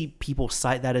 I see people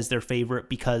cite that as their favorite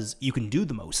because you can do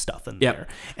the most stuff in there.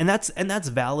 And that's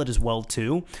valid as well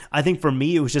too. I think for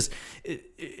me, it was just,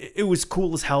 it was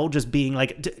cool as hell just being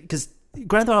like, because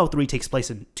Grand Theft Auto 3 takes place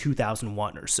in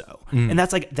 2001 or so. And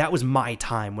that's like, that was my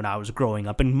time when I was growing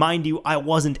up. And mind you, I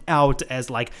wasn't out as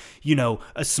like, you know,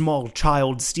 a small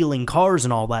child stealing cars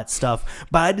and all that stuff.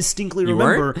 But I distinctly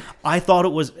remember, I thought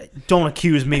it was, don't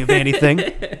accuse me of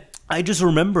anything. I just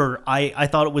remember I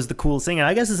thought it was the coolest thing. And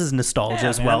I guess this is nostalgia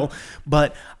as well.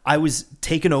 But I was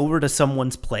taken over to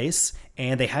someone's place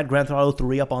and they had Grand Theft Auto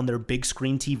 3 up on their big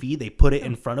screen TV. They put it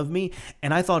in front of me,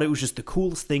 and I thought it was just the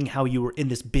coolest thing how you were in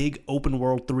this big open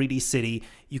world 3D city.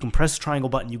 You can press the triangle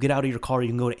button, you get out of your car, you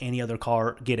can go to any other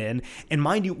car, get in. And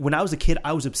mind you, when I was a kid,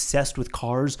 I was obsessed with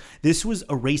cars. This was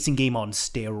a racing game on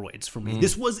steroids for me.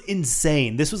 This was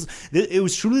insane. It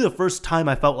was truly the first time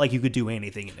I felt like you could do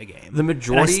anything in a game. The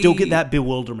majority, and I still get that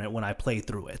bewilderment when I play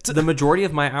through it. The majority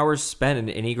of my hours spent in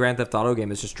any Grand Theft Auto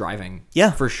game is just driving.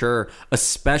 Yeah. For sure.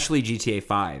 Especially GTA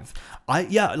 5.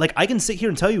 I can sit here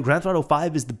and tell you Grand Theft Auto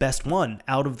 5 is the best one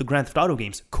out of the Grand Theft Auto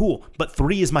games. Cool. But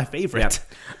 3 is my favorite. Yep.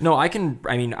 No,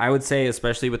 I would say,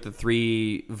 especially with the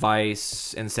 3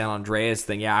 Vice and San Andreas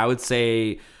thing, I would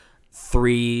say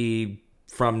 3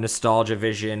 from nostalgia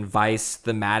vision, Vice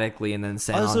thematically, and then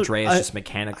San Andreas just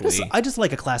mechanically. I just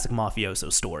like a classic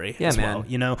mafioso story as man. well.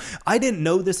 You know, I didn't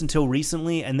know this until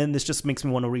recently, and then this just makes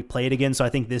me want to replay it again. So I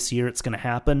think this year it's going to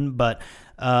happen. But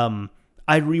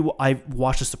I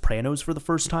watched The Sopranos for the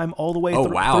first time all the way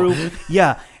through.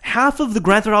 Yeah, half of the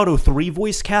Grand Theft Auto 3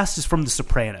 voice cast is from The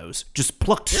Sopranos, just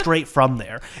plucked straight from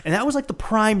there. And that was like the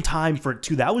prime time for it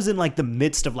too. That was in like the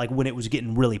midst of like when it was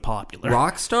getting really popular.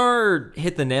 Rockstar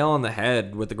hit the nail on the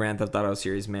head with the Grand Theft Auto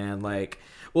series, man. Like,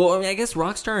 well, I mean, I guess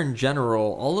Rockstar in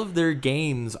general, all of their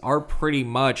games are pretty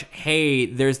much, hey,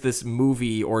 there's this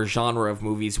movie or genre of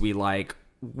movies we like.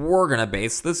 We're going to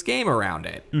base this game around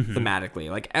it thematically.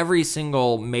 Like every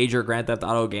single major Grand Theft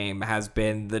Auto game has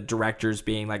been the directors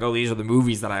being like, oh, these are the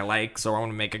movies that I like, so I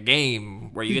want to make a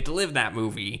game where you get to live that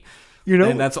movie. You know?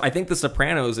 And I think The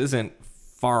Sopranos isn't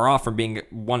far off from being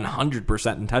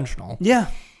 100% intentional. Yeah.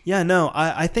 Yeah, no,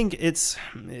 I think it's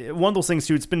one of those things,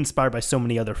 too. It's been inspired by so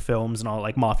many other films and all,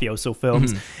 like mafioso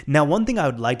films. Now, one thing I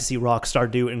would like to see Rockstar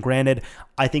do, and granted,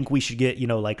 I think we should get,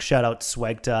 like, shout out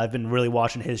Swegta. I've been really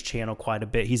watching his channel quite a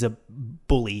bit. He's a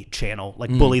Bully channel,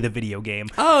 like Bully the video game.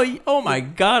 Oh my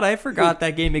God, I forgot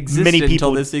that game existed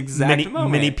until this exact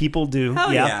moment. Many people do.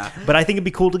 Hell yeah. But I think it'd be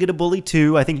cool to get a Bully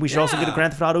 2. I think we should also get a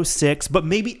Grand Theft Auto 6. But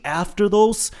maybe after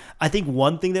those, I think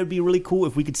one thing that would be really cool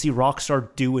if we could see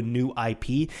Rockstar do a new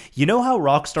IP. You know how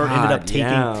Rockstar ended up taking...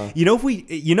 Yeah. You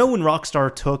know when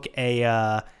Rockstar took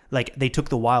a... they took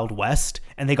the Wild West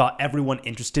and they got everyone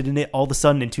interested in it all of a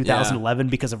sudden in 2011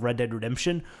 because of Red Dead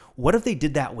Redemption? What if they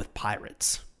did that with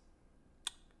pirates?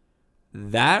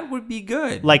 That would be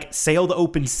good. Like Sail the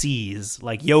Open Seas,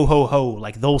 like Yo Ho Ho,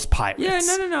 like those pirates. Yeah,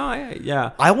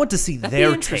 no. I want to see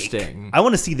their take. I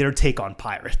want to see their take on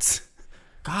pirates.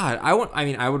 God, I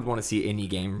would want to see any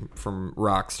game from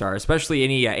Rockstar, especially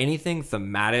anything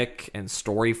thematic and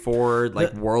story forward,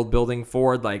 like world building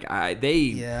forward. Like I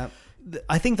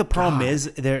think the problem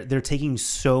is they're taking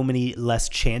so many less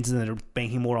chances and they're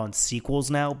banking more on sequels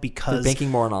now because they're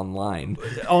banking more on online,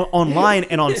 online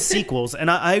and on sequels. And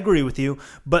I agree with you,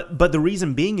 but the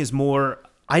reason being is more.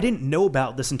 I didn't know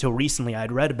about this until recently.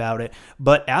 I'd read about it,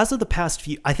 but as of the past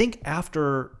few, I think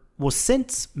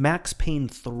since Max Payne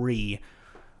 3.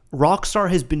 Rockstar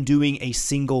has been doing a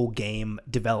single game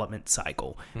development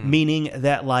cycle, meaning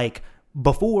that like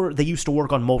before they used to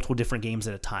work on multiple different games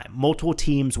at a time. Multiple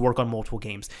teams work on multiple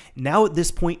games. Now at this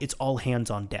point, it's all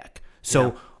hands on deck.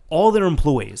 So all their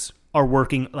employees are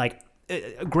working like,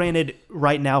 granted,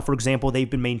 right now, for example, they've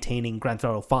been maintaining Grand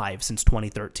Theft Auto 5 since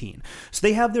 2013. So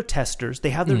they have their testers,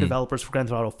 they have their developers for Grand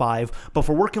Theft Auto 5, but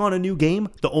for working on a new game,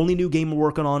 the only new game we're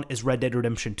working on is Red Dead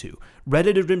Redemption 2. Red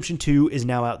Dead Redemption 2 is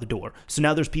now out the door. So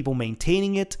now there's people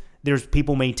maintaining it, There's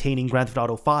people maintaining Grand Theft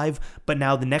Auto 5, but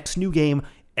now the next new game,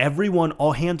 everyone,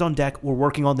 all hands on deck, we're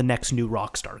working on the next new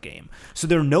Rockstar game. So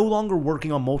they're no longer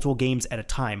working on multiple games at a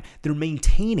time. They're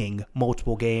maintaining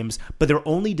multiple games, but they're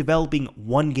only developing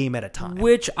one game at a time.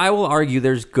 Which I will argue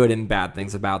there's good and bad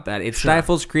things about that. It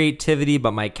stifles creativity,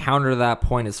 but my counter to that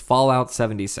point is Fallout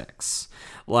 76.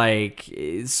 Like,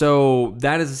 so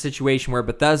that is a situation where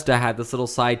Bethesda had this little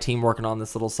side team working on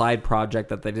this little side project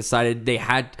that they decided they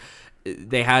had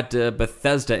to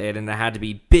Bethesda it, and it had to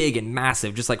be big and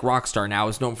massive, just like Rockstar now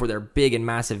is known for their big and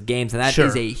massive games, and that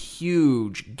is a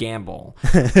huge gamble.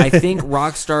 I think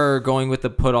Rockstar going with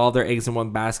the put all their eggs in one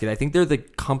basket, I think they're the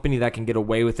company that can get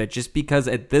away with it, just because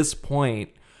at this point,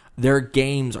 their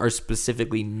games are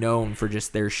specifically known for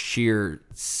just their sheer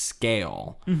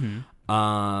scale.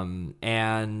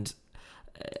 And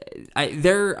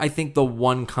they're, I think, the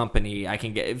one company I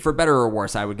can get, for better or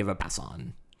worse, I would give a pass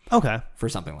on. Okay. For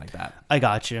something like that. I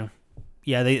got you.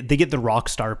 Yeah, they get the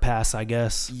Rockstar pass, I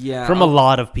guess. Yeah. From a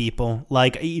lot of people.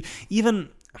 Like, even...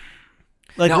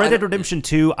 Like, Red Dead Redemption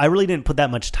 2, I really didn't put that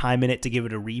much time in it to give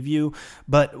it a review.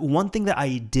 But one thing that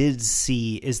I did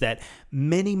see is that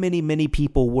many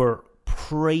people were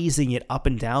praising it up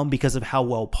and down because of how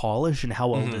well polished and how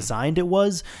well designed it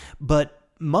was. But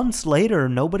months later,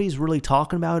 nobody's really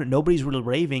talking about it. Nobody's really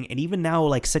raving. And even now,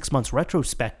 like 6 months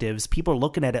retrospectives, people are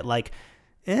looking at it like...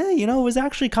 it was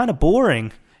actually kind of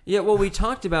boring. Yeah, well, we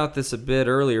talked about this a bit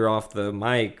earlier off the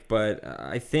mic, but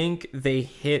I think they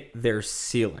hit their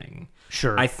ceiling.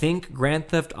 Sure. I think Grand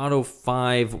Theft Auto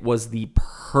 5 was the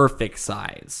perfect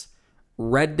size.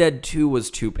 Red Dead 2 was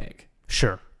too big.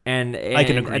 Sure. And I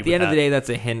can agree at the end of the day, that's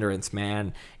a hindrance,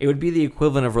 man. It would be the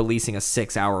equivalent of releasing a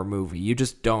 6-hour movie. You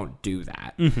just don't do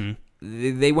that.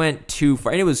 They went too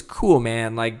far, and it was cool,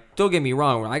 man. Like, don't get me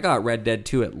wrong, I got Red Dead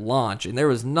 2 at launch, and there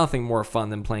was nothing more fun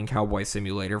than playing Cowboy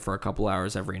Simulator for a couple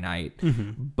hours every night.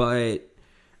 But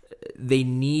they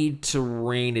need to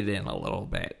rein it in a little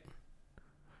bit.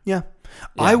 Yeah.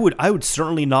 I would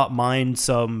certainly not mind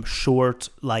some short,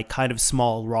 like, kind of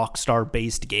small Rockstar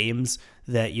based games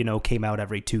that, came out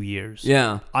every 2 years.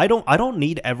 Yeah. I don't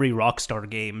need every Rockstar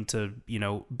game to,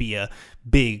 be a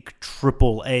big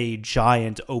AAA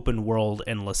giant open world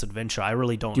endless adventure. I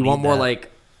really don't. Do you need want more that.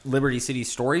 like Liberty City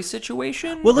Stories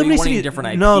situation? Well, Liberty City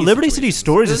different IP Liberty City situations?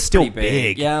 Stories It is was still pretty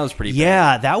big. Yeah, it was pretty big.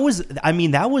 Yeah, that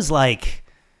was like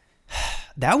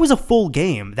that was a full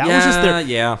game. That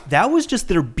was just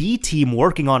their B team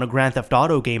working on a Grand Theft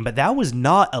Auto game, but that was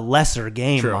not a lesser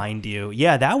game, mind you.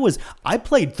 Yeah, I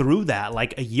played through that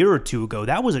like a year or two ago.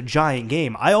 That was a giant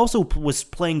game. I also was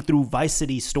playing through Vice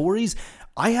City Stories.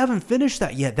 I haven't finished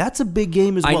that yet. That's a big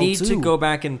game as well, too. I need to go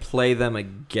back and play them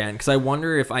again, because I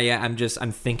wonder if I'm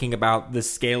thinking about the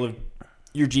scale of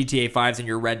your GTA 5s and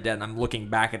your Red Dead, and I'm looking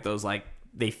back at those like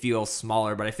they feel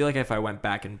smaller, but I feel like if I went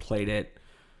back and played it,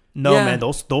 no, man,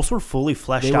 those were fully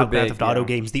fleshed out Grand Theft Auto yeah.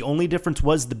 games. The only difference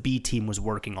was the B team was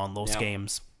working on those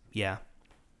games. Yeah.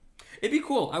 It'd be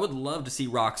cool. I would love to see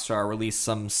Rockstar release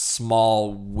some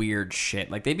small weird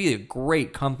shit. Like, they'd be a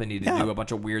great company to do a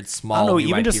bunch of weird small. I don't know, new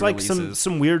even IP just like releases.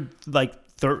 some weird like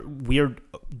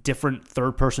different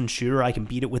third person shooter. I can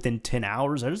beat it within 10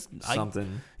 hours. Just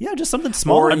something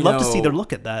small. Or, I'd love to see their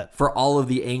look at that. For all of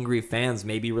the angry fans,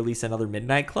 maybe release another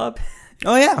Midnight Club.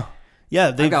 Oh yeah.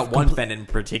 Yeah, they've got one fan in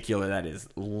particular that is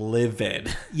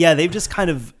livid. Yeah, they've just kind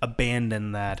of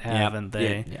abandoned that, haven't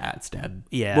they? Yeah, it's dead.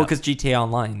 Yeah. Well, because GTA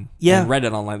Online and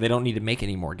Reddit Online, they don't need to make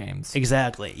any more games.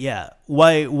 Exactly, yeah.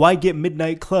 Why get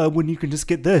Midnight Club when you can just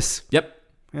get this? Yep.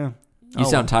 Yeah. You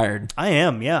sound tired. I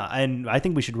am, yeah. And I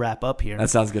think we should wrap up here. That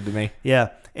sounds good to me.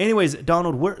 Yeah. Anyways,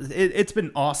 Donald, it's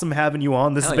been awesome having you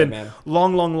on. This has been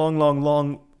long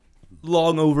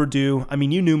overdue. I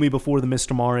mean, you knew me before the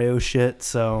Mr. Mario shit,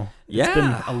 so it's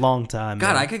been a long time.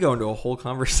 God, man. I could go into a whole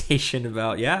conversation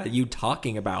about, you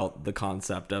talking about the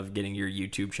concept of getting your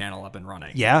YouTube channel up and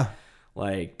running. Yeah.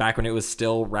 Like, back when it was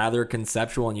still rather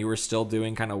conceptual and you were still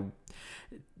doing kind of...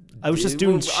 I was just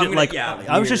doing shooting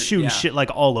shit like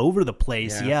all over the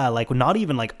place. Yeah, like not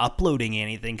even like uploading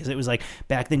anything, because it was like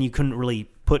back then you couldn't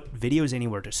really put videos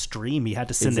anywhere to stream. You had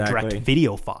to send the direct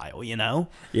video file,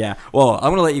 Yeah. Well, I'm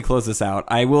going to let you close this out.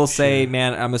 I will say,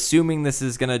 man, I'm assuming this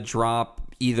is going to drop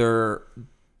either...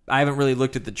 I haven't really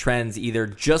looked at the trends, either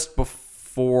just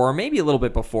before, maybe a little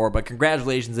bit before, but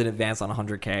congratulations in advance on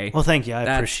 100K. Well, thank you. I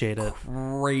appreciate it.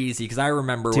 Crazy, because I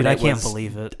remember when I can't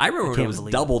believe it. I remember when it was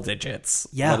double digits.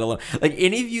 Yeah. Let alone, like,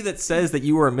 any of you that says that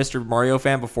you were a Mr. Mario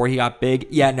fan before he got big,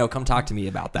 come talk to me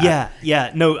about that.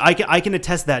 Yeah. No, I can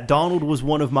attest that. Donald was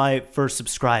one of my first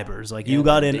subscribers. Like, you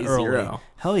got in early. 0.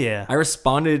 Hell yeah. I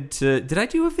responded to... Did I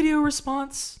do a video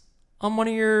response on one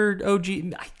of your OG?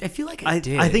 I feel like I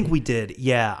did. I think we did.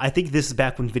 Yeah, I think this is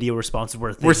back when video responses were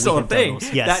a thing. We're still We a have done thing.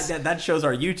 those. Yes. That shows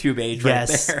our YouTube age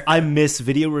Yes, right there. I miss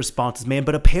video responses, man.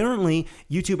 But apparently,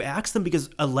 YouTube axed them because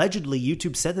allegedly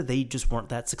YouTube said that they just weren't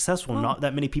that successful. Not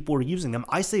that many people were using them.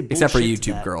 I say bullshit Except for to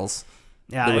YouTube that. girls.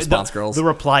 Yeah, The response girls. The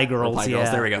reply girls. Reply yeah.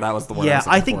 girls. There we go. That was the word. Yeah,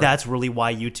 I think for. that's really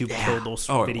why YouTube killed those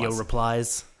Oh, it video was.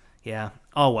 replies. Yeah.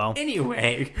 Oh, well.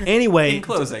 Anyway. Anyway. In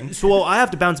closing. So I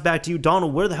have to bounce back to you.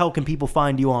 Donald, where the hell can people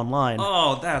find you online?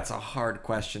 Oh, that's a hard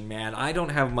question, man. I don't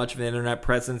have much of an internet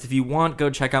presence. If you want, go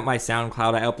check out my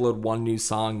SoundCloud. I upload one new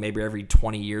song maybe every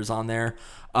 20 years on there.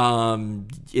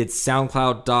 It's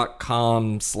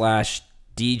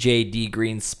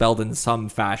soundcloud.com/DJDgreen spelled in some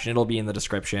fashion. It'll be in the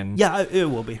description. Yeah, it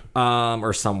will be.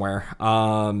 Or somewhere.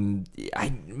 My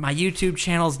YouTube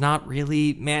channel's not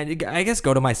really, man. I guess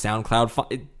go to my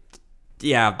SoundCloud.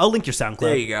 Yeah, I'll link your SoundCloud.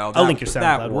 There you go. I'll link your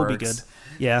that SoundCloud. We'll be good. works.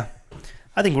 Yeah.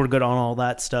 I think we're good on all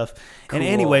that stuff. And Cool.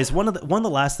 anyways, one of the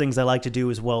last things I like to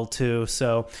do as well too.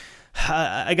 So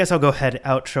I guess I'll go ahead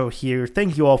outro here.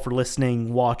 Thank you all for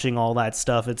listening, watching, all that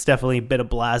stuff. It's definitely a bit of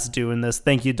blast doing this.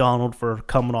 Thank you, Donald, for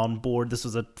coming on board. This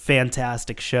was a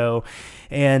fantastic show.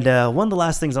 And one of the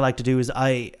last things I like to do is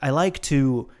I like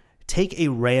to take a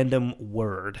random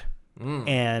word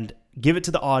and give it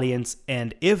to the audience.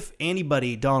 And if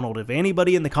anybody, Donald, if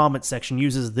anybody in the comment section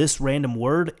uses this random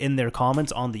word in their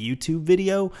comments on the YouTube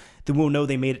video, then we'll know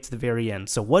they made it to the very end.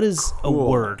 So what is a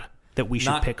word that we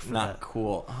should pick for not that?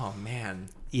 cool. Oh man.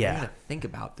 Yeah. I gotta think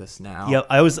about this now. Yeah,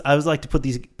 I always like to put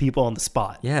these people on the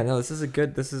spot. Yeah, no, this is a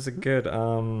good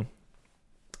and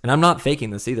I'm not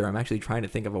faking this either. I'm actually trying to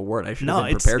think of a word. I should have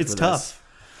been prepared it's for tough.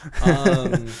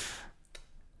 this.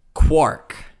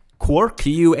 Quark. Quark?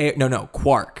 Quark.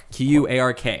 Quark.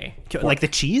 Like the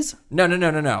cheese?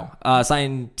 No.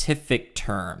 Scientific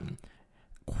term.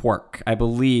 Quark, I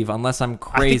believe, unless I'm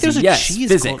crazy. there's a yes, cheese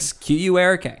physics. Quark.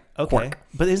 Okay. Quark.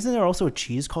 But isn't there also a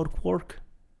cheese called quark?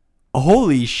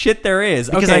 Holy shit, there is.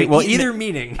 Because okay, I've well, eaten either it-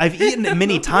 meaning. I've eaten it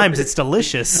many times. It's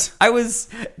delicious.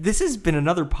 This has been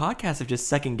another podcast of just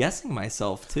second guessing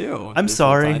myself too. I'm this whole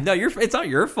sorry. time. No, it's not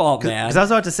your fault, man. Because I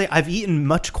was about to say, I've eaten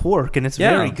much quark, and it's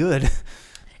Yeah. very good.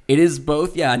 It is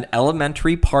both, an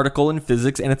elementary particle in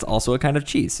physics, and it's also a kind of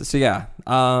cheese. So yeah,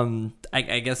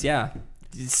 I guess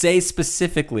Say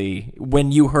specifically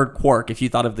when you heard quark, if you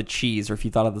thought of the cheese or if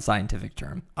you thought of the scientific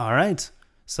term. All right.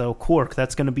 So quark,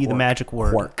 that's going to be the magic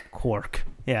word. Quark.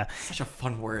 Yeah. Such a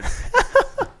fun word.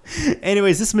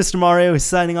 Anyways, this is Mr. Mario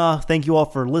signing off. Thank you all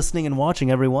for listening and watching,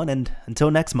 everyone, and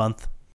until next month.